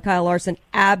with you on Kyle Larson,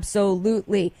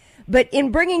 absolutely. But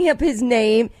in bringing up his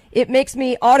name, it makes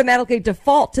me automatically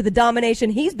default to the domination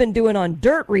he's been doing on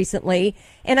dirt recently.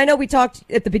 And I know we talked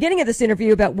at the beginning of this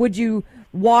interview about would you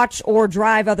watch or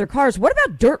drive other cars. What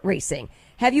about dirt racing?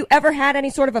 Have you ever had any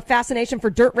sort of a fascination for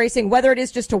dirt racing, whether it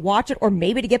is just to watch it or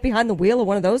maybe to get behind the wheel of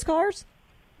one of those cars?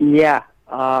 Yeah.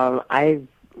 I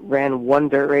ran one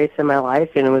dirt race in my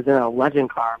life, and it was in a legend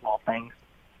car of all things.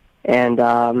 And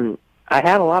I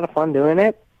had a lot of fun doing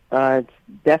it. It's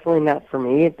definitely not for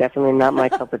me. It's definitely not my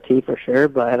cup of tea for sure,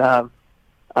 but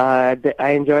I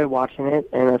enjoy watching it,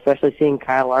 and especially seeing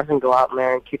Kyle Larson go out in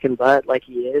there and kicking butt like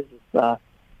he is. It's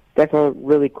definitely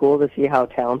really cool to see how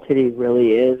talented he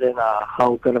really is and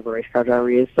how good of a race car driver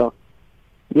he is. So,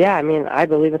 yeah, I mean, I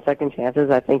believe in second chances.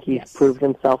 I think he's proved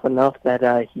himself enough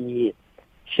that he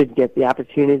should get the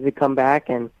opportunity to come back,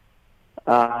 and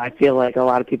I feel like a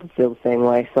lot of people feel the same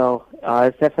way. So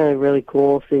it's definitely really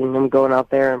cool seeing him going out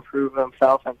there and prove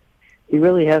himself. And he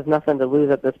really has nothing to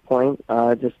lose at this point.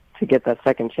 Just to get that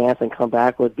second chance and come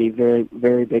back would be very,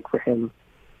 very big for him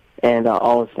and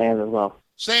all his fans as well.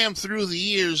 Sam, through the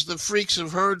years, the Freaks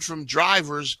have heard from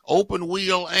drivers, open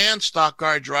wheel and stock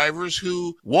car drivers,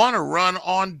 who want to run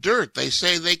on dirt. They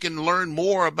say they can learn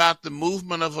more about the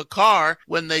movement of a car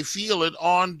when they feel it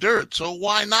on dirt. So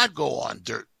why not go on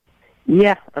dirt?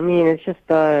 Yeah, I mean, it's just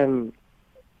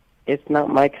it's not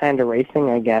my kind of racing,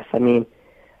 I guess. I mean,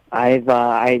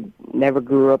 I never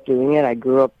grew up doing it. I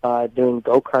grew up doing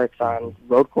go-karts on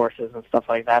road courses and stuff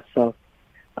like that, so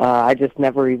I just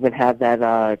never even had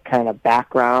that kind of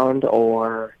background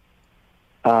or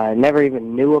never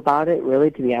even knew about it,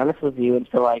 really, to be honest with you,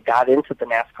 until I got into the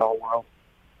NASCAR world.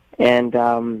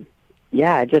 And,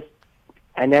 yeah,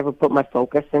 I never put my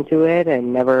focus into it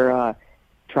and never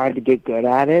tried to get good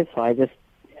at it, so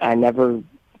I never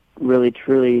really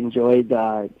truly enjoyed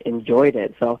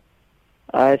it. So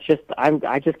it's just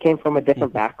I just came from a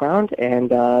different background, and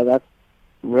that's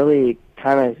really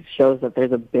kind of shows that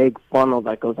there's a big funnel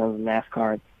that goes into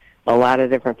NASCAR. A lot of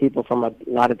different people from a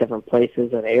lot of different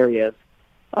places and areas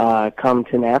come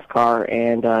to NASCAR,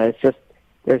 and it's just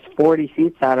there's 40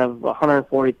 seats out of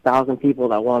 140,000 people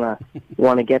that want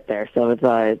to get there. So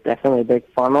it's definitely a big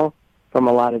funnel from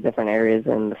a lot of different areas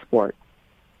in the sport.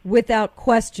 Without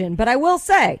question. But I will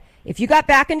say, if you got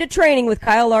back into training with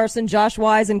Kyle Larson, Josh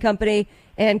Wise and company,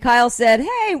 and Kyle said,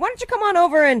 hey, why don't you come on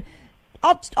over and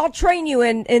I'll train you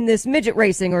in this midget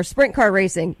racing or sprint car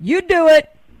racing, you'd do it.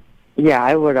 Yeah,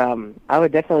 I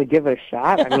would definitely give it a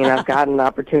shot. I mean, I've gotten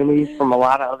opportunities from a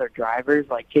lot of other drivers,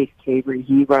 like Chase Cabrey.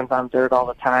 He runs on dirt all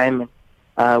the time,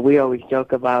 and we always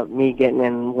joke about me getting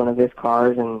in one of his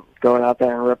cars and going out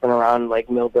there and ripping around like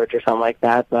Millbridge or something like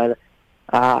that. But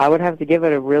I would have to give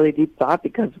it a really deep thought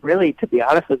because, really, to be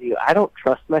honest with you, I don't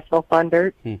trust myself on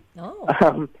dirt.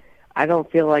 Oh. I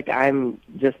don't feel like I'm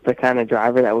just the kind of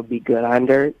driver that would be good on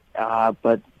dirt,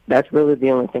 but that's really the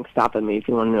only thing stopping me, if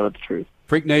you want to know the truth.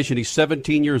 Freak Nation, he's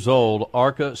 17 years old,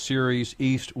 ARCA Series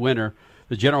East winner,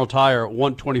 the General Tire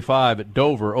 125 at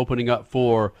Dover, opening up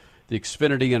for the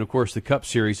Xfinity and, of course, the Cup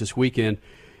Series this weekend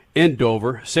in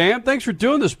Dover. Sam, thanks for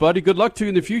doing this, buddy. Good luck to you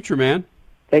in the future, man.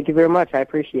 Thank you very much. I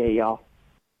appreciate y'all.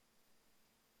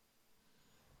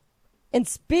 And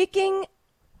speaking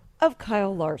of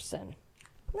Kyle Larson,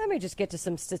 let me just get to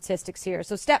some statistics here.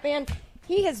 So, Statman,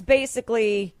 he has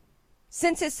basically,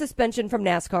 since his suspension from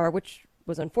NASCAR, which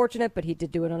was unfortunate, but he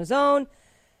did do it on his own,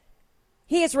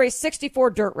 he has raced 64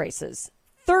 dirt races,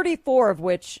 34 of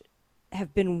which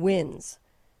have been wins.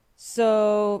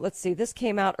 So, let's see, this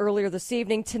came out earlier this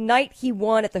evening. Tonight, he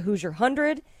won at the Hoosier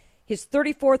 100, his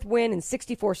 34th win in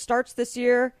 64 starts this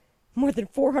year, more than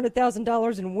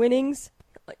 $400,000 in winnings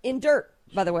in dirt,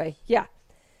 by the way. Yeah.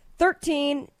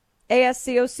 13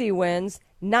 ASCOC wins,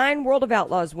 9 World of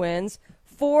Outlaws wins,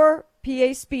 4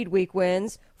 PA Speed Week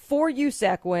wins, 4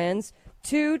 USAC wins,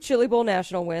 2 Chili Bowl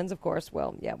National wins, of course.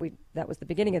 Well, yeah, that was the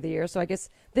beginning of the year, so I guess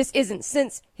this isn't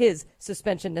since his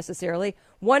suspension necessarily.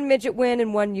 1 midget win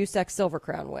and 1 USAC Silver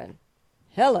Crown win.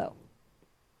 Hello.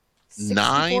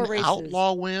 9 races.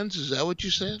 outlaw wins? Is that what you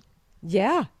said?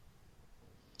 Yeah.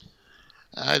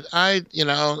 I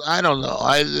don't know.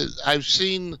 I've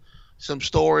seen some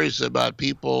stories about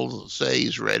people say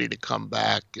he's ready to come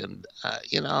back, and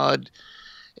I'd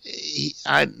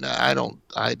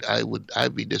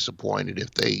be disappointed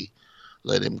if they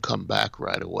let him come back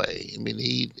right away. I mean,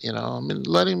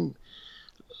 let him.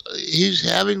 He's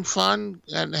having fun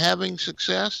and having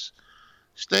success.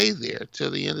 Stay there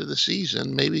till the end of the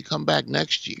season. Maybe come back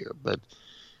next year. But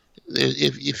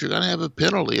if you're going to have a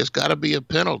penalty, it's got to be a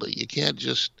penalty. You can't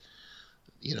just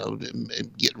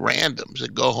get randoms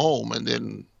and go home and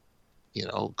then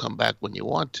come back when you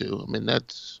want to. I mean,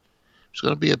 it's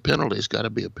going to be a penalty. It's got to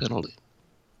be a penalty.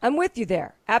 I'm with you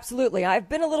there. Absolutely. I've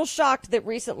been a little shocked that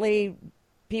recently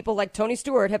people like Tony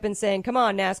Stewart have been saying, come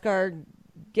on, NASCAR,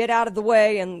 get out of the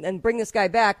way and bring this guy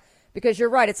back. Because you're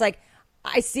right. It's like,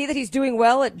 I see that he's doing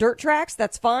well at dirt tracks.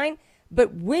 That's fine.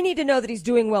 But we need to know that he's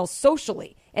doing well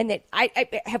socially. And that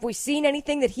have we seen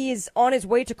anything that he is on his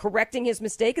way to correcting his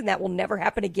mistake and that will never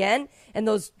happen again? And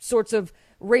those sorts of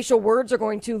racial words are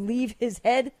going to leave his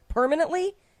head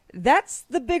permanently? That's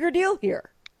the bigger deal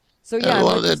here. So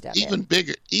yeah,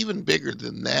 even bigger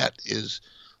than that is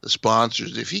the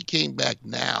sponsors. If he came back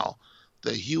now,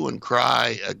 the hue and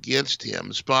cry against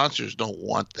him, sponsors don't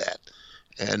want that,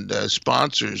 and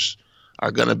sponsors are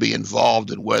going to be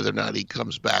involved in whether or not he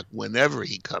comes back whenever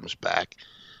he comes back,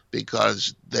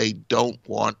 because they don't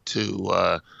want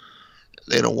to.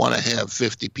 They don't want to have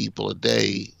 50 people a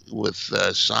day with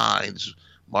signs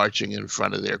marching in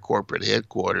front of their corporate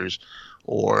headquarters,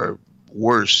 or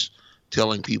worse,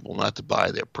 telling people not to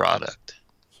buy their product.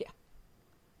 Yeah.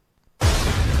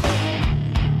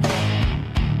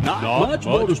 Not much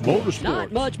motorsport.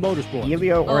 Not much motorsport.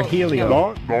 Helio or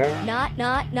Helio? Not.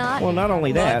 Well, not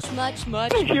only that. Much.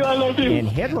 Thank you, I love you. And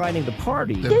headlining the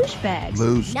party. Douchebags.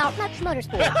 Blues. Not much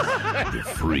motorsports. The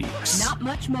freaks. Not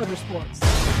much motorsports.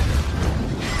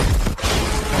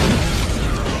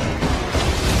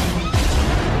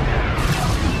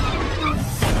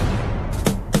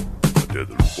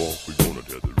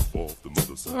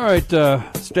 All right,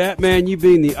 Statman, you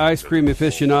being the ice cream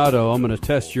aficionado, I'm going to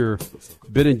test your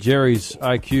Ben & Jerry's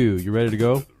IQ. You ready to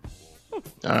go? All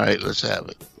right, let's have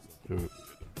it. Right.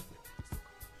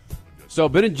 So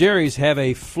Ben & Jerry's have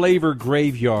a flavor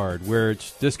graveyard where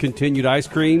it's discontinued ice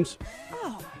creams.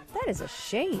 Oh, that is a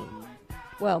shame.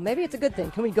 Well, maybe it's a good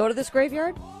thing. Can we go to this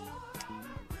graveyard?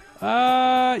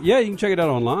 Yeah, you can check it out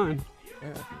online.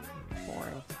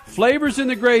 Boring. Flavors in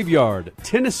the graveyard.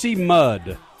 Tennessee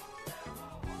Mud.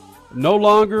 No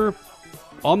longer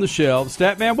on the shelves.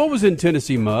 Statman, what was in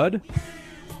Tennessee Mud?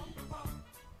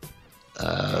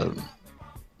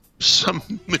 Some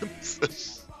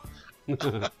Memphis.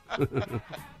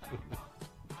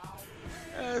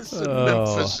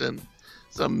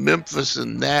 Some Memphis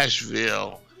and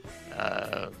Nashville.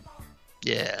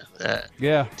 Yeah.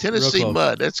 Tennessee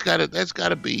Mud. That's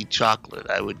gotta be chocolate,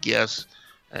 I would guess,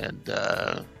 and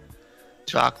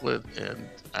chocolate, and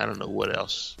I don't know what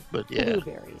else, but yeah.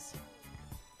 Blueberries.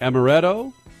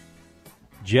 Amaretto.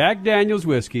 Jack Daniels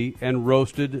whiskey, and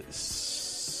roasted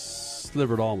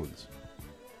slivered almonds.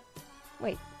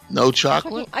 Wait. No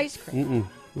chocolate? Ice cream.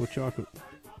 No chocolate.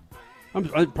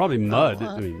 Probably mud.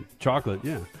 I mean, chocolate,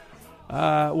 yeah.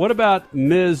 What about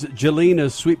Ms.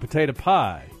 Jelina's sweet potato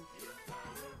pie?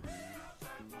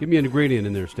 Give me an ingredient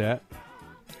in there, Stat.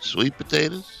 Sweet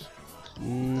potatoes?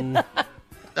 No,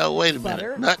 wait a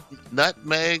Butter? minute.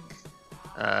 Nutmeg.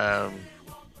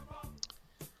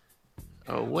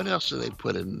 What else do they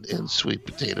put in sweet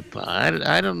potato pie?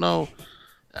 I don't know.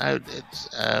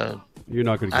 You're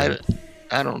not going to get it.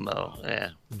 I don't know.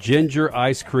 Yeah. Ginger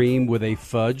ice cream with a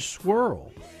fudge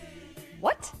swirl.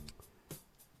 What?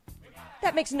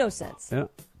 That makes no sense. Yeah.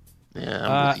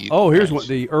 Yeah. Here's one.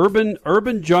 The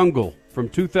Urban Jungle from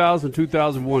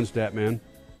 2000-2001, Statman.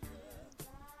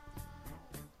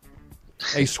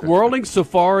 A swirling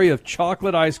safari of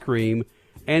chocolate ice cream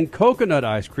and coconut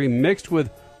ice cream mixed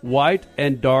with white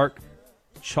and dark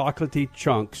chocolatey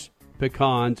chunks,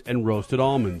 pecans, and roasted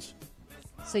almonds.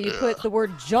 So you put the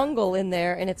word jungle in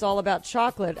there, and it's all about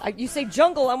chocolate. You say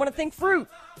jungle, I want to think fruit.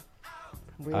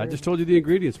 Weird. I just told you the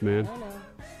ingredients, man.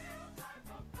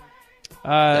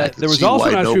 I can there was see also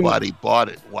why an ice cream. nobody bought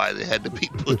it. Why they had to be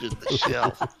put in the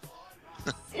shelf.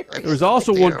 There was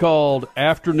also one called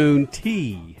Afternoon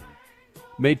Tea,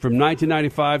 made from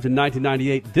 1995 to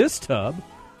 1998. This tub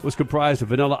was comprised of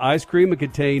vanilla ice cream and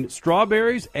contained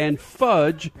strawberries and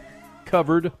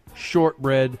fudge-covered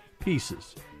shortbread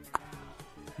pieces.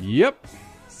 Yep.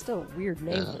 Still a weird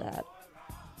name for that.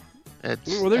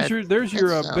 Well, there's your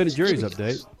Ben and Jerry's hideous.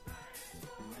 update.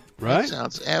 Right? That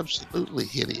sounds absolutely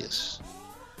hideous.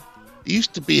 There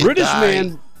used to be British a guy.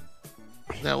 man.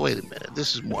 Now wait a minute.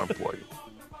 This is more important.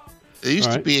 There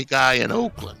used to be a guy in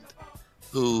Oakland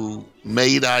who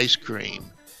made ice cream,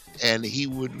 and he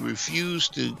would refuse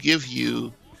to give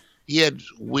you. He had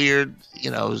weird,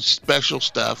 special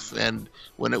stuff, and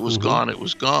when it was gone, it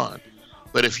was gone.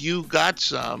 But if you got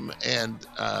some and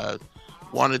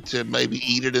wanted to maybe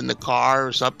eat it in the car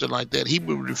or something like that, he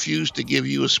would refuse to give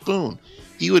you a spoon.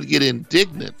 He would get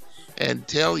indignant and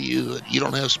tell you that you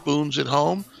don't have spoons at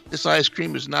home. This ice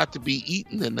cream is not to be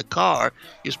eaten in the car.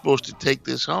 You're supposed to take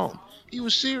this home. He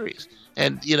was serious.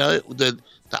 And, the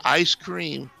ice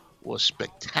cream was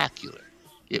spectacular.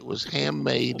 It was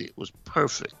handmade. It was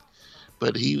perfect.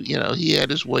 But he had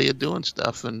his way of doing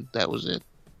stuff, and that was it.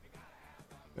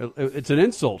 It's an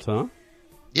insult, huh?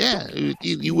 Yeah,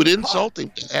 you would insult him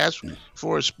to ask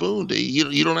for a spoon.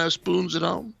 You don't have spoons at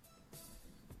home?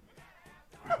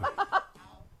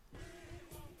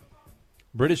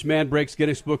 British man breaks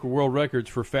Guinness Book of World Records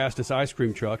for fastest ice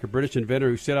cream truck. A British inventor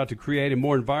who set out to create a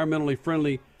more environmentally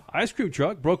friendly ice cream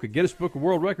truck broke a Guinness Book of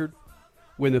World Record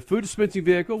when the food dispensing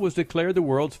vehicle was declared the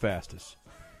world's fastest.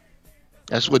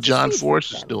 That's what John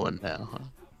Force is doing now, huh?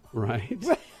 Right.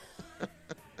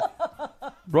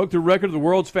 Broke the record of the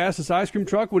world's fastest ice cream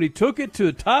truck when he took it to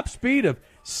a top speed of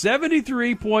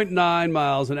 73.9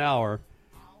 miles an hour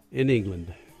in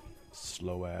England.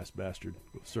 Slow-ass bastard.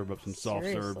 Go serve up some soft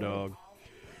serve, dog.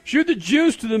 Shoot the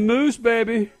juice to the moose,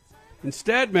 baby. And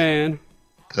Statman.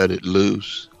 Cut it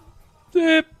loose.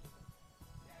 Zip.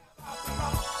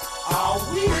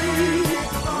 Are we?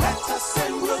 Let us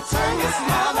and we'll turn this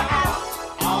mother out.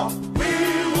 Are we?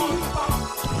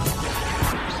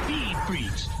 Speed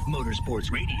Freaks, Motorsports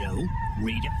Radio,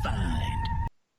 redefined.